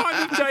 What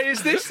time of day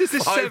is this? Is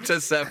this 5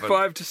 to 7?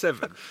 5 to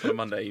 7 on a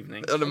Monday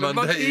evening. On a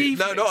Monday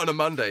evening? No, not on a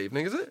Monday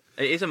evening, is it?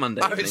 It is a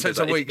Monday evening. So it's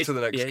a week to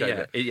the next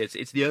game. Yeah,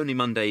 it's the only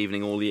Monday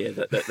evening all year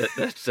that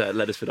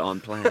Leathersford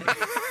aren't playing. He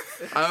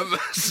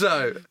has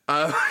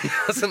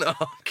an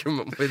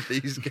argument with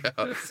these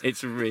girls.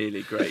 It's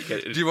really great.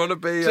 Do you want to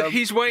be? So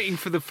he's waiting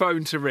for the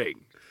phone to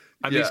ring.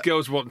 And these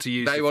girls want to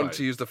use They the want phone.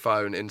 to use the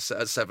phone at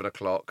 7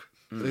 o'clock.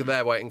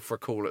 They're waiting for a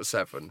call at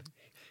 7.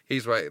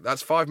 He's waiting.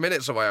 That's 5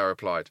 minutes away, I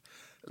replied.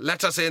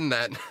 Let us in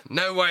then.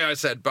 No way, I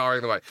said,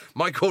 barring the way.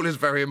 My call is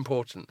very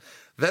important.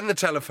 Then the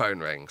telephone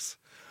rings.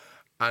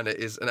 And it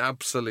is an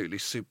absolutely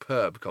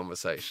superb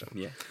conversation.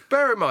 Yeah.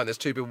 Bear in mind, there's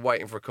two people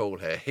waiting for a call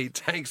here. He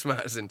takes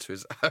matters into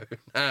his own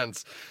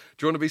hands.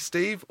 Do you want to be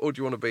Steve, or do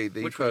you want to be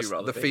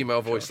the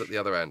female voice at the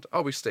other end?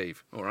 I'll be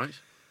Steve. All right.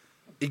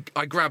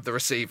 I grabbed the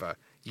receiver.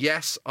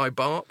 Yes, I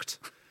barked.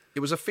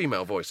 It was a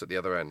female voice at the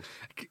other end.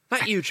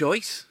 That you,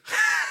 Joyce?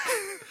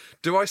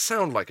 Do I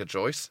sound like a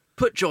Joyce?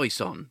 Put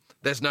Joyce on.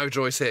 There's no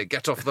Joyce here.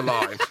 Get off the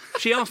line.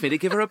 She asked me to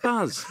give her a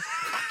buzz.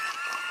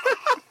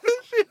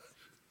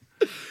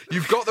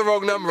 You've got the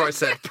wrong number, I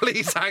said.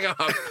 Please hang up.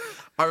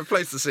 I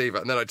replaced the receiver,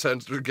 and then I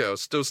turned to the girls,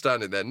 still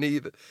standing there,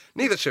 neither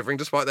shivering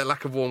despite their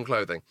lack of warm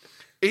clothing.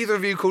 Either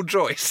of you called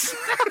Joyce?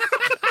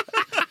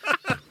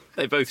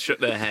 They both shook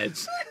their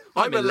heads.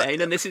 I'm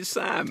Elaine, and this is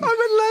Sam. I'm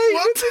Elaine,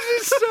 and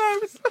this is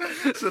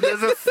Sam. So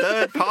there's a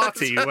third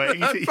party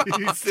waiting to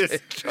use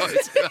this.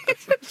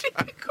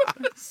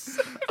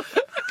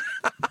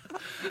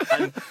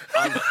 And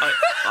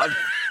I'm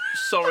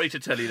sorry to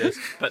tell you this,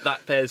 but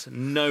that bears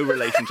no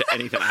relation to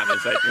anything that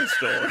happens later in the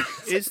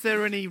story. Is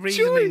there any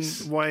reasoning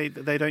why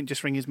they don't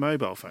just ring his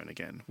mobile phone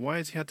again? Why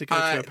has he had to go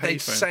to a payphone? They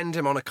send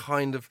him on a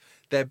kind of...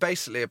 They're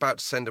basically about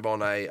to send him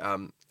on a...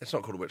 it's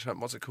not called a witch hunt.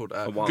 What's it called?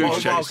 A wild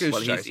goose chase.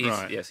 Well, he's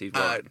yes, he's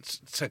right.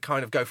 To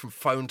kind of go from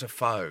phone to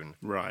phone.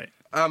 Right.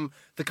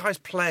 The guy's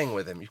playing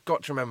with him. You've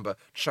got to remember,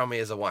 Chummy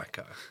is a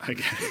wacko.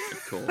 Okay.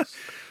 Of course.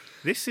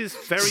 This is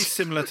very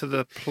similar to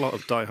the plot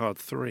of Die Hard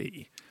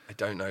 3. I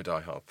don't know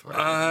Die Hard 3.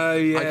 Oh,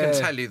 yeah. I can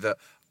tell you that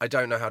I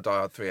don't know how Die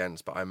Hard 3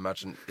 ends, but I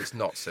imagine it's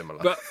not similar.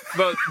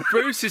 But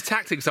Bruce's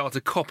tactics are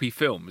to copy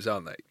films,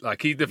 aren't they?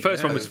 Like the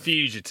first one was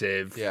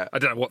Fugitive. Yeah. I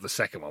don't know what the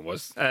second one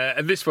was.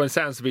 And this one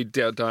sounds to be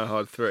Die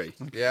Hard 3.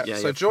 Yeah.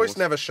 So Joyce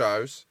never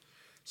shows.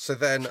 So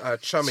then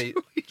Chummy,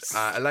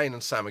 Elaine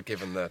and Sam are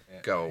given the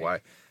go away.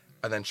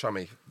 And then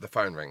Chummy, the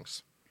phone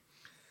rings.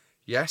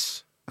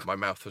 Yes, my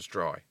mouth was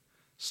dry.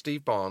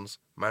 Steve Barnes,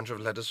 manager of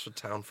Leadersford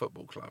Town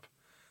Football Club.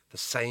 The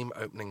same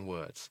opening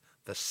words.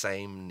 The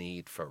same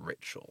need for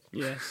ritual.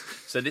 Yes.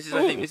 So this is,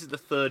 I think, this is the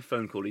third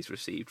phone call he's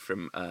received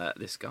from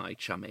this guy,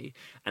 Chummy,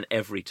 and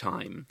every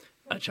time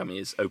Chummy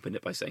has opened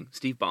it by saying,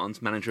 Steve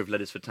Barnes, manager of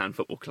Leadersford Town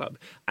Football Club,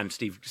 and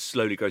Steve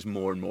slowly grows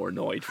more and more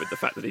annoyed with the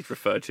fact that he's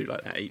referred to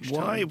like that each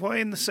time. Why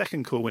in the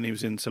second call when he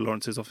was in Sir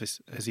Lawrence's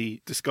office has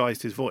he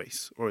disguised his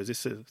voice? Or is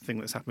this a thing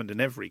that's happened in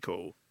every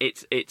call?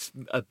 It's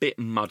a bit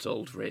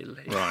muddled,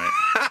 really. Right.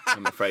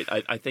 I'm afraid.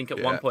 I think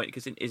at one point,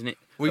 because isn't it...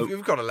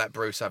 We've got to let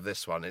Bruce have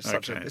this one. It's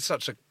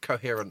such a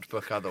coherent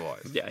book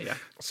otherwise. Yeah.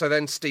 So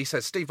then Steve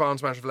says, Steve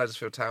Barnes, manager of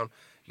Leadersfield Town,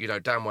 you know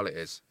damn well it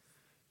is.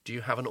 Do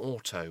you have an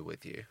auto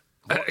with you?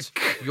 What?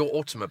 Your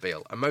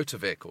automobile, a motor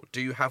vehicle. Do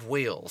you have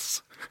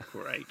wheels?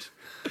 Great.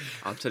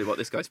 I'll tell you what,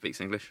 this guy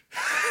speaks English.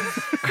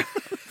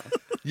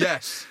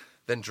 Yes.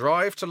 Then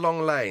drive to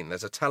Long Lane.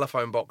 There's a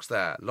telephone box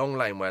there. Long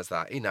Lane, where's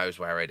that? He knows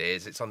where it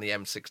is. It's on the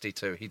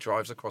M62. He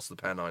drives across the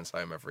Pennines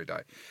home every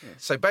day. Yes.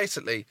 So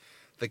basically,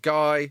 the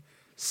guy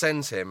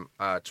sends him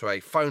to a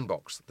phone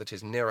box that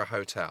is near a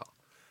hotel.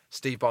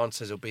 Steve Barnes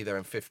says he'll be there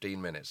in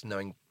 15 minutes,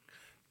 knowing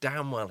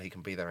damn well he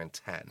can be there in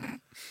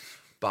 10.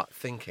 But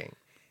thinking,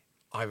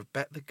 I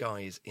bet the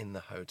guy is in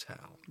the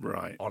hotel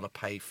on a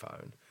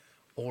payphone.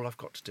 All I've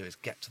got to do is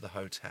get to the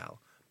hotel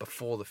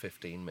before the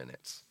 15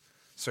 minutes.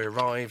 So he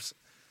arrives...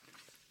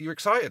 You're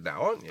excited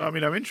now, aren't you? I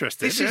mean, I'm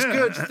interested. This is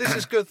good. This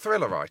is good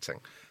thriller writing.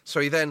 So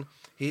he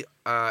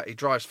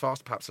drives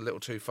fast, perhaps a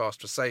little too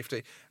fast for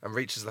safety, and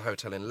reaches the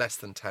hotel in less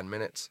than 10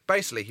 minutes.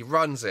 Basically, he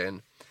runs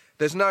in.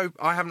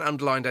 I haven't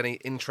underlined any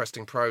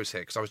interesting prose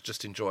here because I was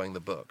just enjoying the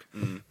book.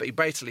 But he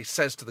basically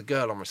says to the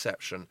girl on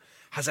reception,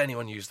 has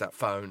anyone used that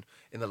phone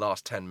in the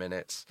last 10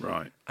 minutes?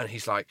 Right. And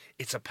he's like,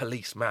 it's a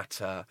police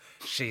matter.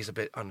 She's a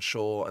bit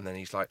unsure. And then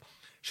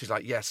she's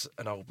like, yes,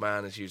 an old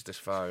man has used this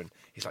phone.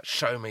 He's like,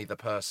 show me the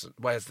person.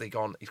 Where's he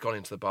gone? He's gone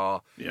into the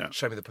bar. Yeah.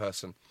 Show me the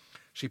person.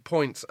 She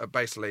points at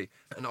basically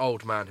an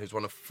old man who's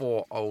one of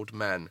 4 old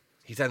men.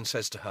 He then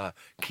says to her,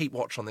 keep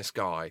watch on this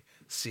guy,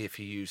 see if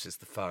he uses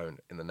the phone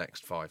in the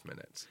next 5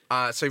 minutes.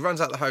 So he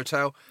runs out the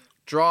hotel,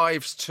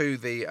 drives to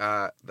the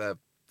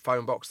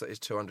phone box that is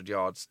 200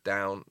 yards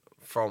down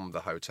from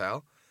the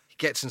hotel. He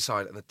gets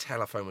inside and the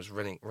telephone was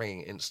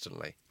ringing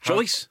instantly.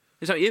 Joyce?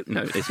 Is that you?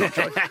 No, it's not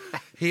Joyce.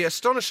 He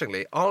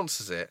astonishingly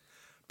answers it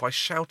by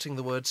shouting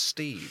the word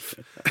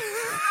Steve.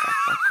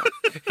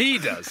 He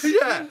does?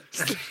 Yeah.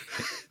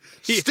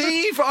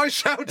 Steve, I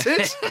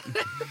shouted.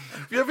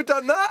 Have you ever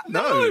done that?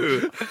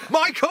 No.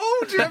 Michael,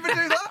 do you ever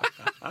do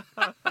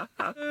that?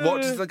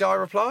 What does the guy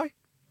reply?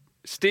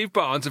 Steve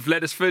Barnes of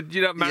Leadersford,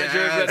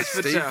 manager of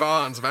Leadersford Steve Town.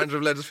 Barnes, manager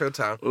of Leadersfield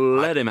Town.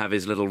 Let him have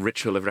his little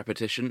ritual of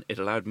repetition. It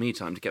allowed me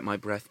time to get my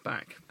breath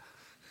back.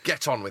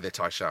 Get on with it,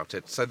 I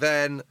shouted. So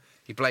then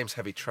he blames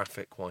heavy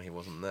traffic why he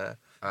wasn't there.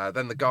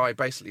 Then the guy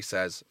basically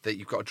says that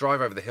you've got to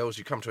drive over the hills,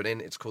 you come to an inn,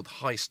 it's called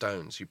High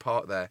Stones. You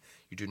park there,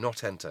 you do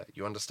not enter.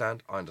 You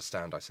understand? I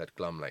understand, I said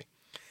glumly.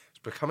 It's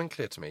becoming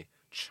clear to me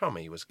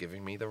Chummy was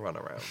giving me the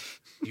runaround.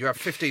 You have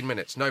 15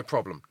 minutes, no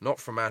problem. Not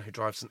for a man who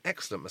drives an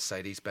excellent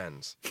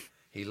Mercedes-Benz.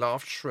 He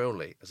laughed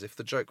shrilly, as if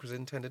the joke was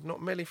intended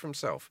not merely for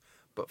himself,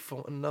 but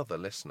for another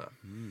listener.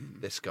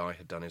 This guy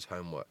had done his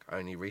homework.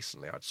 Only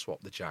recently I'd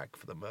swapped the Jag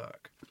for the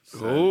Merc.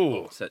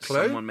 Oh, so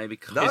someone maybe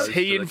is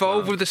he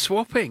involved with the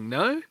swapping?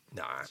 No?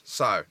 No.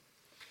 So,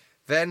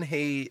 then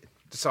he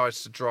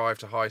decides to drive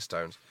to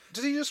Highstones.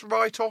 Did he just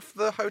write off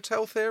the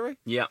hotel theory?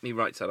 Yeah, he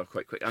writes that off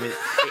quite quick. I mean,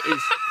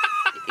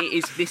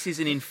 this is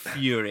an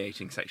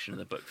infuriating section of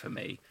the book for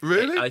me.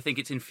 Really? I think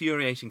it's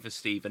infuriating for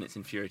Steve, and it's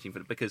infuriating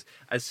because,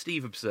 as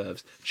Steve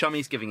observes,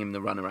 Chummy's giving him the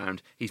runaround.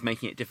 He's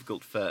making it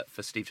difficult for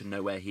Steve to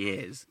know where he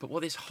is. But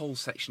what this whole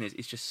section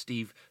is just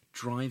Steve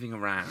driving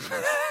around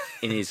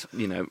in his,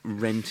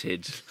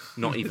 rented,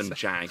 not even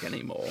Jag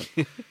anymore,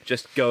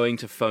 just going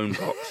to phone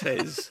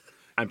boxes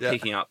and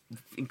picking up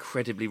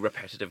incredibly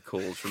repetitive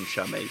calls from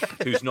Chummy,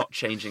 who's not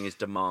changing his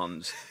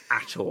demands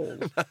at all.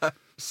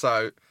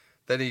 So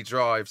then he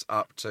drives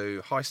up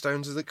to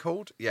Highstones, is it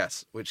called?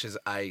 Yes, which is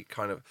a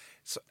kind of...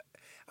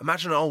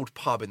 imagine an old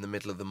pub in the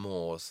middle of the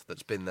moors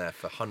that's been there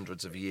for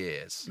hundreds of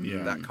years.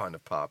 Yeah. That kind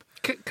of pub.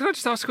 Can I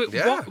just ask quick,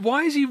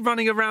 why is he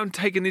running around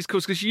taking these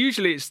calls? Because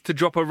usually it's to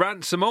drop a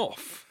ransom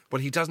off.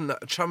 Well, he doesn't...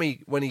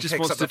 Chummy, when he just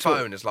picks up the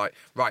phone, is like,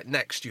 right,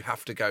 next you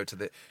have to go to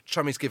the...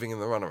 Chummy's giving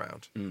him the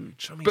runaround.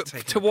 But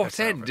to what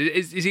end?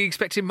 Is he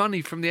expecting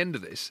money from the end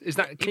of this? Is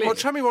that clear? Well,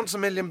 Chummy wants $1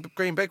 million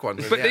green big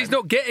ones. But he's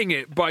not getting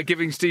it by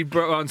giving Steve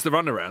Barnes the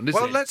runaround, is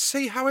he? Well, let's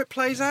see how it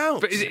plays out.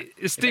 But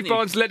is Steve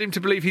Barnes led him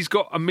to believe he's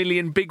got $1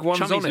 million big ones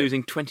Chummy's on it?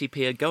 losing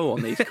 20p a go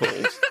on these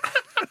calls.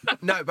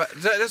 No, but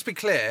let's be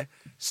clear.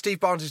 Steve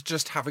Barnes is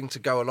just having to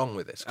go along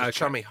with this because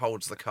Chummy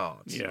holds the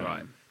cards. Yeah.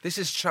 Right. This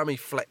is Chummy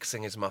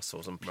flexing his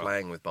muscles and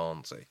playing with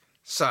Barnesy.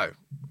 So,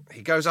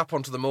 he goes up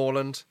onto the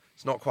moorland.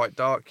 It's not quite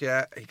dark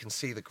yet. He can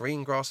see the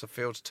green grass of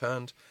fields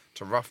turned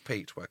to rough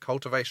peat where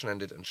cultivation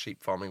ended and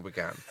sheep farming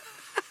began.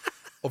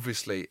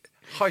 Obviously,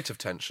 height of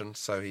tension,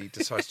 so he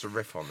decides to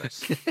riff on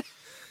this.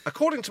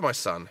 According to my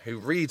son, who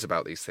reads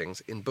about these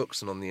things in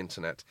books and on the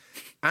internet,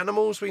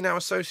 animals we now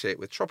associate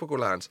with tropical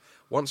lands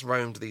once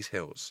roamed these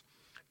hills.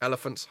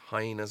 Elephants,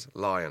 hyenas,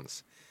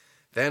 lions.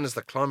 Then, as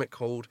the climate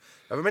cooled,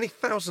 over many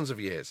thousands of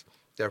years,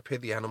 there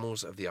appeared the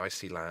animals of the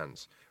icy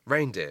lands.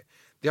 Reindeer,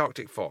 the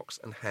Arctic fox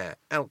and hare,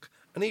 elk,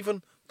 and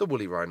even the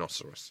woolly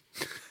rhinoceros.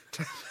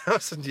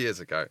 10,000 years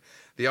ago,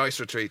 the ice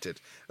retreated,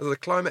 as the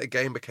climate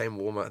again became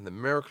warmer and the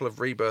miracle of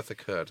rebirth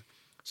occurred.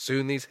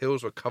 Soon these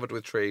hills were covered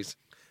with trees.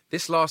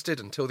 This lasted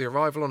until the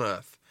arrival on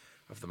Earth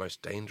of the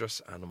most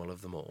dangerous animal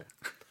of them all,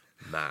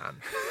 man.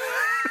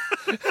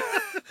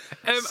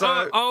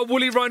 Are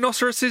woolly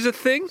rhinoceroses a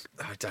thing?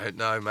 I don't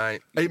know,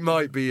 mate. It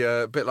might be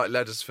a bit like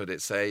Leadersford.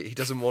 He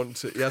doesn't want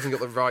to. He hasn't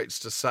got the rights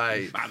to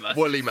say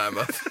woolly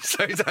mammoth,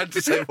 so he's had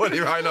to say woolly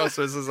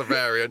rhinoceros as a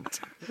variant.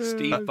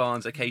 Steve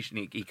Barnes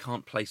occasionally he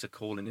can't place a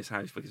call in his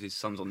house because his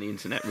son's on the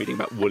internet reading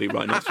about woolly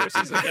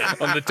rhinoceroses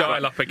on the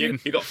dial-up again.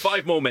 You've got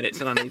 5 more minutes,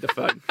 and I need the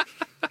phone.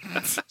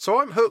 So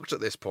I'm hooked at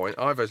this point.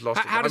 Ivo's lost.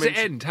 How does it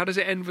end? How does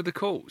it end with the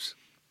calls?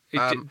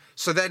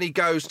 So then he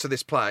goes to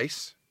this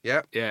place.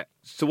 Yeah. Yeah.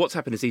 So what's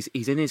happened is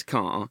he's in his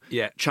car.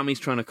 Yeah. Chummy's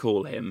trying to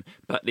call him,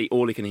 but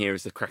all he can hear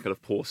is the crackle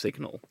of poor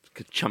signal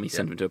because Chummy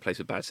sent him to a place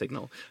with bad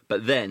signal.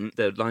 But then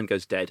the line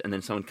goes dead, and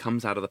then someone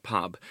comes out of the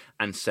pub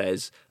and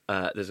says,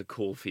 "There's a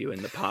call for you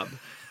in the pub,"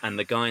 and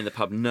the guy in the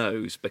pub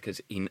knows because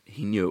he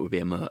knew it would be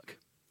a Merc.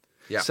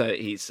 Yeah. So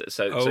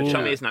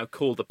Chummy has now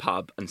called the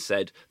pub and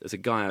said, "There's a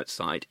guy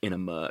outside in a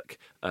Merc.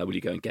 Will you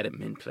go and get him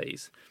in,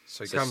 please?"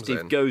 So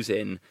Steve goes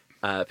in.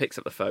 Picks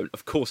up the phone.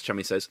 Of course,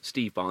 Chummy says,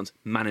 Steve Barnes,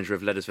 manager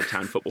of Leadersford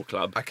Town Football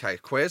Club. Okay,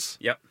 quiz.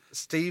 Yep.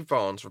 Steve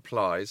Barnes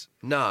replies,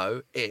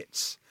 no,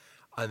 it's,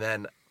 and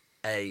then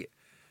a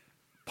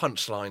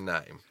punchline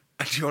name.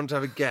 And do you want to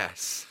have a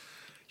guess?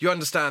 You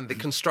understand the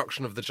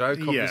construction of the joke,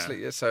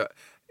 obviously. Yeah. So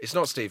it's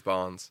not Steve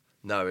Barnes.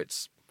 No,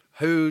 it's,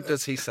 who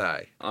does he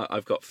say?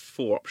 I've got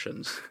 4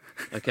 options.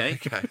 Okay?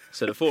 Okay.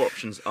 So the 4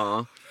 options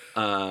are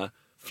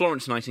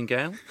Florence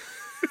Nightingale,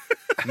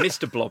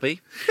 Mr.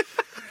 Blobby,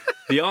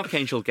 the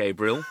Archangel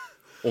Gabriel,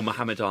 or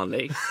Muhammad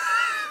Ali.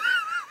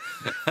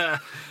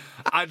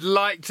 I'd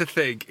like to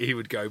think he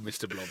would go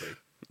Mr. Blobby.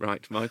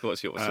 Right, Michael,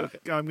 what's yours? I'm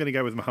going to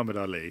go with Muhammad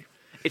Ali.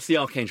 It's the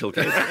Archangel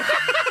Gabriel.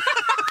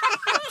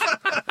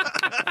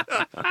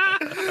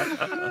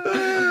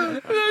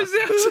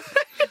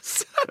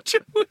 Such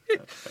a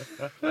weird...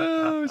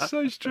 Oh,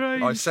 so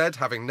strange. I said,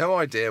 having no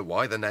idea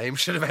why the name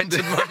should have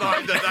entered my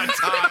mind at that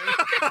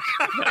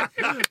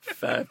time.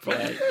 Fair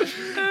play.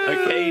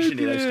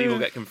 Occasionally, though, Steve will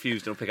get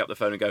confused and he'll pick up the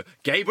phone and go,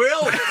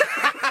 Gabriel!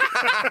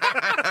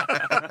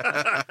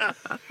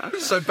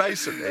 So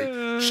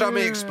basically,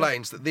 Chummy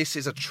explains that this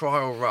is a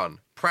trial run.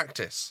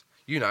 Practice.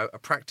 You know, a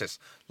practice,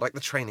 like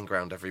the training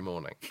ground every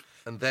morning.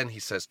 And then he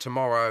says,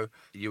 tomorrow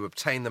you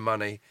obtain the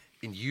money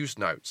in used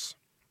notes.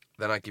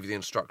 Then I give you the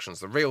instructions.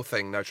 The real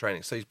thing, no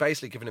training. So he's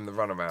basically giving him the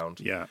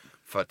runaround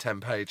for 10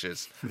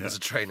 pages as a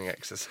training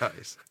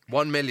exercise.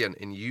 1 million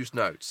in used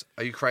notes.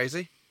 Are you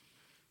crazy?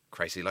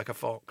 Crazy like a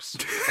fox.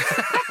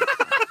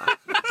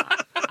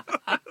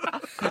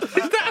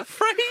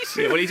 fox.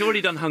 Yeah, well, he's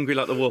already done Hungry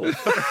Like the Wolf.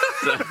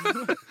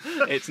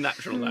 So it's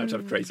natural now to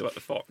have crazy like the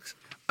fox.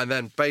 And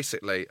then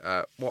basically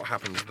what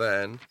happens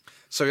then...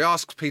 So he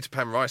asks Peter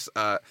Penrice,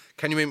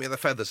 can you meet me at the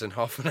Feathers in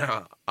half an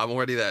hour? I'm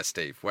already there,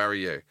 Steve. Where are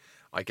you?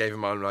 I gave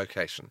him my own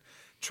location.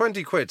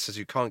 20 quid says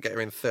you can't get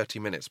here in 30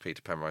 minutes,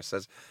 Peter Penrice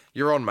says.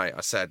 You're on, mate, I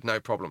said, no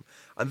problem.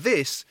 And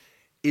this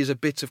is a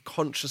bit of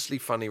consciously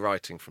funny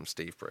writing from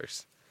Steve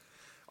Bruce.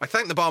 I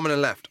thanked the barman and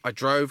left. I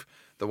drove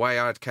the way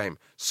I had came.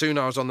 Soon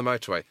I was on the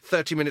motorway.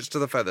 30 minutes to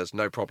the Feathers,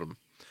 no problem.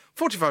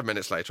 45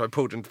 minutes later, I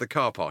pulled into the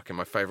car park in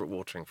my favourite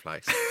watering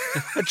place.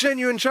 A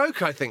genuine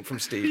joke, I think, from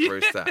Steve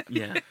Bruce there.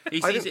 Yeah.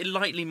 He's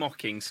lightly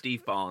mocking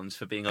Steve Barnes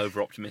for being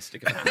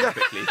over-optimistic about how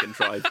quickly he can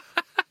drive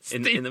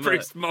in the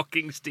Bruce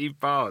mocking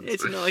Steve Barnes.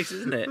 It's nice,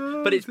 isn't it?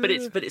 But it's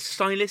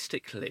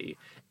stylistically,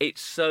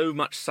 it's so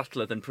much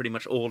subtler than pretty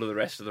much all of the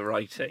rest of the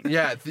writing.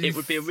 Yeah. It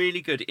would be a really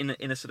good, in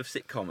a sort of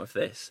sitcom of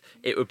this,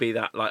 it would be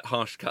that like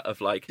harsh cut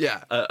of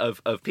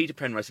of Peter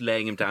Penrice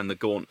laying him down the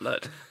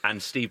gauntlet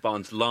and Steve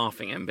Barnes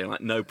laughing and being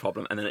like, no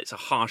problem. And then it's a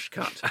harsh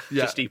cut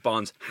to Steve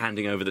Barnes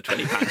handing over the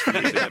 £20 for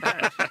losing a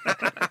bet.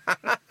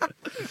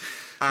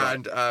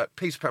 And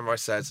Peter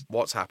Penrice says,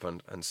 what's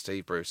happened? And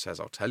Steve Bruce says,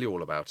 I'll tell you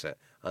all about it.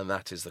 And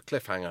that is the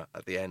cliffhanger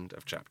at the end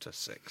of chapter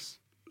 6.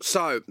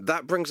 So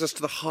that brings us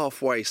to the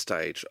halfway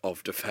stage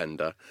of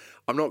Defender.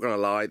 I'm not going to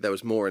lie, there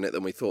was more in it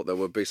than we thought there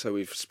would be. So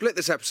we've split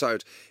this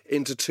episode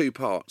into 2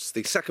 parts.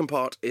 The second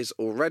part is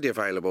already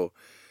available.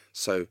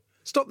 So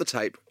stop the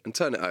tape and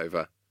turn it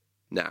over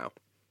now.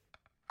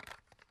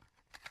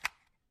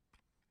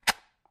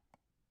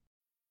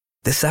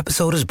 This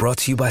episode is brought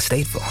to you by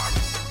State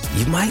Farm.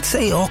 You might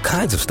say all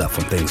kinds of stuff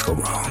when things go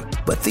wrong,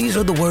 but these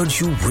are the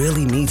words you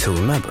really need to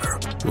remember.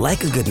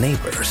 Like a good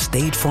neighbor,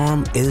 State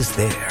Farm is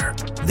there.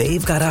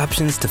 They've got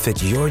options to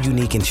fit your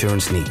unique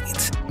insurance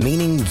needs,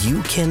 meaning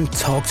you can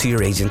talk to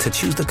your agent to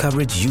choose the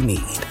coverage you need,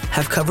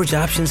 have coverage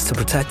options to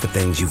protect the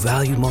things you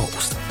value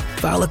most,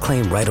 file a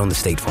claim right on the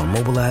State Farm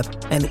mobile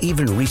app, and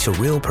even reach a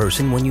real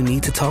person when you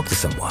need to talk to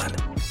someone.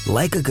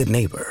 Like a good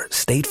neighbor,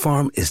 State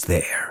Farm is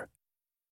there.